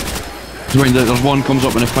 It's when there's one comes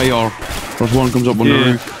up in a fire, there's one comes up on the Yeah.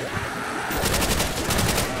 roof.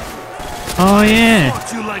 Oh yeah.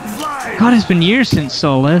 Thought you like flying. God, it's been years since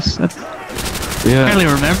all this. I Yeah. barely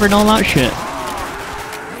remembering all that shit.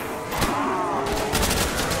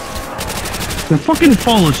 The fucking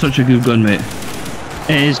fall is such a good gun, mate.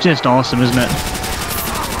 It is just awesome, isn't it?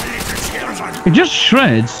 It just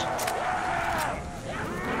shreds.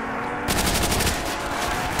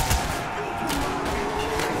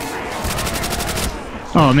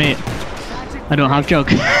 Oh mate, I don't have jug.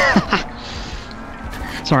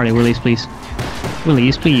 Sorry, Willies, please.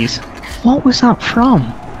 Willies, please. What was that from?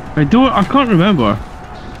 I can't remember.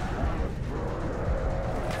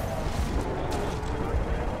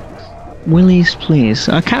 Willies, please.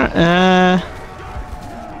 I can't.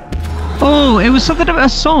 Oh, it was something about a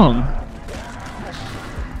song.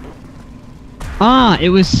 Ah, it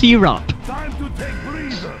was Syrup. Time to take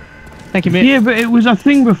breather. Thank you, mate. Yeah, but it was a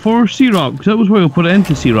thing before C-Rock, because that was where we put it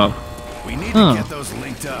into C-Rock. We need Oh. to get those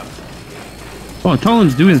linked up. Oh,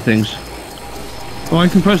 Talen's doing things. Oh, I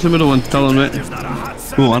can press the middle one, Talen, mate. There's not a hot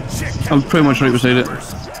Go on. I'm pretty much right beside it.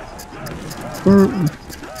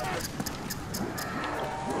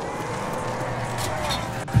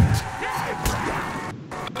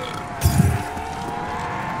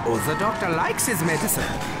 Oh, the doctor likes his medicine.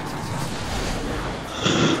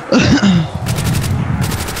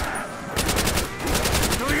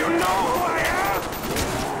 Do you know who I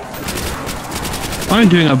am? I'm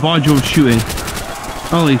doing a bad job shooting.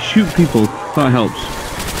 Ali, shoot people. That helps.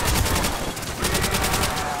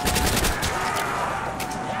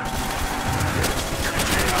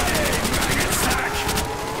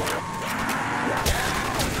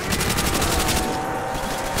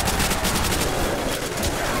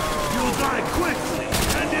 You'll die quickly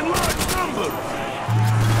and in large numbers.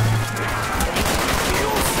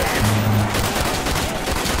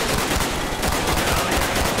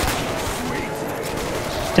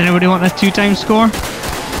 Does anybody want a 2-time score?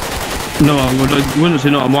 No, I wouldn't say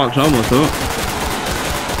not a marked ammo, though.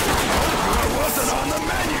 Wasn't on the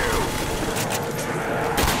menu.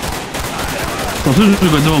 Well, since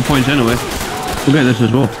we've got double points anyway, we'll get this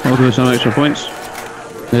as well. I'll give us some extra points.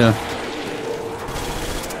 Yeah.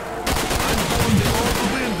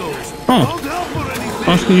 Oh, Don't help or anything.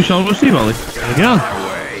 asking you shall receive, Ali. There we go.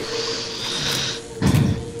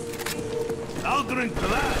 I'll drink to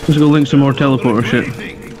that. Let's go link some more teleporter shit. Anything.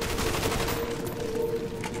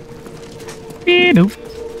 Nope.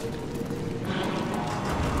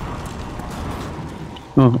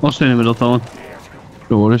 Oh, I'll stay in the middle, Talen.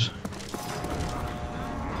 No worries.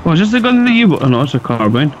 Oh, is this the gun that you bought? Oh no, it's a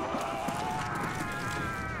carbine.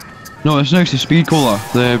 No, it's next to Speed Cola,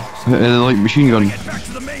 the like machine gun. Get back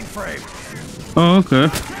to the mainframe. Oh, okay.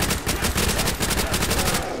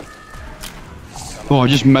 Oh, I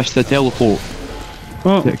just missed the teleport.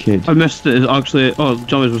 Oh, Dickhead. I missed it. Actually, oh,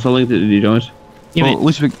 Johnny's was I linked it to you, Johnny's. Yeah, Well, mate. at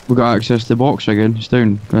least we got access to the box again. It's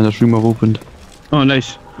down in this room I've opened. Oh,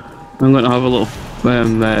 nice. I'm going to have a little Wee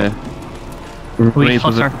rape of it.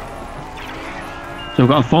 flutter. So I've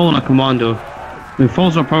got a fall and a commando. I mean,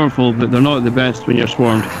 falls are powerful, but they're not the best when you're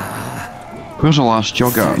swarmed. Where's the last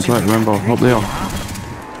jug at? I'm trying to remember. Up there.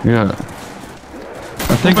 Yeah.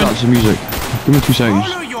 I think Open. that's the music. Give me 2 seconds.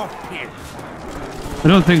 Follow your pin. I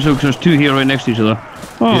don't think so, because there's 2 here right next to each other.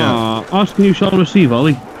 Oh, Yeah. asking you shall receive,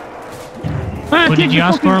 Ollie. Ah, What take did you the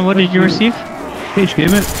ask fucking- for? What did you receive? HK,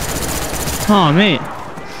 mate. Oh, mate.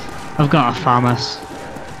 I've got a FAMAS.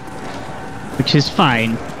 Which is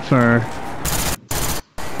fine for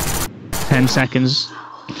 10 seconds.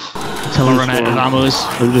 Until I run out of ammos.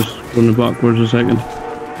 I'm just running backwards a second.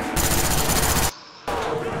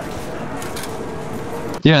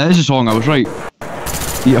 Yeah, this is a song, I was right.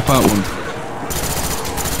 Eat a fat one.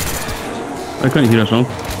 I couldn't hear a song.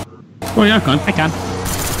 Oh yeah, I can. I can.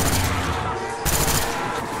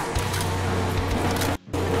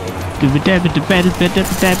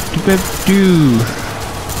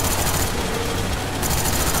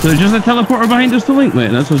 So there's just a teleporter behind us to link, mate,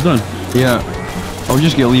 and that's what's done. Yeah. I'll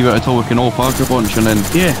just get leave it until we can all park a bunch and then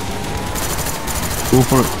Yeah. go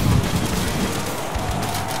for it.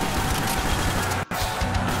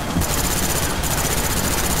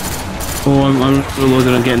 Oh, I'm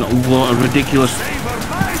reloading and getting a lot of ridiculous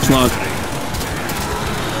lag.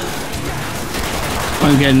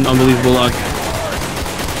 I'm getting unbelievable lag.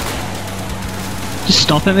 Just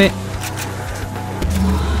stop it, mate.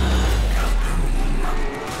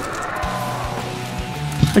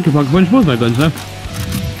 I can pack a bunch both my guns now.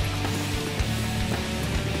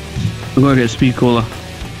 I'm gonna get speed cola.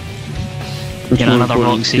 Get another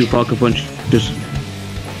Roxy. 2 pack a punch. Just.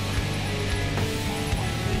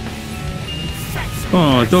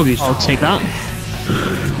 Oh, doggies. I'll take that.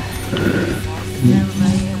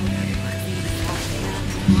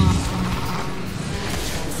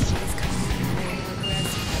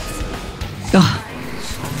 Ah,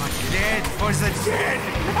 Dead for the dead.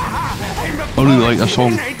 I really like that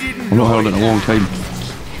song. I've not heard it in a long time.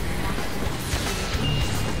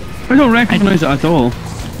 I don't recognise it at all.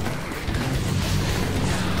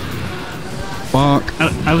 Fuck.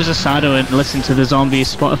 I was a sado and listened to the zombie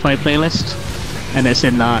Spotify playlist, and it's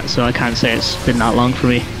in that, so I can't say it's been that long for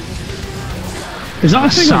me. Is that a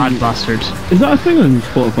thing? Sad bastard. Is that a thing on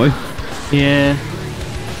Spotify? Yeah.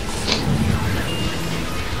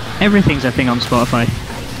 Everything's a thing on Spotify.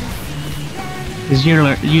 Because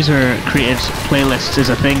user created playlists is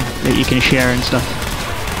a thing that you can share and stuff.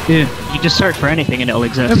 Yeah. You just search for anything and it'll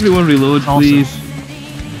exist. Everyone reload, Awesome. please.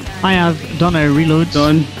 I have done a reload.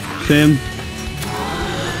 Done. Same.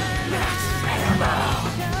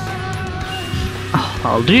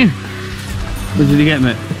 I'll do. What did you get,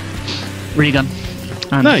 mate? Ray gun.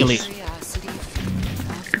 And Nice. delete.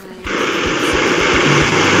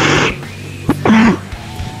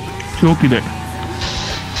 Choky dick.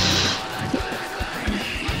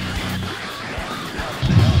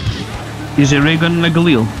 Is it ray gun like a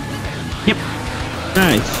Galil? Yep.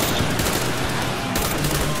 Nice.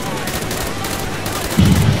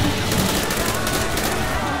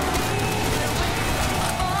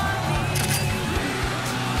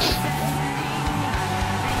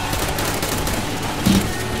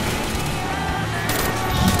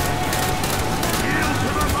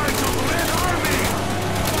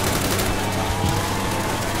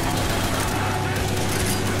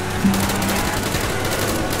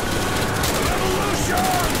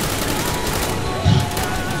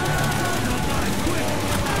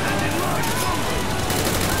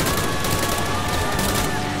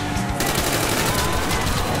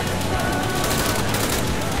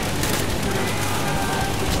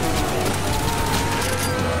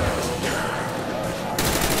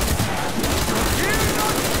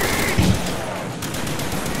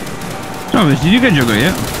 Thomas, did you get Jugger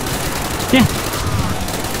yet? Yeah.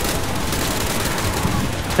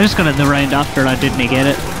 I just got it the round after I didn't get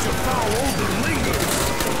it.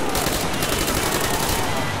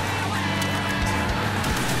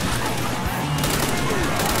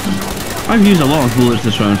 I've used a lot of bullets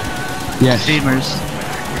this round. Yes. Gamers.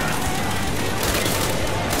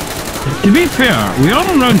 To be fair, we are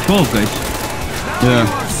on round 12, guys. Yeah.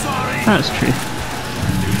 That's true.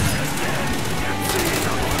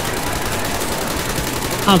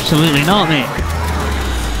 Absolutely not, mate.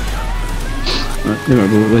 Right, there we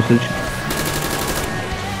go, wastage.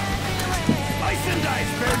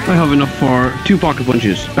 I have enough for 2 pocket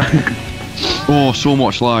punches. Oh, so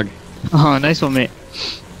much lag. Oh, nice one, mate.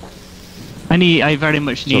 I very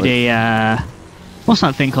much need a, what's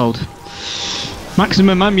that thing called?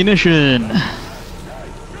 Maximum ammunition!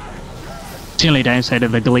 It's the only downside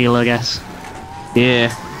of the Galil, I guess.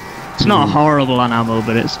 Yeah. It's not horrible on ammo,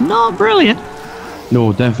 but it's not brilliant.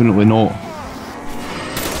 No, definitely not.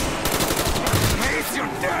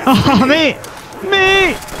 Oh, mate!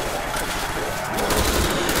 Mate!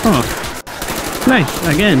 Oh. Nice,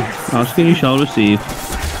 again. Asking you shall receive.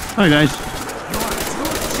 Hi, guys.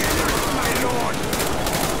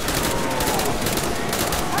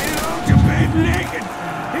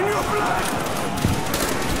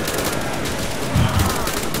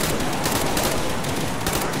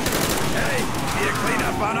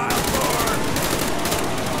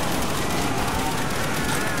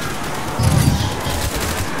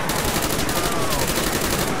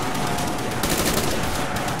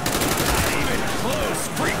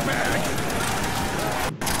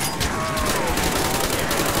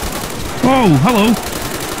 Oh, hello.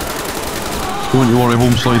 Don't you worry,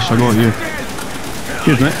 home slice, I got you.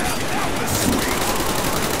 Cheers, mate.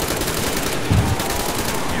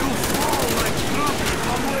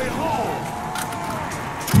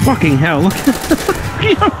 Fucking hell, look at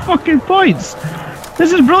your fucking points!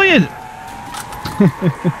 This is brilliant!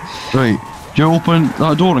 Right, do you open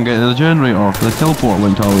that door and get to the generator, the teleport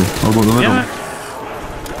link, Tally? I'll go to the middle. Yeah.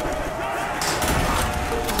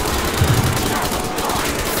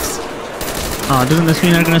 Oh, doesn't this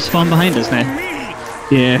mean they're gonna spawn behind us now?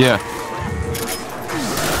 Yeah. Yeah.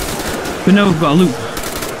 But now we've got a loop.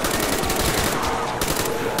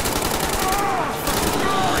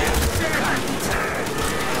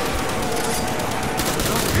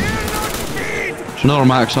 There's another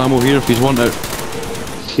max ammo here if he's wanted.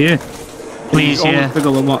 Yeah. Please, yeah.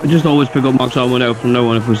 Just always pick up max ammo now from now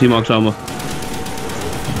on if we see max ammo.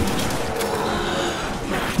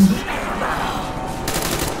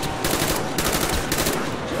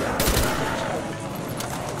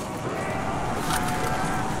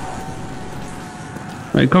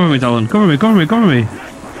 Right, cover me, Talen. Cover me, cover me, cover me.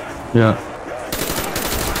 Yeah.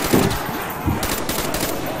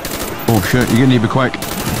 Oh shit, you're gonna need to be quick.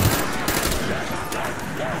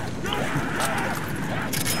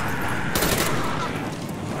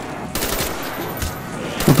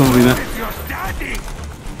 I'll cover me, mate.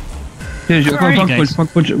 Here's your pocket punch.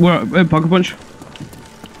 Pocket punch.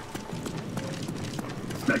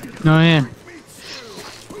 No, yeah.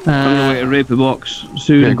 I'm gonna wait to rape the box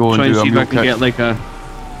soon. Yeah, go and try and do see a if I mule can kick. get like a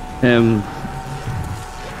an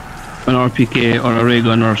RPK or a ray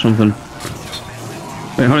gun or something.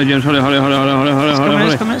 Wait, hurry, James, hurry.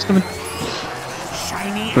 It's coming, it's coming.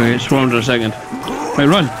 Wait, it swarmed in a second. Right,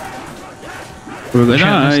 run. We're gonna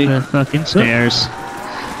die. The fucking stairs.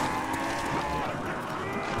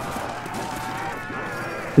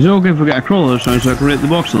 Is it okay if we get a crawler this time so I can rape the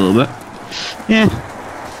box a little bit? Yeah.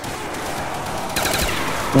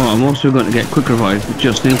 Oh, I'm also going to get quick revive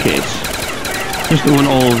just in case. Just go on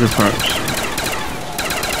all of the perks.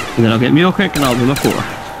 And then I'll get mule kick and I'll do my 4.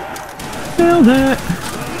 Nailed it!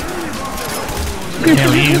 Pew,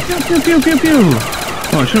 Hell pew, you. pew, pew, pew, pew, pew.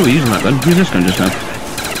 Oh, I shouldn't be using that gun. Who's this gun just now?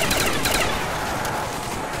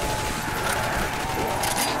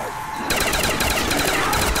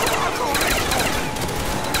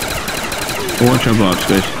 Watch our box,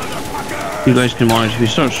 guys. You guys can manage. If you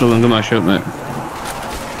start struggling, give me a shout, mate.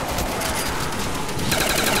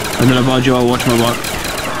 And then I bought you, I'll watch my back.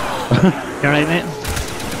 You alright, mate?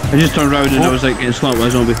 I just turned around and I was like getting slapped by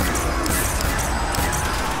a zombie.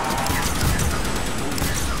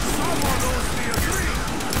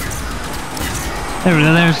 There we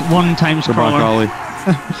go, there's one times Go back, crawler. Ollie.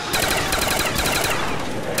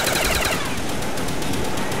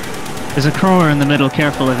 There's a crawler in the middle,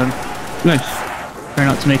 careful of him. Nice. Try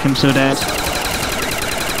not to make him so dead.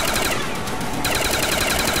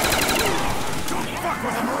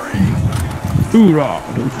 Hoorah!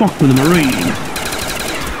 Don't fuck with a marine.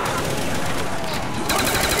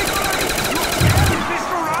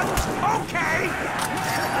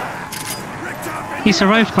 He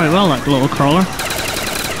survived quite well, that little crawler.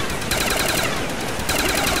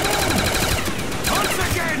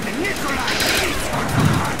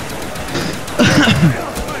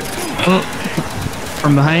 Oh,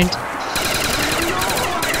 from behind.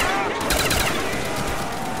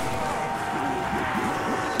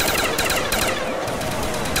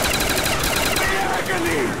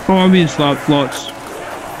 Oh, I'm being slapped lots.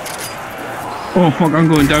 Oh fuck, I'm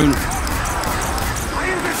going down.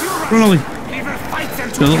 Run away.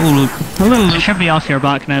 A little loop. A little It loop. should be off your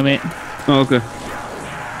back now, mate. Oh, okay.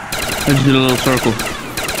 I just did a little circle.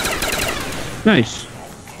 Nice.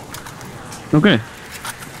 Okay.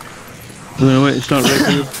 I'm gonna wait to start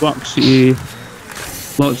raking the box.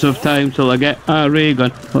 Lots of time till I get a ray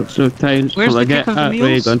gun. Lots of time Where's till I the get kick of the a ray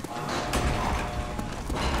mules? gun.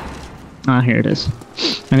 Ah, here it is.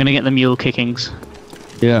 I'm gonna get the mule kickings.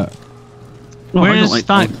 Yeah. Oh, I don't Where's like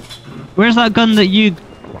that? Where's that gun that you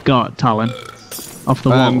got, Talen? Off the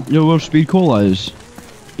wall. You know where Speed Cola is?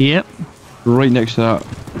 Yep. Right next to that.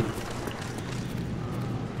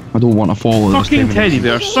 I don't want to follow this Fucking thing. teddy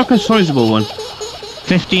bear, suck a sizable one.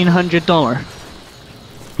 $1,500.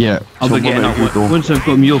 Yeah. I'll so be getting what that about you, one. Once I've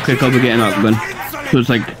got mule kick, I'll be getting that gun. So it's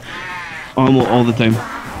like almost all the time.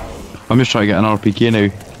 I'm just trying to get an RPK now.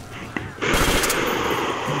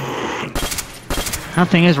 That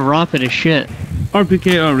thing is rapid as shit.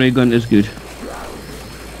 RPK or ray gun is good.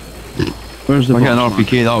 Where's the If I get an box, man?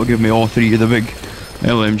 RPK, that'll give me all 3 of the big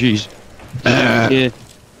LMGs. Yeah.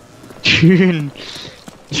 Tune.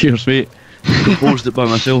 Cheers, mate. Composed it by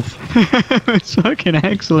myself. It's fucking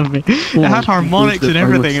excellent, mate. It Oh, had harmonics composed and it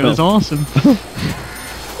by everything, it was myself. awesome.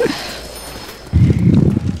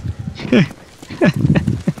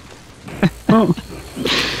 Oh, I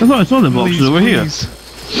thought I saw the boxes over here. I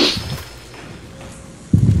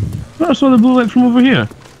thought I saw the bullet from over here.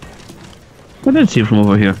 I did see it from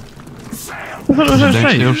over here. I thought it was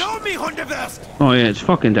outside. Oh yeah, it's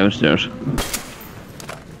fucking downstairs.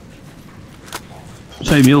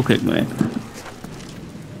 Side mule kick, mate.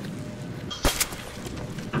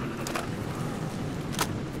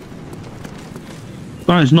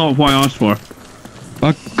 That is not what I asked for.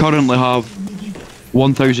 I currently have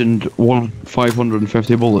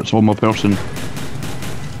 1,550 bullets on my person.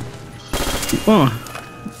 Oh.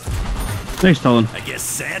 Nice, Talen. I guess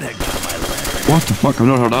Santa got my letter. What the fuck? I've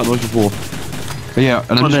never heard that noise before. But yeah,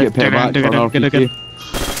 and I just get paid back for an RPG.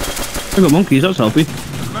 I got monkeys, that's healthy.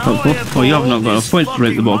 Helpful. Oh, you have not got enough points to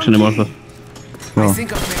break the box anymore, though. I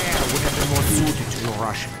think a bear would have been more suited to your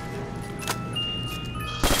rush.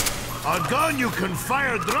 A gun you can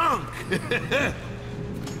fire drunk.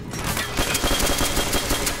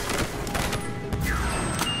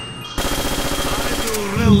 I do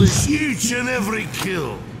relish each and every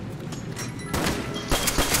kill.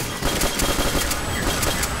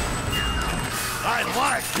 I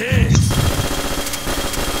like this.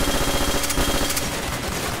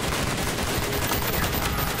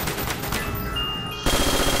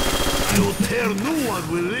 I will tear new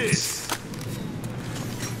one with this.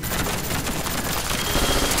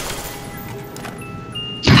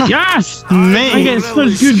 Yes! Mate! I get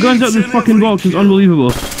such good guns out of this fucking box, it's unbelievable.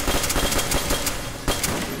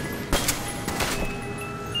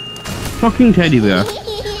 Fucking teddy bear.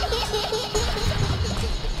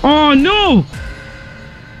 Oh no!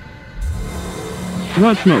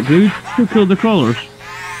 That's not good. Who killed the crawlers?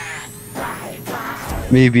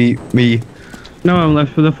 Maybe me. Now I'm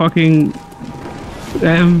left with a fucking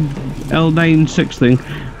L96 thing.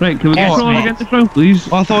 Right, can we get crawlers against the ground, please?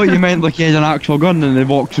 I thought you meant like he had an actual gun and the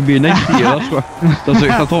box would be next to you. That's what.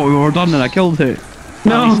 I thought we were done and I killed it.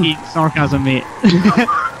 No! Sarcasm, mate.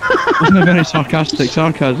 Wasn't a very sarcastic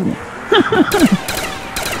sarcasm.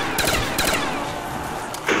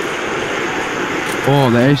 Oh,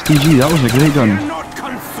 the STG, that was a great gun.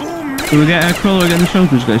 Can we get a crawler against the ground,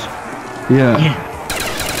 please, guys? Yeah.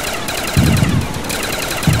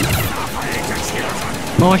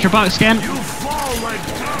 Oh, watch your back, Scan.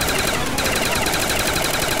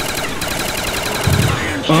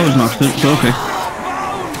 Oh, that was an accident, so okay.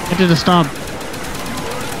 I did a stab.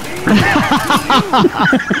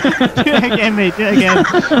 Do it again, mate, do it again. I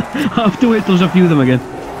have to wait till there's a few of them again.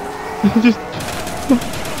 Just...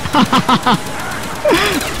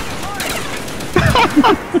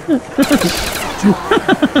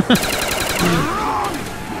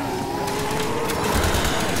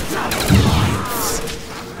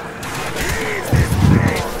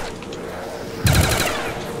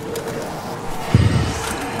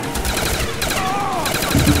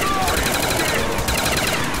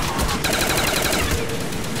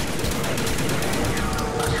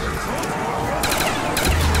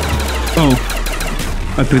 Oh.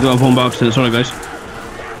 I picked it up on box today, sorry guys.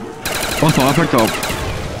 I thought I picked it up.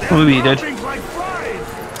 Oh, maybe you did.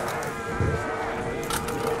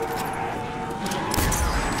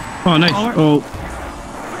 Oh, nice. Oh.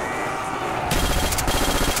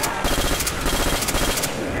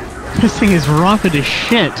 This thing is rapid as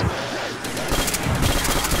shit.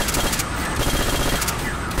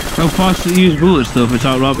 How fast do you use bullets though if it's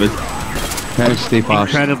out rapid? Yeah, stay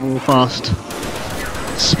fast. Incredible fast.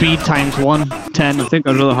 Speed times 110. I think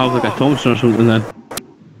I'd rather have like a Thompson or something then.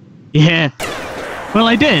 Yeah. Well,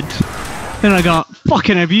 I did. Then I got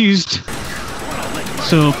fucking abused.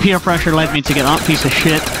 So peer pressure led me to get that piece of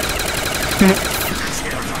shit.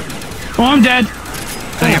 Oh, I'm dead!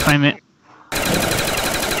 Oh, you're fine, mate.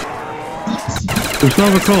 We still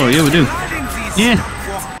have a crawler, yeah we do. Yeah.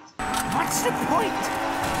 What's the point?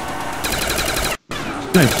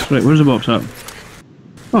 Nice, right, where's the box at?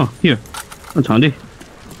 Oh, here. That's handy.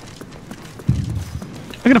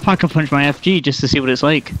 I'm gonna pack a punch my FG just to see what it's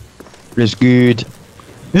like. It's good.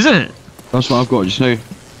 Is it? That's what I've got just now.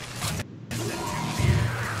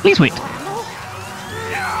 Please wait.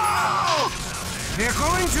 We're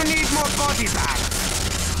going to need more body bags.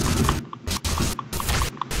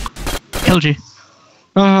 Killed you.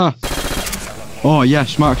 Ah. Oh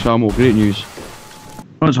yes, max ammo. Great news.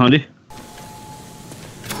 That's handy.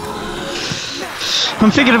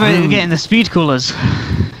 I'm thinking about getting the speed coolers.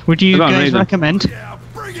 Would you guys recommend?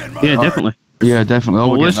 Yeah, definitely. Yeah, definitely.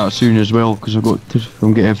 I'll get that soon as well because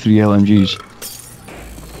I'm getting 3 LMGs.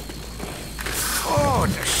 Oh,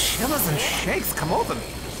 the shivers and shakes come over me.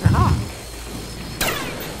 Aha.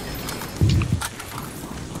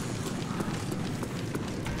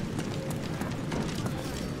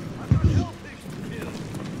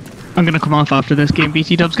 I'm gonna come off after this game,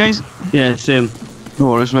 BT dubs, guys. Yeah, same. No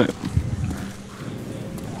worries, mate.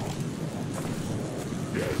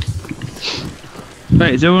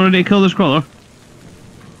 Right, is everyone ready to kill this crawler?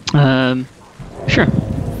 Sure.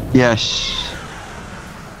 Yes.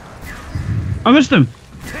 I missed him.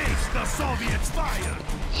 Taste the Soviets' fire.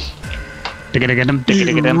 Ding.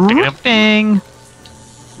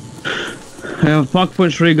 I have a park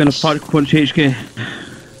punch rig and a park punch HK.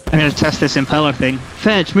 I'm gonna test this impeller thing.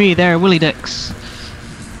 Fetch me there, Willy Dicks.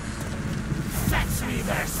 Fetch me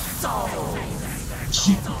their soul.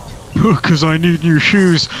 Because I need new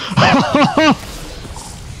shoes.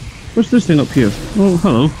 What's this thing up here? Oh,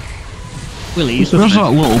 hello. Willy's. Where's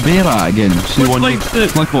that little bear at again? See What's one like you the-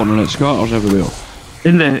 click on and it scatters everywhere.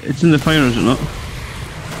 It's in the fire, is it not?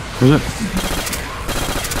 Is it?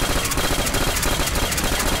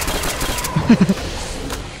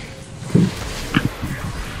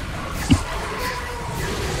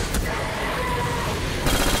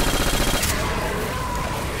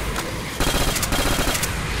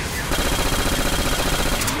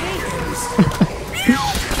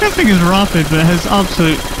 That thing is rapid, but it has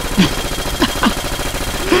absolute.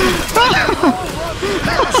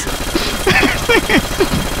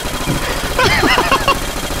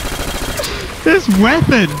 This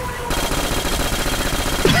weapon.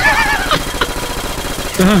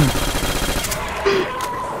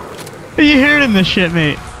 Are you hearing this shit,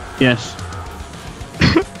 mate? Yes.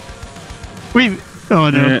 Wait. Oh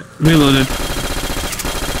no. Reloaded.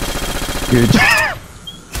 Good.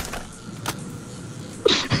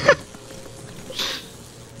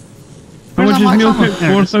 How much is that meal max kit?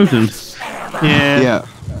 ammo? 4,000. Yeah. Yeah.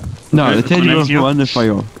 No, the teddy bear's not in the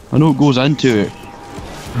fire. I know it goes into it.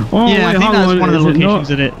 Oh, Yeah, I wait, think hang that's on. one of the is it locations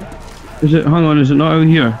not, in it. Is it? Hang on. Is it not out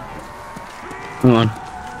here? Hang on.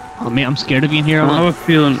 Oh mate, I'm scared of being here. I have a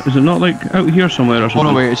feeling. Is it not like out here somewhere or Oh something?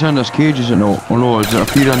 no, wait, it's in this cage, is it not? Or no, is it a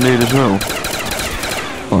feed in there as well?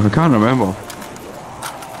 Oh, I can't remember.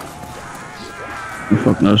 Who the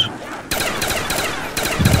fuck knows?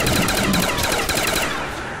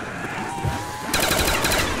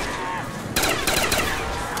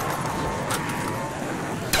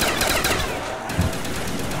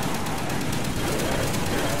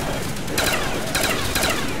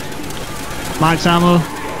 Max ammo.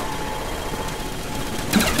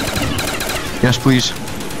 Yes, please.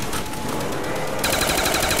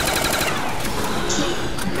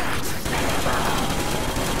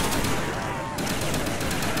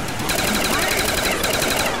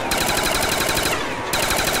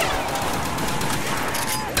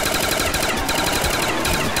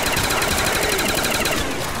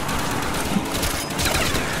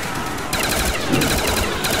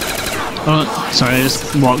 Oh, sorry, I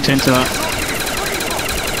just walked into that.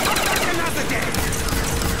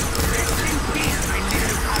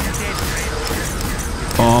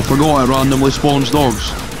 Oh, I forgot it randomly spawns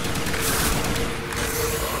dogs.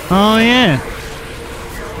 Oh yeah.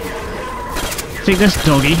 Take this,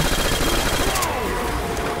 doggy.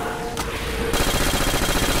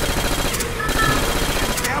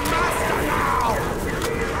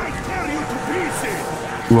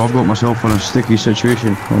 Well, I've got myself in a sticky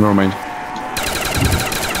situation. Oh, never mind.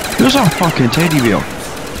 There's a fucking teddy bear.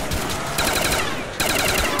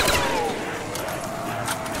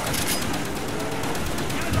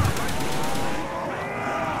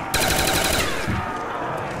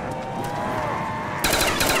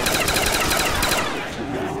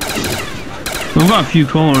 We've got a few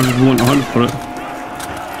crawlers if we want to hunt for it.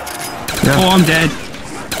 Yeah. Oh, I'm dead.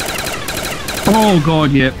 Oh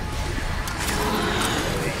god, yep.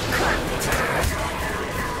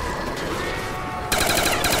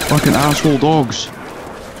 Fucking asshole dogs.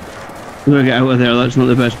 We're gonna get out of there, that's not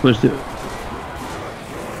the best place to...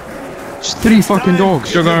 It's 3 fucking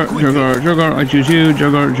dogs. Jugger, Jugger, Jugger, I choose you,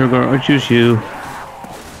 Jugger, Jugger, I choose you.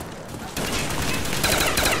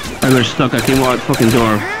 I got stuck, I came out the fucking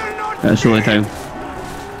door at a silly time.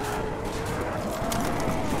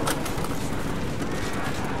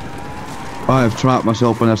 I have trapped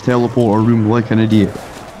myself in this teleporter room like an idiot.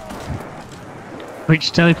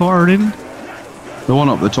 Which teleporter room? The one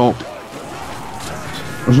up the top.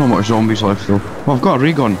 There's not much zombies left though. Well, I've got a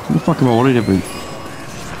ray gun. What the fuck am I worried about?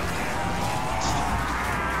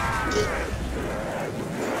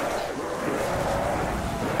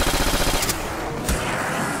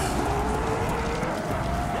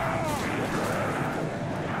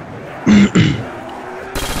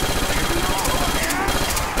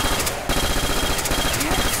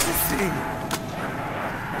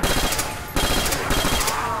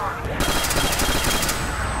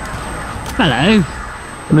 Hello.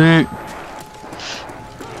 No.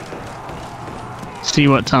 see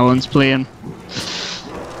what Talen's playing.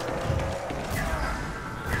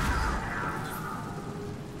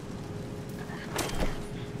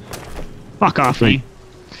 Fuck off, Right. you.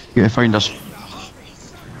 You gotta find us.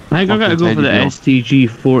 I think I gotta go for the STG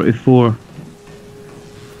 44.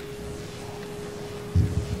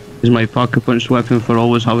 Is my pocket punch weapon for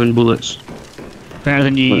always having bullets. Better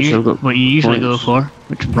than what you usually go for,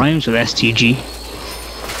 which rhymes with STG.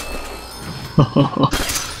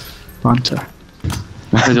 Banter.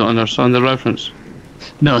 I don't understand the reference.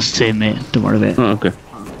 No, it's the same, mate. Don't worry about it. Oh, okay.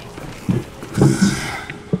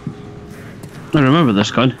 I remember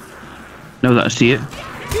this gun. Now that I see it.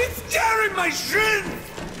 It's tearing my shins!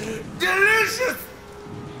 Delicious!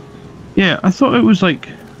 Yeah, I thought it was like...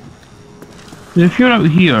 If you're out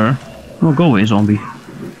here... Oh, go away, zombie.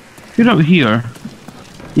 If you're out here,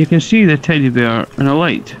 you can see the teddy bear in a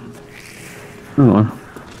light. Hang on.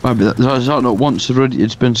 Is that not once already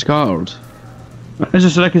it's been scattered? As I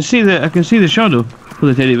said, I can see the shadow of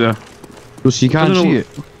the teddy bear. So you can't see it?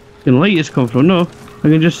 The light it's come from. No, I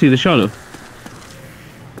can just see the shadow.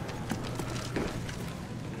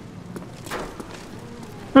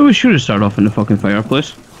 I was sure to start off in the fucking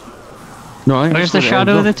fireplace. No, I think Where's the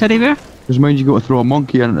shadow of the teddy bear? Because mind you got to throw a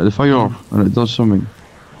monkey into the fire and it does something.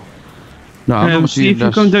 No, I'm not See seeing if you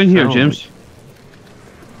this. come down here, Oh, James.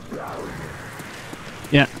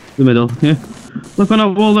 Yeah. The middle, yeah. Look on that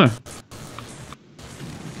wall there.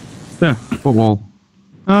 There. What wall?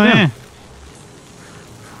 Oh, yeah.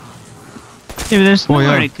 Yeah, but there's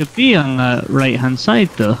nowhere yeah. it could be on the right hand side,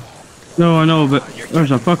 though. No, I know, but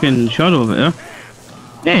there's a fucking shadow of it there.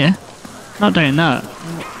 Yeah, not down that.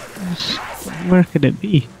 Where could it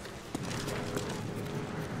be?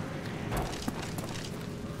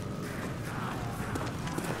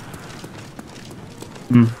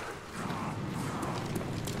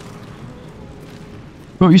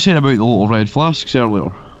 What were you saying about the little red flasks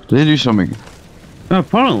earlier? Did they do something?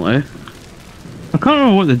 Apparently. I can't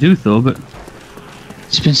remember what they do though, but...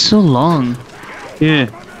 It's been so long. Yeah.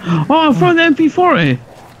 Oh, I found the MP40!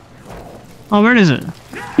 Oh, where is it?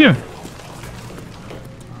 Here.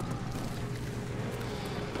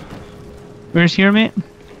 Where's here, mate?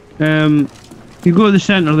 You go to the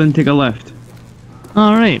centre, then take a left.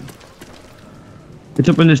 Alright. It's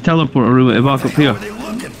up in this teleporter room at the back up here. What are they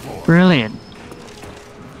looking for? Brilliant.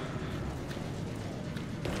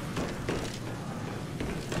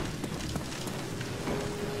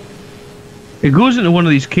 It goes into one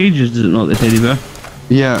of these cages, does it not, the teddy bear?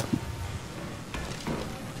 Yeah.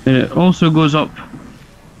 And it also goes up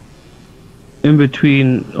in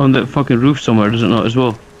between on that fucking roof somewhere, does it not, as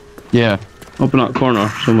well? Yeah. Up in that corner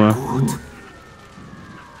somewhere.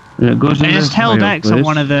 And it goes I in just this held X on fireplace.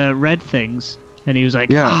 one of the red things, and he was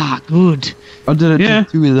like, Yeah. ah, good. I did it Yeah.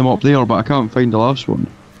 to two of them up there, but I can't find the last one.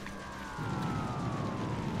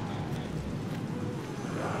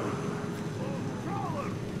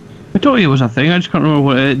 I told you it was a thing, I just can't remember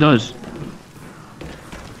what it does.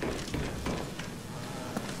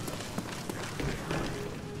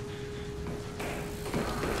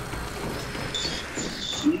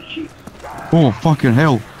 Oh, fucking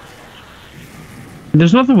hell.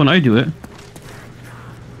 There's nothing when I do it.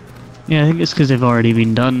 Yeah, I think it's because they've already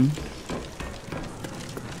been done.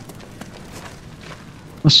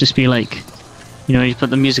 Must just be like, you know, you put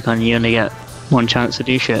the music on, you only get one chance to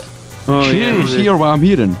do shit. Oh Can yeah. you hear what I'm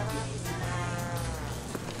hearing?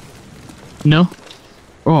 No?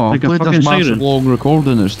 Oh, Like I a played fucking this massive siren. long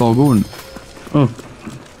recording, it's still going. Oh.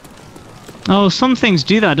 Oh, some things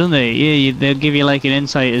do that, don't they? Yeah, they'll give you like an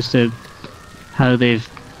insight as to how they've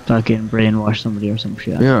fucking brainwashed somebody or some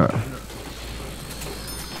shit. Yeah.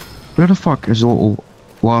 Where the fuck is the little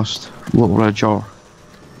red jar?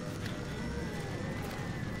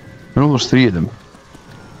 I know there's three of them.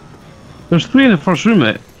 There's 3 in the first room,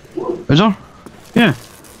 mate. Is there? Yeah.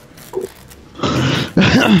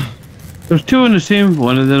 There's 2 in the same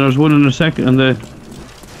one, and then there's 1 in the second, and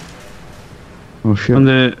Oh shit. on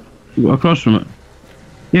the across from it.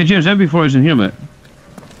 Yeah, James, that before I was in here, mate.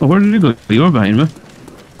 Oh, where did you go? You were behind me.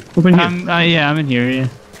 Up in here. Yeah, I'm in here, yeah.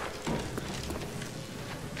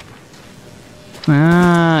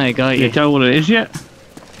 Ah, I got You you. tell what it is yet?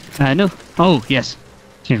 No. Oh, yes.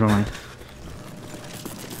 Change my mind.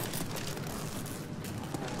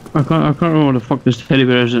 I can't remember what the fuck this teddy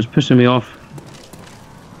bear is. It's pissing me off.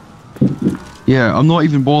 Yeah, I'm not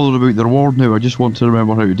even bothered about the reward now, I just want to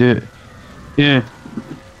remember how to do it. Yeah.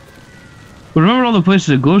 But remember all the places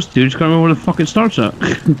it goes to, just can't remember where the fuck it starts at.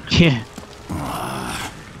 Yeah.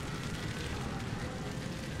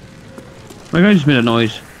 My guy just made a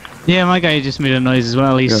noise. Yeah, my guy just made a noise as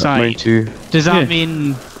well. He's Yeah, mine sighed. too. Does that Yeah.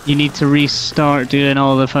 mean you need to restart doing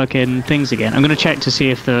all the fucking things again. I'm gonna check to see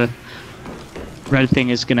if the red thing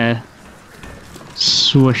is gonna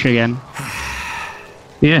swoosh again.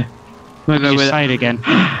 Yeah. Might go Your with side again.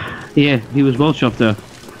 Yeah, he was well chuffed there.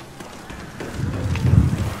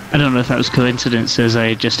 I don't know if that was coincidence as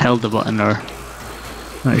I just held the button or...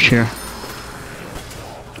 Not sure.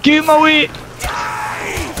 Get my way!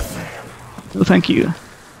 Oh, thank you.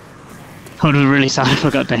 I would have been really sad if I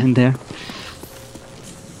got down there.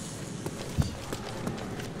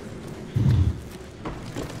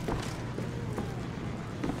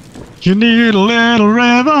 You need a little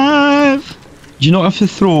revive! Do you not have to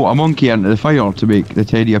throw a monkey into the fire to make the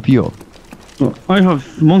teddy appear? Well, I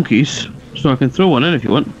have monkeys, so I can throw one in if you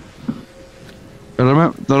want. I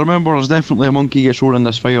remember there's definitely a monkey gets thrown in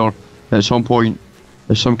this fire at some point.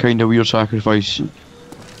 There's some kind of weird sacrifice.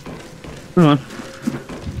 Hang on.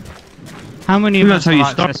 How many Maybe of us that's how you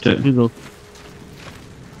have access start to it. Google?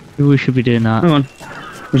 Maybe we should be doing that. Hang on.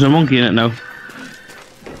 There's a monkey in it now.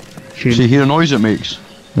 Shoot. See, hear the noise it makes?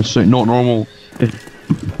 It's like not normal.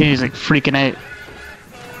 He's like freaking out.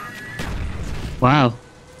 Wow.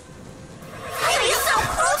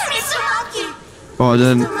 Oh,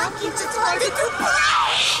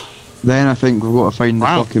 then I think we've got to find the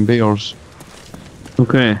fucking bears.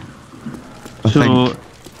 Okay. I think.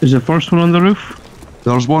 Is the first one on the roof?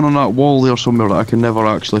 There's one on that wall there somewhere that I can never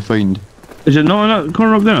actually find. Is it not in that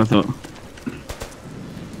corner up there, I thought?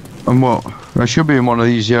 And what? I should be in one of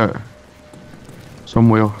these yet.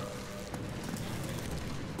 Somewhere.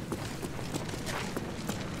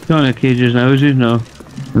 Not in the cages now, is he? No.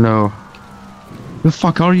 No. Who the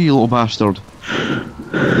fuck are you, you little bastard?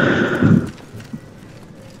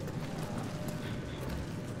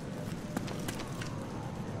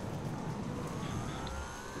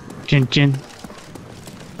 Jin Jin.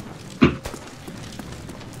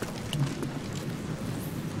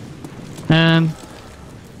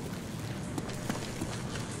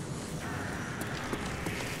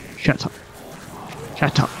 Shut up.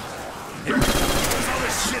 Shut up.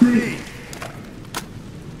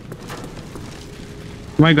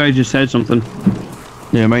 My guy just said something.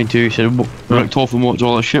 Yeah, mine too. He said, Rick Toffin, what's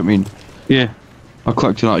all that shit mean? Yeah. I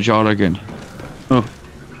clicked on that jar again. Oh.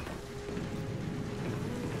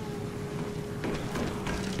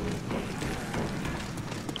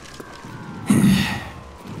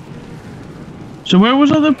 So where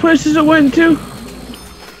was all the places it went to?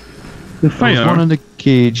 The fire? There was one in the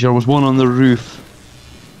cage, there was one on the roof.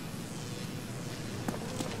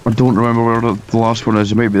 I don't remember where the last one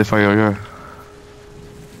is, it might be the fire, yeah.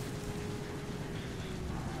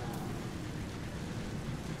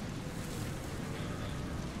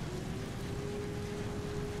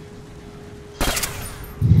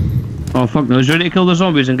 Oh fuck no, he's ready to kill the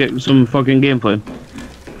zombies and get some fucking gameplay.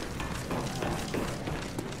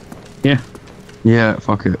 Yeah. Yeah,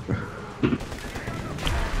 fuck it.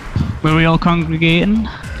 Where are we all congregating?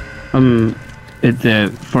 At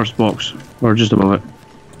the first box, or just above it.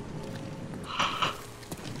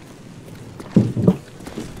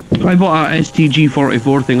 I bought a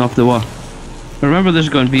STG-44 thing off the wall. I remember this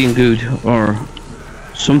gun being good, or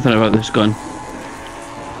something about this gun.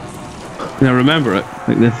 And I remember it,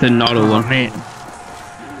 like the thin auto one. Mate.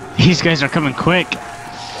 These guys are coming quick.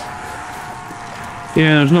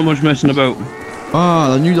 Yeah, there's not much messing about.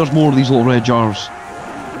 Ah, I knew there's more of these little red jars.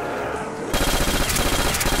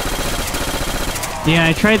 Yeah,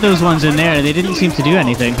 I tried those ones in there. They didn't seem to do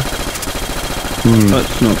anything.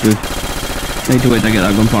 That's not good. I need to wait to get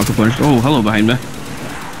that gun pocket punched. Oh, hello behind me.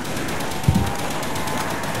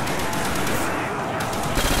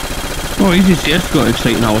 Oh, Easy CS got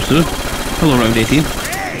exciting hours too. Hello, round 18.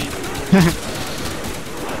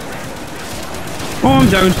 Oh, I'm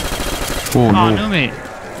down. Oh Oh, no. no, mate.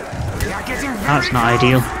 That's not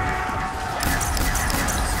ideal.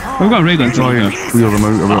 I've got a ray gun Try through and here. clear them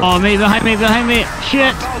out of it. Oh, mate, behind me, behind me.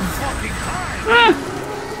 Shit. Ah.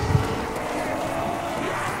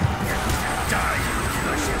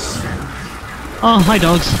 Oh, hi,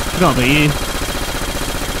 dogs. Forgot about you.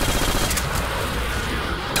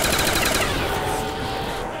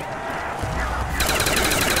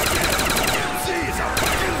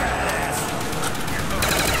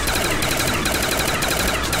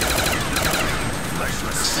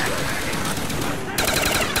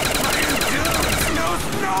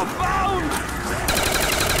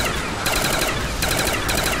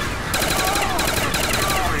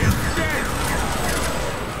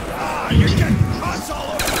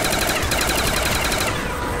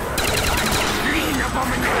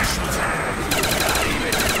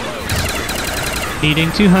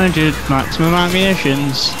 Needing 200 maximum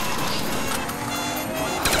ammunitions.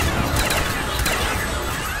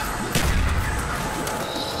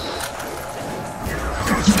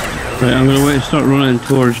 Right, I'm gonna wait and start running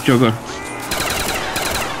towards Jugger.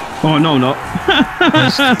 Oh, no, not.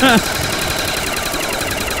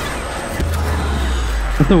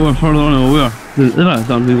 I thought we were further on than we were. I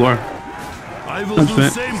thought we were. I will do the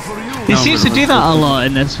same for you. He seems to do that a lot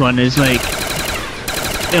in this one. It's like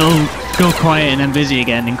it'll go quiet and then busy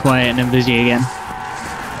again, and quiet and then busy again.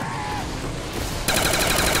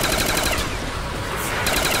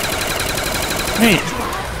 Hey,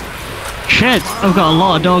 shit! I've got a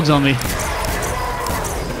lot of dogs on me.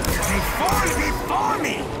 Before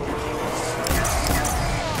me!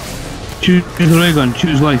 Choose the ray gun.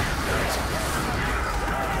 Choose life.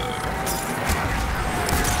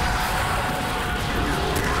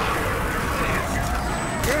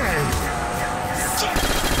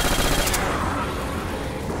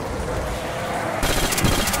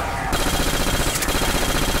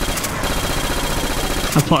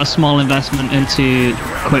 I put a small investment into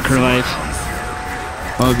quick revive.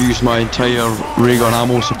 I've used my entire ray gun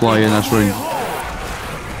ammo supply in this round.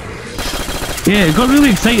 Yeah, it got really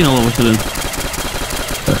exciting all of a sudden.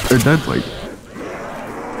 It did, like.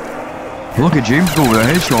 Look at James go with the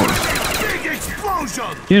headshots. Big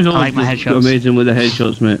explosion! James I like my always headshots. amazing with the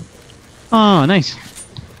headshots, mate. Oh, nice.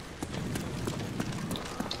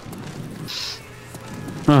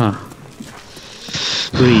 Ah.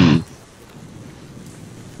 Breathe.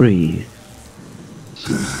 Breathe.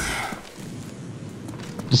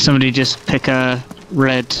 Did somebody just pick a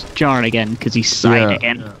red jar again because he sighed Yeah.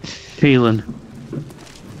 again? Talen.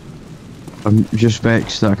 I'm just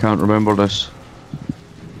vexed that I can't remember this.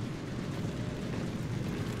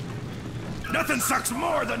 Nothing sucks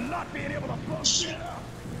more than not being able to blow.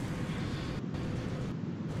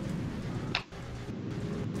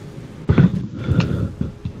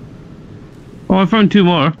 Oh, I found 2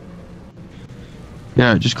 more.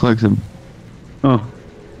 Yeah, just click them. Oh.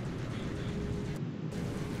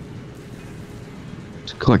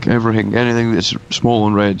 Just click everything. Anything that's small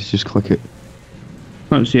and red, just click it.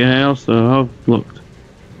 Can't see anything else though. I've looked.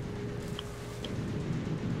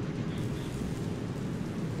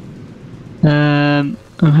 I'm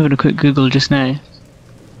having a quick Google just now.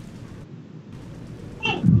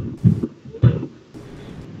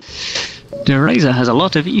 The Ryza has a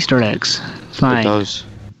lot of Easter eggs. It Fine. does.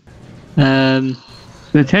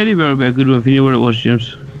 The teddy bear would be a good one if you knew where it was,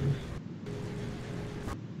 James.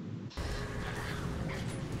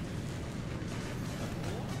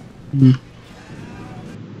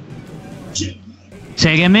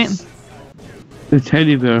 Say again, mate? The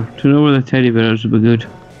teddy bear. To know where the teddy bear is would be good.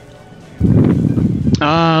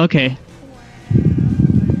 Ah, okay.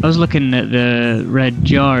 I was looking at the red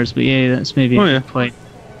jars, but yeah, that's maybe a good point.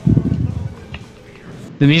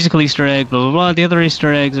 The musical Easter egg, blah blah blah. The other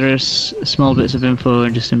Easter eggs are small bits of info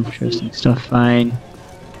and just interesting stuff. Fine.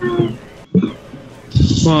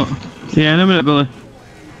 What? Yeah, in a minute, Billy.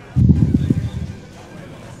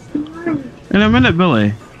 In a minute,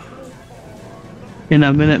 Billy. In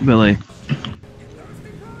a minute, Billy.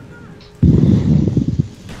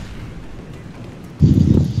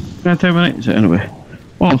 Can I tell my night anyway?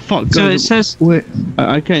 Oh fuck! So God, it says. Wait,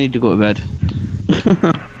 I can't need to go to bed.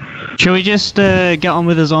 Shall we just get on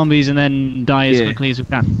with the zombies and then die as quickly as we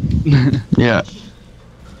can? Yeah.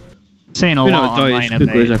 Saying a You know, lot die online as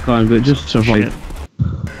quickly as I about can, but just survive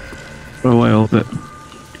for a while. But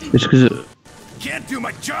it's because it. Can't do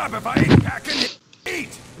my job if I ain't packing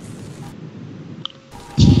eat.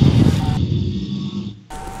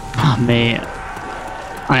 Oh, mate,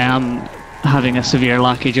 I am having a severe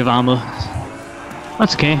lackage of ammo.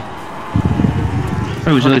 That's okay.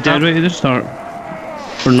 I was dead right at the start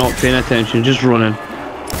for not paying attention, just running.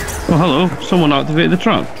 Oh hello! Someone activated the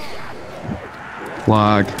trap.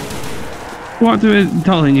 Lag. Who activated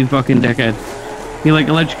Talen, you fucking dickhead? You like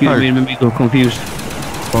electrocuted me and made me go confused.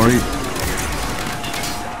 Sorry.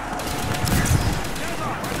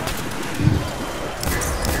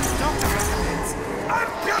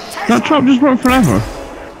 That trap just worked forever.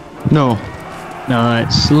 No. No,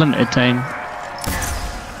 it's limited time.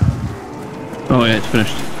 Oh yeah, it's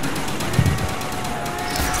finished.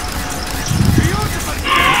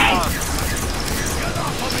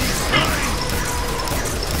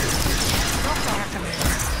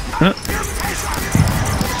 Huh?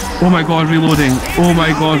 Oh my god, reloading. Oh my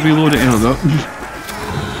god, reloading. Here we go.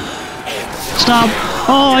 Stop!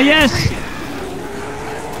 Oh, yes!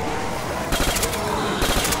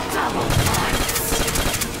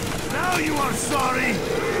 Now you are sorry.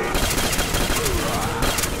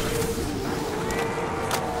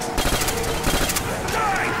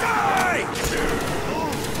 Die, die!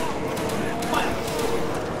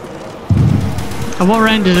 And what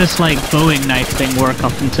round does this, like, Boeing knife thing work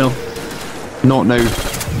up until? Not now.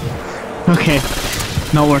 Okay.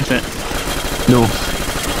 Not worth it. No.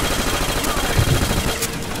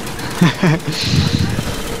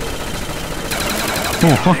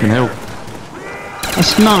 Oh, fucking hell.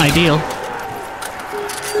 That's not ideal.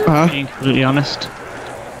 Being completely honest.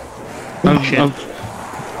 Oh shit. Oh,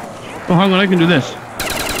 hang on, I can do this.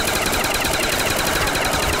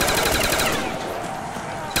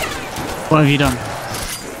 What have you done?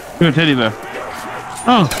 You're a teddy bear.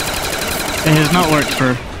 Oh! It has not worked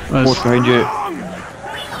for us. What's behind you?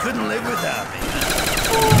 Couldn't live without me.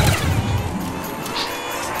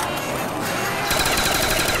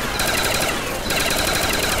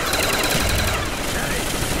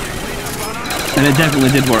 And it definitely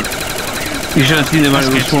did work. You should have seen the amount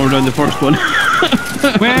it was forward on the first one.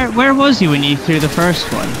 Where was he when you threw the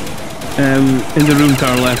first one? In the room to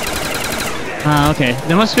our left. Ah, okay.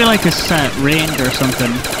 There must be like a set range or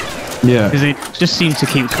something. Yeah. Because they just seem to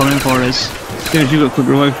keep coming for us. James, you got quick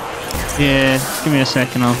revive. Yeah, give me a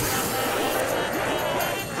second, I'll...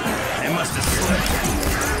 They must have slipped.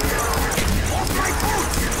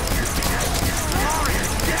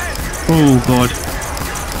 Oh god.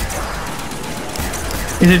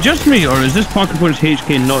 Is it just me, or is this Pocket Punch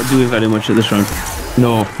HK not doing very much at this round?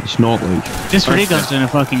 No, it's not like. This ray gun's doing a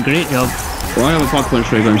fucking great job. Well, I have a Pocket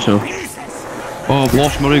Punch ray gun, so... Oh, I've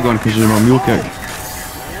lost my ray gun because of my mule kick.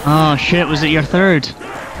 Oh shit, was it your third?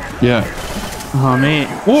 Yeah. Oh mate.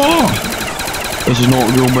 Whoa! This is not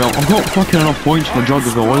real well. I've got fucking enough points for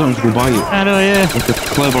Juggerville. Why don't I go buy it? I know, yeah. Like a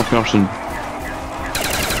clever person.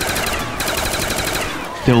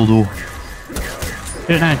 Dildo.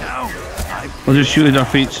 Do it now. I'll just shoot at our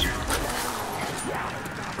feet.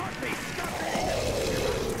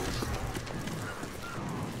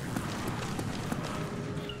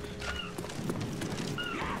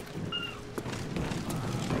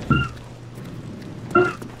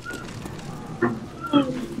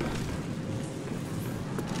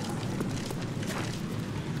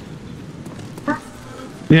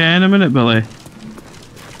 Yeah, in a minute, Billy.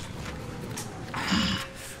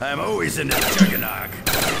 I'm always in the juggernaut.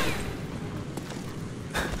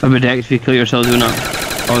 I'd be decked if you kill yourself doing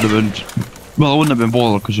that. I would have been. Well, I wouldn't have been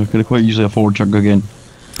bothered because I could have quite easily afford Chug again.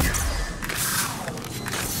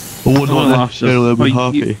 I would not necessarily have been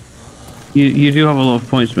happy. You do have a lot of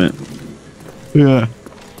points, mate. Yeah.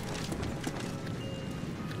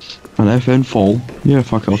 An FN fall. Yeah,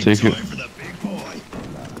 fuck, I'll take it.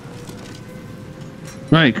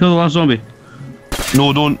 Right, kill the last zombie.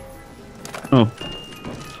 No, don't. Oh.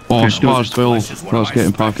 Oh, Okay, Spars 12. That's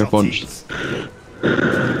getting Parker punched.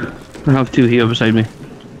 I have two here beside me.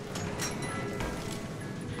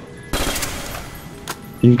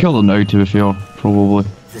 You can kill them now, to be fair, probably.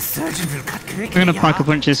 The surgeon will cut quickly. We're gonna pack a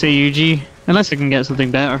punch this AUG. Unless I can get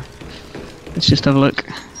something better. Let's just have a look.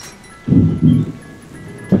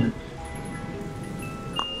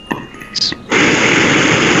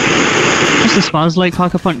 What's the spaz like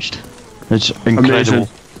Pack a Punched? It's incredible.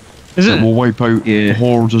 Is it? It will wipe out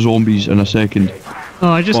hordes of zombies in a second. Oh,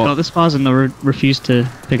 I just got the spaz and I refused to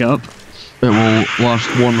pick it up. It will last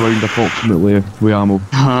one round approximately with ammo.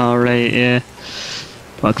 Oh, right, yeah.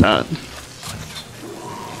 Fuck that.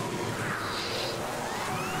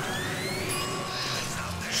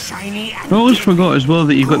 Shiny I always forgot as well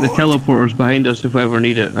that you've got the teleporters behind us if we ever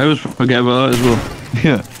need it. I always forget about that as well.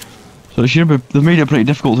 Yeah. So it should be, they made it pretty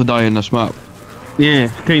difficult to die in this map. Yeah,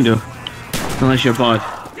 kind of. Unless you're bad,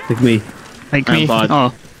 like me. Like I'm me? bad.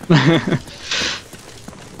 Oh. I'm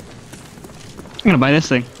gonna buy this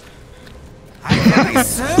thing.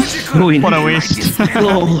 What a waste.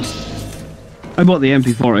 I bought the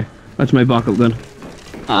MP40. That's my backup gun.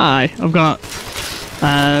 Aye, I've got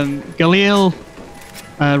Galil,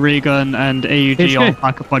 ray gun, and AUG all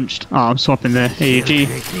Pack a Punched. Oh, I'm swapping the AUG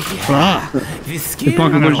for that. The Pocket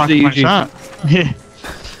I'm gonna Punch Pack a Punch AUG. that. Yeah.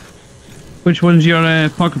 Which one's your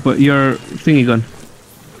your thingy gun?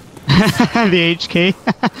 The HK.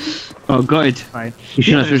 Oh, got it. Fine. You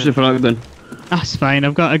should have switched it for that gun. That's fine.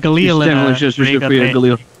 I've got a You Galil definitely and should have a switched ray it gun. for your Mate.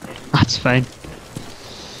 Galil. That's fine.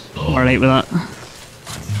 I'm alright with that.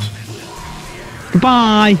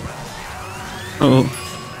 Goodbye. Uh oh.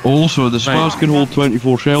 Also, the spars can hold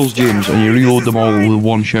 24 shells, James, and you reload them all with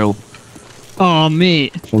one shell. Oh,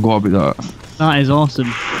 mate. Forgot about that. That is awesome.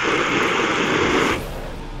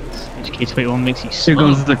 HK21 makes you Here sick.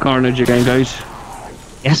 goes the carnage again, guys.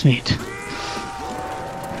 Yes, mate.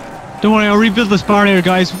 Don't worry, I'll rebuild this barrier,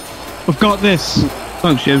 guys. We've got this.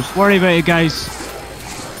 Thanks, James. Don't worry about it, guys.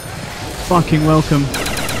 Fucking welcome.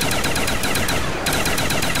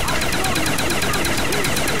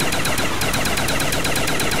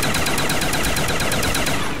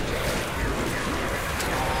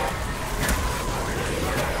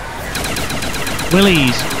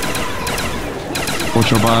 willies.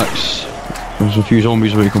 Watch your backs. There's a few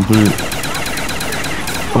zombies where you come through.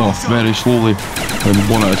 Oh, very slowly. And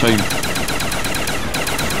one at a time.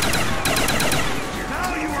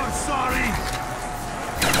 Now you are sorry.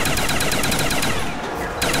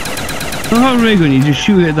 So how ray gun, you just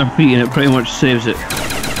shoot it at their feet and it pretty much saves it.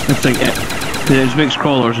 That's like it. Because it makes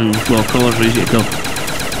crawlers and, well, crawlers are easy to kill.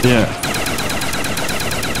 Yeah.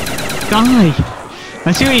 Guy!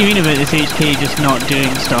 I see what you mean about this HK just not doing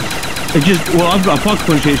stuff. It just, well, I've got a pocket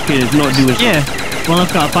punch HK that's not doing stuff. Yeah, well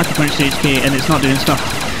I've got a pocket punch HK and it's not doing stuff.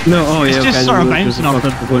 No, oh yeah, It's just okay, sort of there's bouncing a off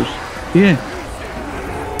them. pocket punch. Yeah.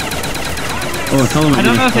 Oh, tell them I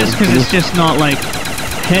don't know if it's because it's just not like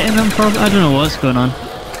hitting them for. I don't know what's going on.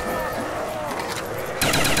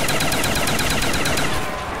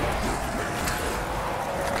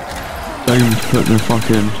 Time to put the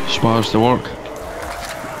fucking spars to work.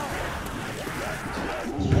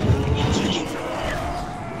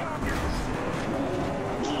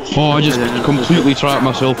 Oh, I just completely trapped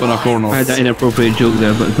myself in a corner. I had that inappropriate joke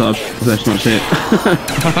there, but I thought I'd best not say it.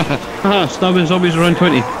 Haha, stabbing zombies around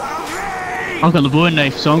 20. I've got the bone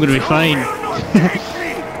knife, so I'm gonna be fine.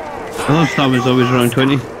 I love stabbing zombies around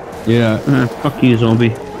 20. Yeah. Fuck you, zombie.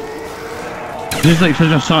 Just like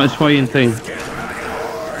such a satisfying thing.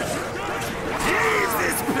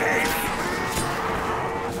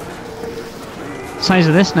 Size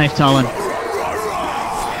of this knife, Talen.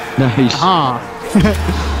 Nice. Ah.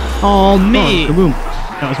 Oh, mate. Oh, kaboom.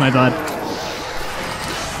 That was my bad.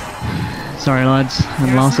 Sorry, lads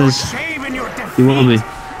and lasses. Shame in your defeat. You will be.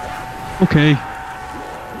 Okay.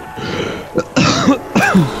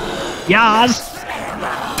 Yas!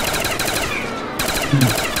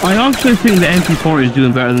 I actually think the MP40 is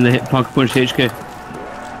doing better than the Pocket Punch HK.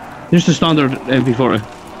 Just a standard MP40.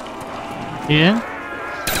 Yeah?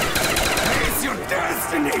 It's your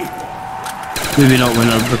destiny. Maybe not when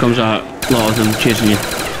there becomes a lot of them chasing you.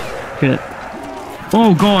 Good.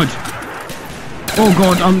 Oh god! Oh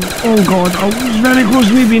god, I was very close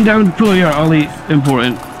to me being down. Pull your Ali,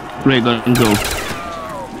 important. Ray gun, go.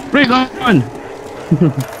 Ray gun!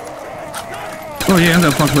 Oh yeah, I've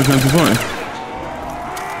got a Pocket Punch MP40.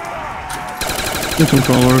 Get some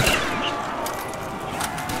crawlers.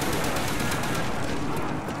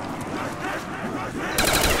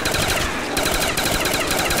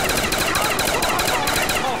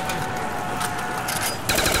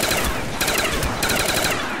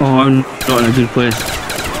 Oh, I'm not in a good place.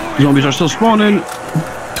 Zombies are still spawning.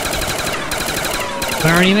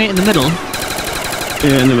 Where are you, mate? In the middle?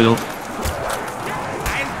 Yeah, in the middle.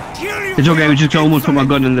 It's okay, we just almost put my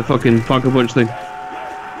gun in the fucking Pocket Punch thing.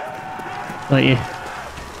 Like you.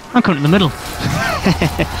 I'm coming in the middle.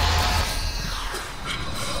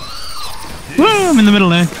 Woo! I'm in the middle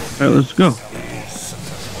now. Right, let's go.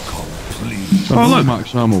 Oh look,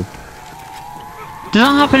 max ammo. Does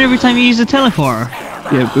that happen every time you use the teleporter?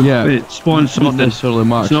 Yeah, but Yeah. it spawns It's not something. necessarily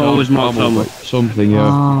max. It's not always max ammo. but something, yeah.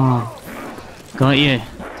 Oh. Got you.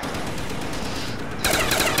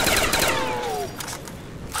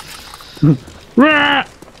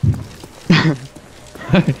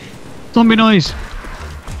 Zombie noise.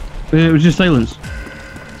 It was just silence.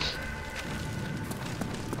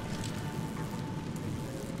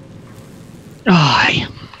 Aye.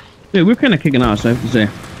 Yeah, we're kind of kicking ass, I have to say.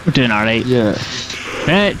 We're doing alright. Yeah.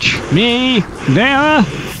 Fetch me there.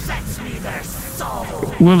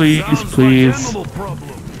 Willies, please. Animal problem.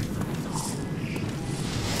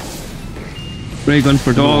 Ray gun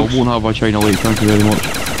for No, dogs. I won't have a China Lake, thank you very much.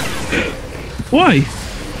 Why?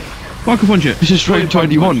 Pocket Punch it. This is round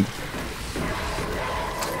 21.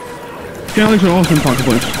 China Lakes are awesome Pocket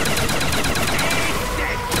Punch.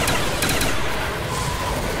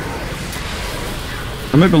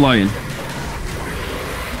 I might be lying.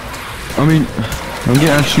 I mean, I'm getting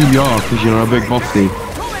assume you are because you're a big buffy.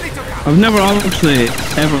 I've never actually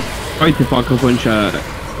ever tried to Pocket Punch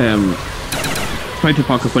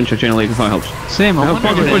a China Lake if that helps. Same, I I have wonder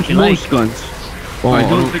Pocket what Punch it'd be most like. guns. Oh, I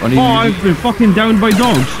don't think, I need I've been fucking downed by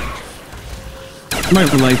dogs. My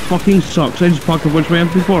life fucking sucks. I just Pocket Punch my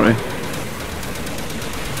MP40.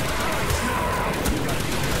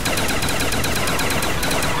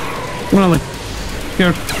 Well, like,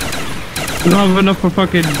 scared. We don't have enough for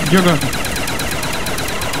fucking Jugger.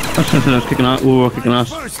 That's just us kicking ass. We were kicking ass.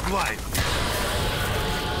 First blood.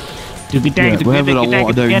 Yeah, we're having a lot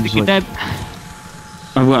of downs, like-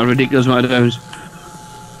 I've got a ridiculous amount of downs.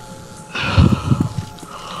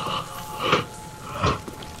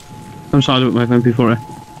 I'm sad about my MP40.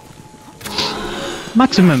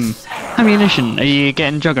 Maximum ammunition. Are you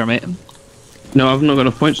getting Jugger, mate? No, I've not got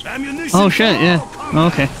enough points. Ammunition. Oh shit, yeah. Oh,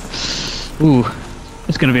 okay. Ooh.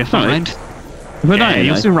 It's gonna be a fun Alright. round. If I die,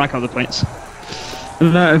 you'll I die. soon rack up the points.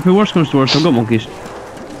 If the worst comes to worst, I've got monkeys.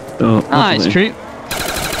 So, It's true.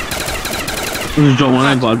 I'll just drop one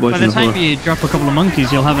of them bad boys By on the the floor. time you drop a couple of monkeys,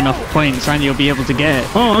 you'll have enough points and you'll be able to get it.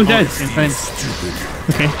 Oh, I'm dead.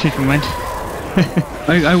 Okay, change my mind.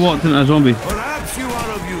 I walked into a zombie. Perhaps you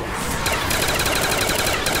are of use.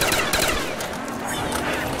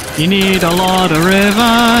 You need a lot of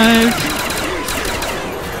revive.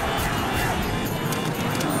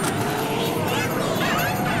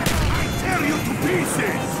 Tear you to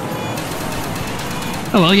pieces.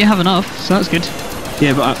 Oh well, you have enough, so that's good.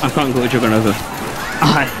 Yeah, but I can't go to Juggernaut.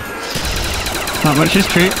 Aye. That much is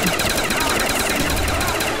true.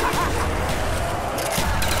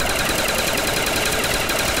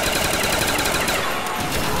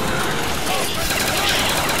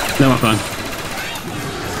 No, I can't.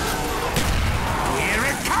 Here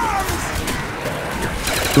it comes.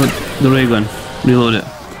 Put the ray gun. Reload it.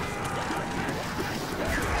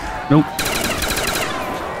 Nope.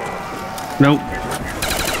 Nope.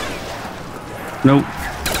 Nope.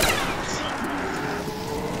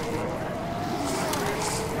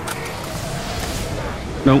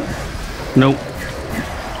 Nope. Nope.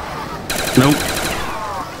 Nope.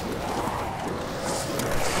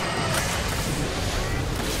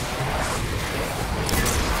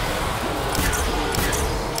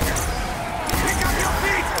 Pick up your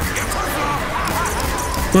feet. You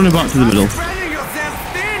puzzle. Running back to the middle. Spreading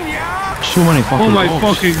yourself thin, yeah. So many fucking Oh my dogs.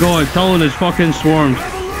 fucking god, Talen is fucking swarmed.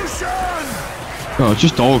 Revolution. Oh, it's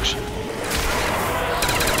just dogs.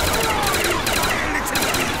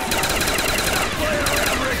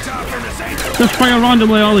 Just fire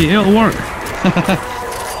randomly, Ollie, it'll work. Do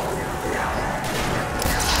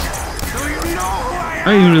you know who I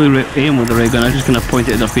I don't even really aim with the ray gun, I'm just gonna point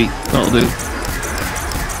it at their feet. That'll do.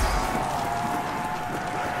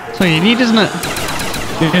 That's what you need, isn't it?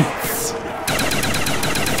 Yeah.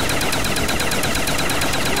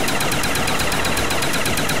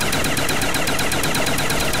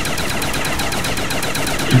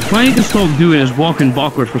 Why you can stop doing is walking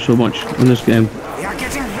backwards for so much in this game. We are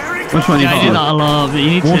getting very Which one you Yeah, I do got? that a lot, but you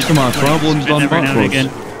need Most to... of my traveling's spin done every now and backwards. again.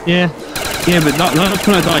 Yeah. Yeah, but that's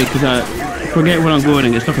when I die, because I forget where I'm going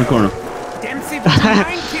and get stuck in the corner. Dempsey, but your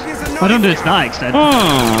mind kidneys are I don't do it to that extent. Oh,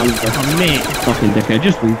 Oh, mate. fucking dickhead,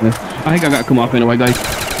 just leave me. I think I gotta come off anyway, guys.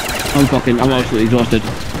 I'm absolutely exhausted.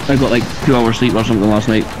 I got like 2 hours sleep or something last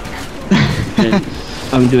night. And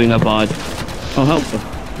I'm doing a bad. I'll help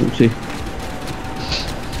her. Let's see.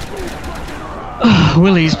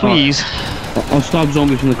 Willies, please. I'll stab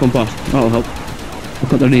zombies when they come past. That'll help. I'll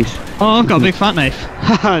cut their knees. Oh, I've got a big fat knife.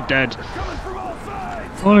 Haha, dead.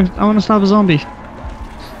 I want to stab a zombie.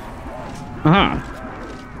 Aha.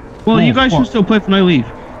 Well, you guys can still play when I leave,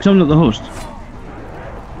 because I'm not the host.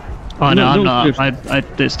 Oh, no, No, I'm don't not.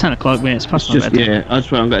 It's 10 o'clock, mate. It's past my Just, bed. yeah, that's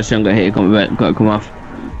what I'm gonna say. I'm gonna hate it coming back. Gotta come off.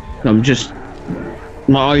 I'm just.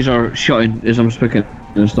 My eyes are shutting as I'm speaking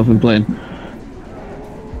and stuff and playing.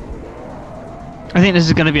 I think this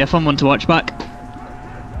is going to be a fun one to watch back.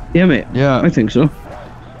 Yeah, mate. Yeah. I think so.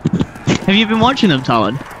 Have you been watching them,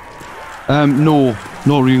 Talen? No,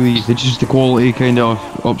 not really. It's just the quality kind of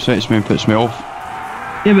upsets me and puts me off.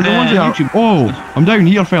 Yeah, but the ones on YouTube. Oh, I'm down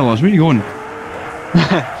here, fellas. Where are you going?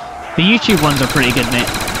 The YouTube ones are pretty good, mate.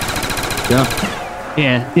 Yeah.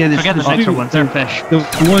 Yeah. Yeah, Forget the Mixer ones, they're fish. The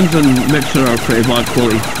ones on Mixer are pretty bad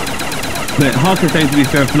quality. But half the time, to be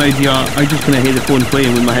fair, for an idea, I just kind of hate the phone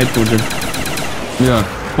playing with my headphones in. Yeah.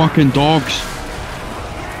 Fucking dogs.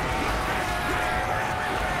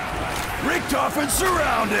 rigged off and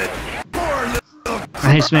surrounded. Poor little.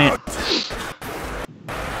 Nice, mate.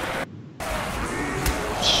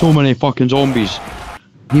 So many fucking zombies.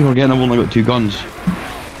 You were getting I've only got 2 guns.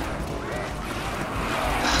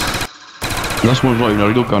 This one's not even a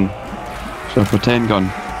real gun. It's a pretend gun.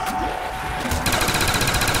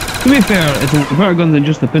 To be fair, it's a better gun than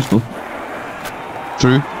just a pistol.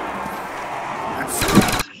 True.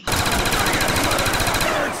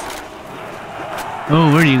 Oh,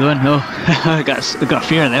 where are you going? Oh, I got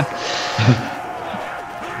fear there.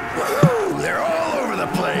 Woo, they're all over the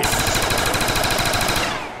place.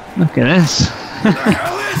 Look at this. Where the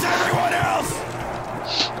hell is everyone else?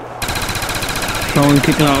 Calling,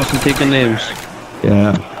 kicking ass and taking names.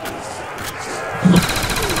 Yeah.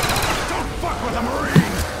 Don't fuck with a Marine.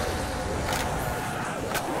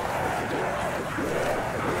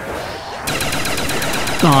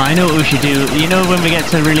 Oh, I know what we should do. You know when we get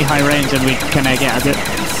to really high range and we kind of get a bit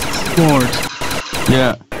bored?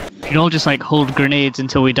 Yeah. We can all just like hold grenades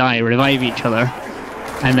until we die, revive each other,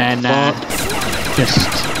 and then just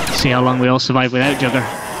see how long we all survive without Jugger.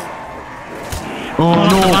 Oh no!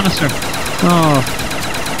 no. The banister. Oh.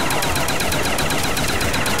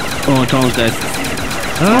 Oh, Tom's dead.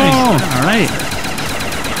 Oh, alright.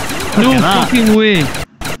 No fucking way.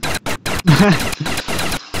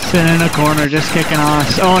 Sitting in a corner, just kicking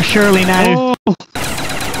ass. Oh, surely now.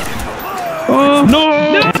 Oh,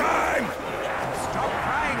 no!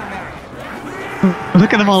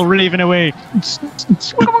 Look at them all raving away.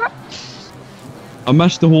 I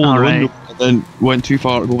missed the hole in the Alright. window and then went too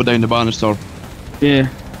far to go down the banister. Yeah.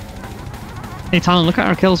 Hey, Talen, look at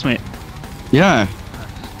our kills, mate. Yeah.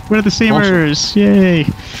 We're the Seamers. Yay.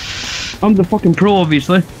 I'm the fucking pro,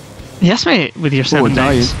 obviously. Yes, mate, with your 7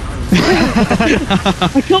 dice.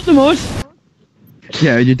 I killed the most.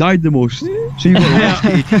 Yeah, you died the most. So you got the worst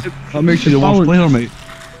team. That makes you the worst player, mate.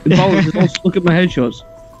 Balances. Also, look at my headshots.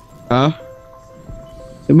 Huh?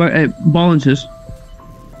 It balances.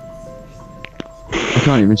 I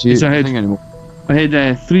can't even see It's it ahead. anymore. I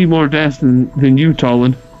had 3 more deaths than you,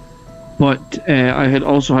 Talen. But I had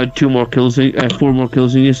also had 4 more kills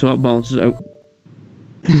than you, so that balances out.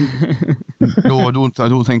 No, I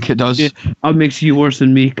don't think it does. Yeah, that makes you worse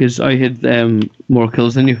than me because I had more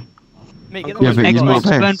kills than you. Mate, get Yeah, the but he's not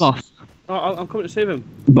Blend best. buff. I'm coming to save him.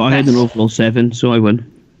 But I had an overall 7, so I win.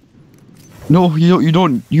 No, you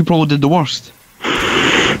don't. You probably did the worst.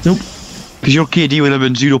 Nope. Because your KD would have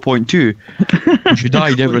been 0.2. You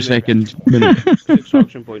died every second minute.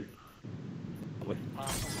 Extraction point.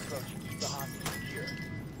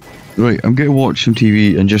 Right, I'm going to watch some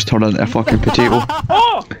TV and just turn into a fucking potato.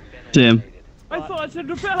 Oh! Same. I thought I said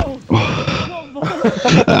repel!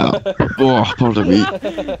 Oh, pardon me. I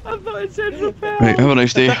thought I said repel! Right, have a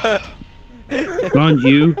nice day. And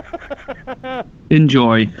you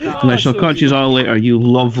enjoy. And I shall catch you all later, you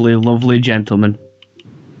lovely, lovely gentlemen.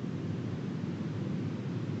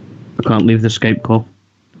 I can't leave the Skype call.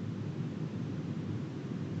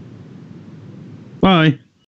 Bye.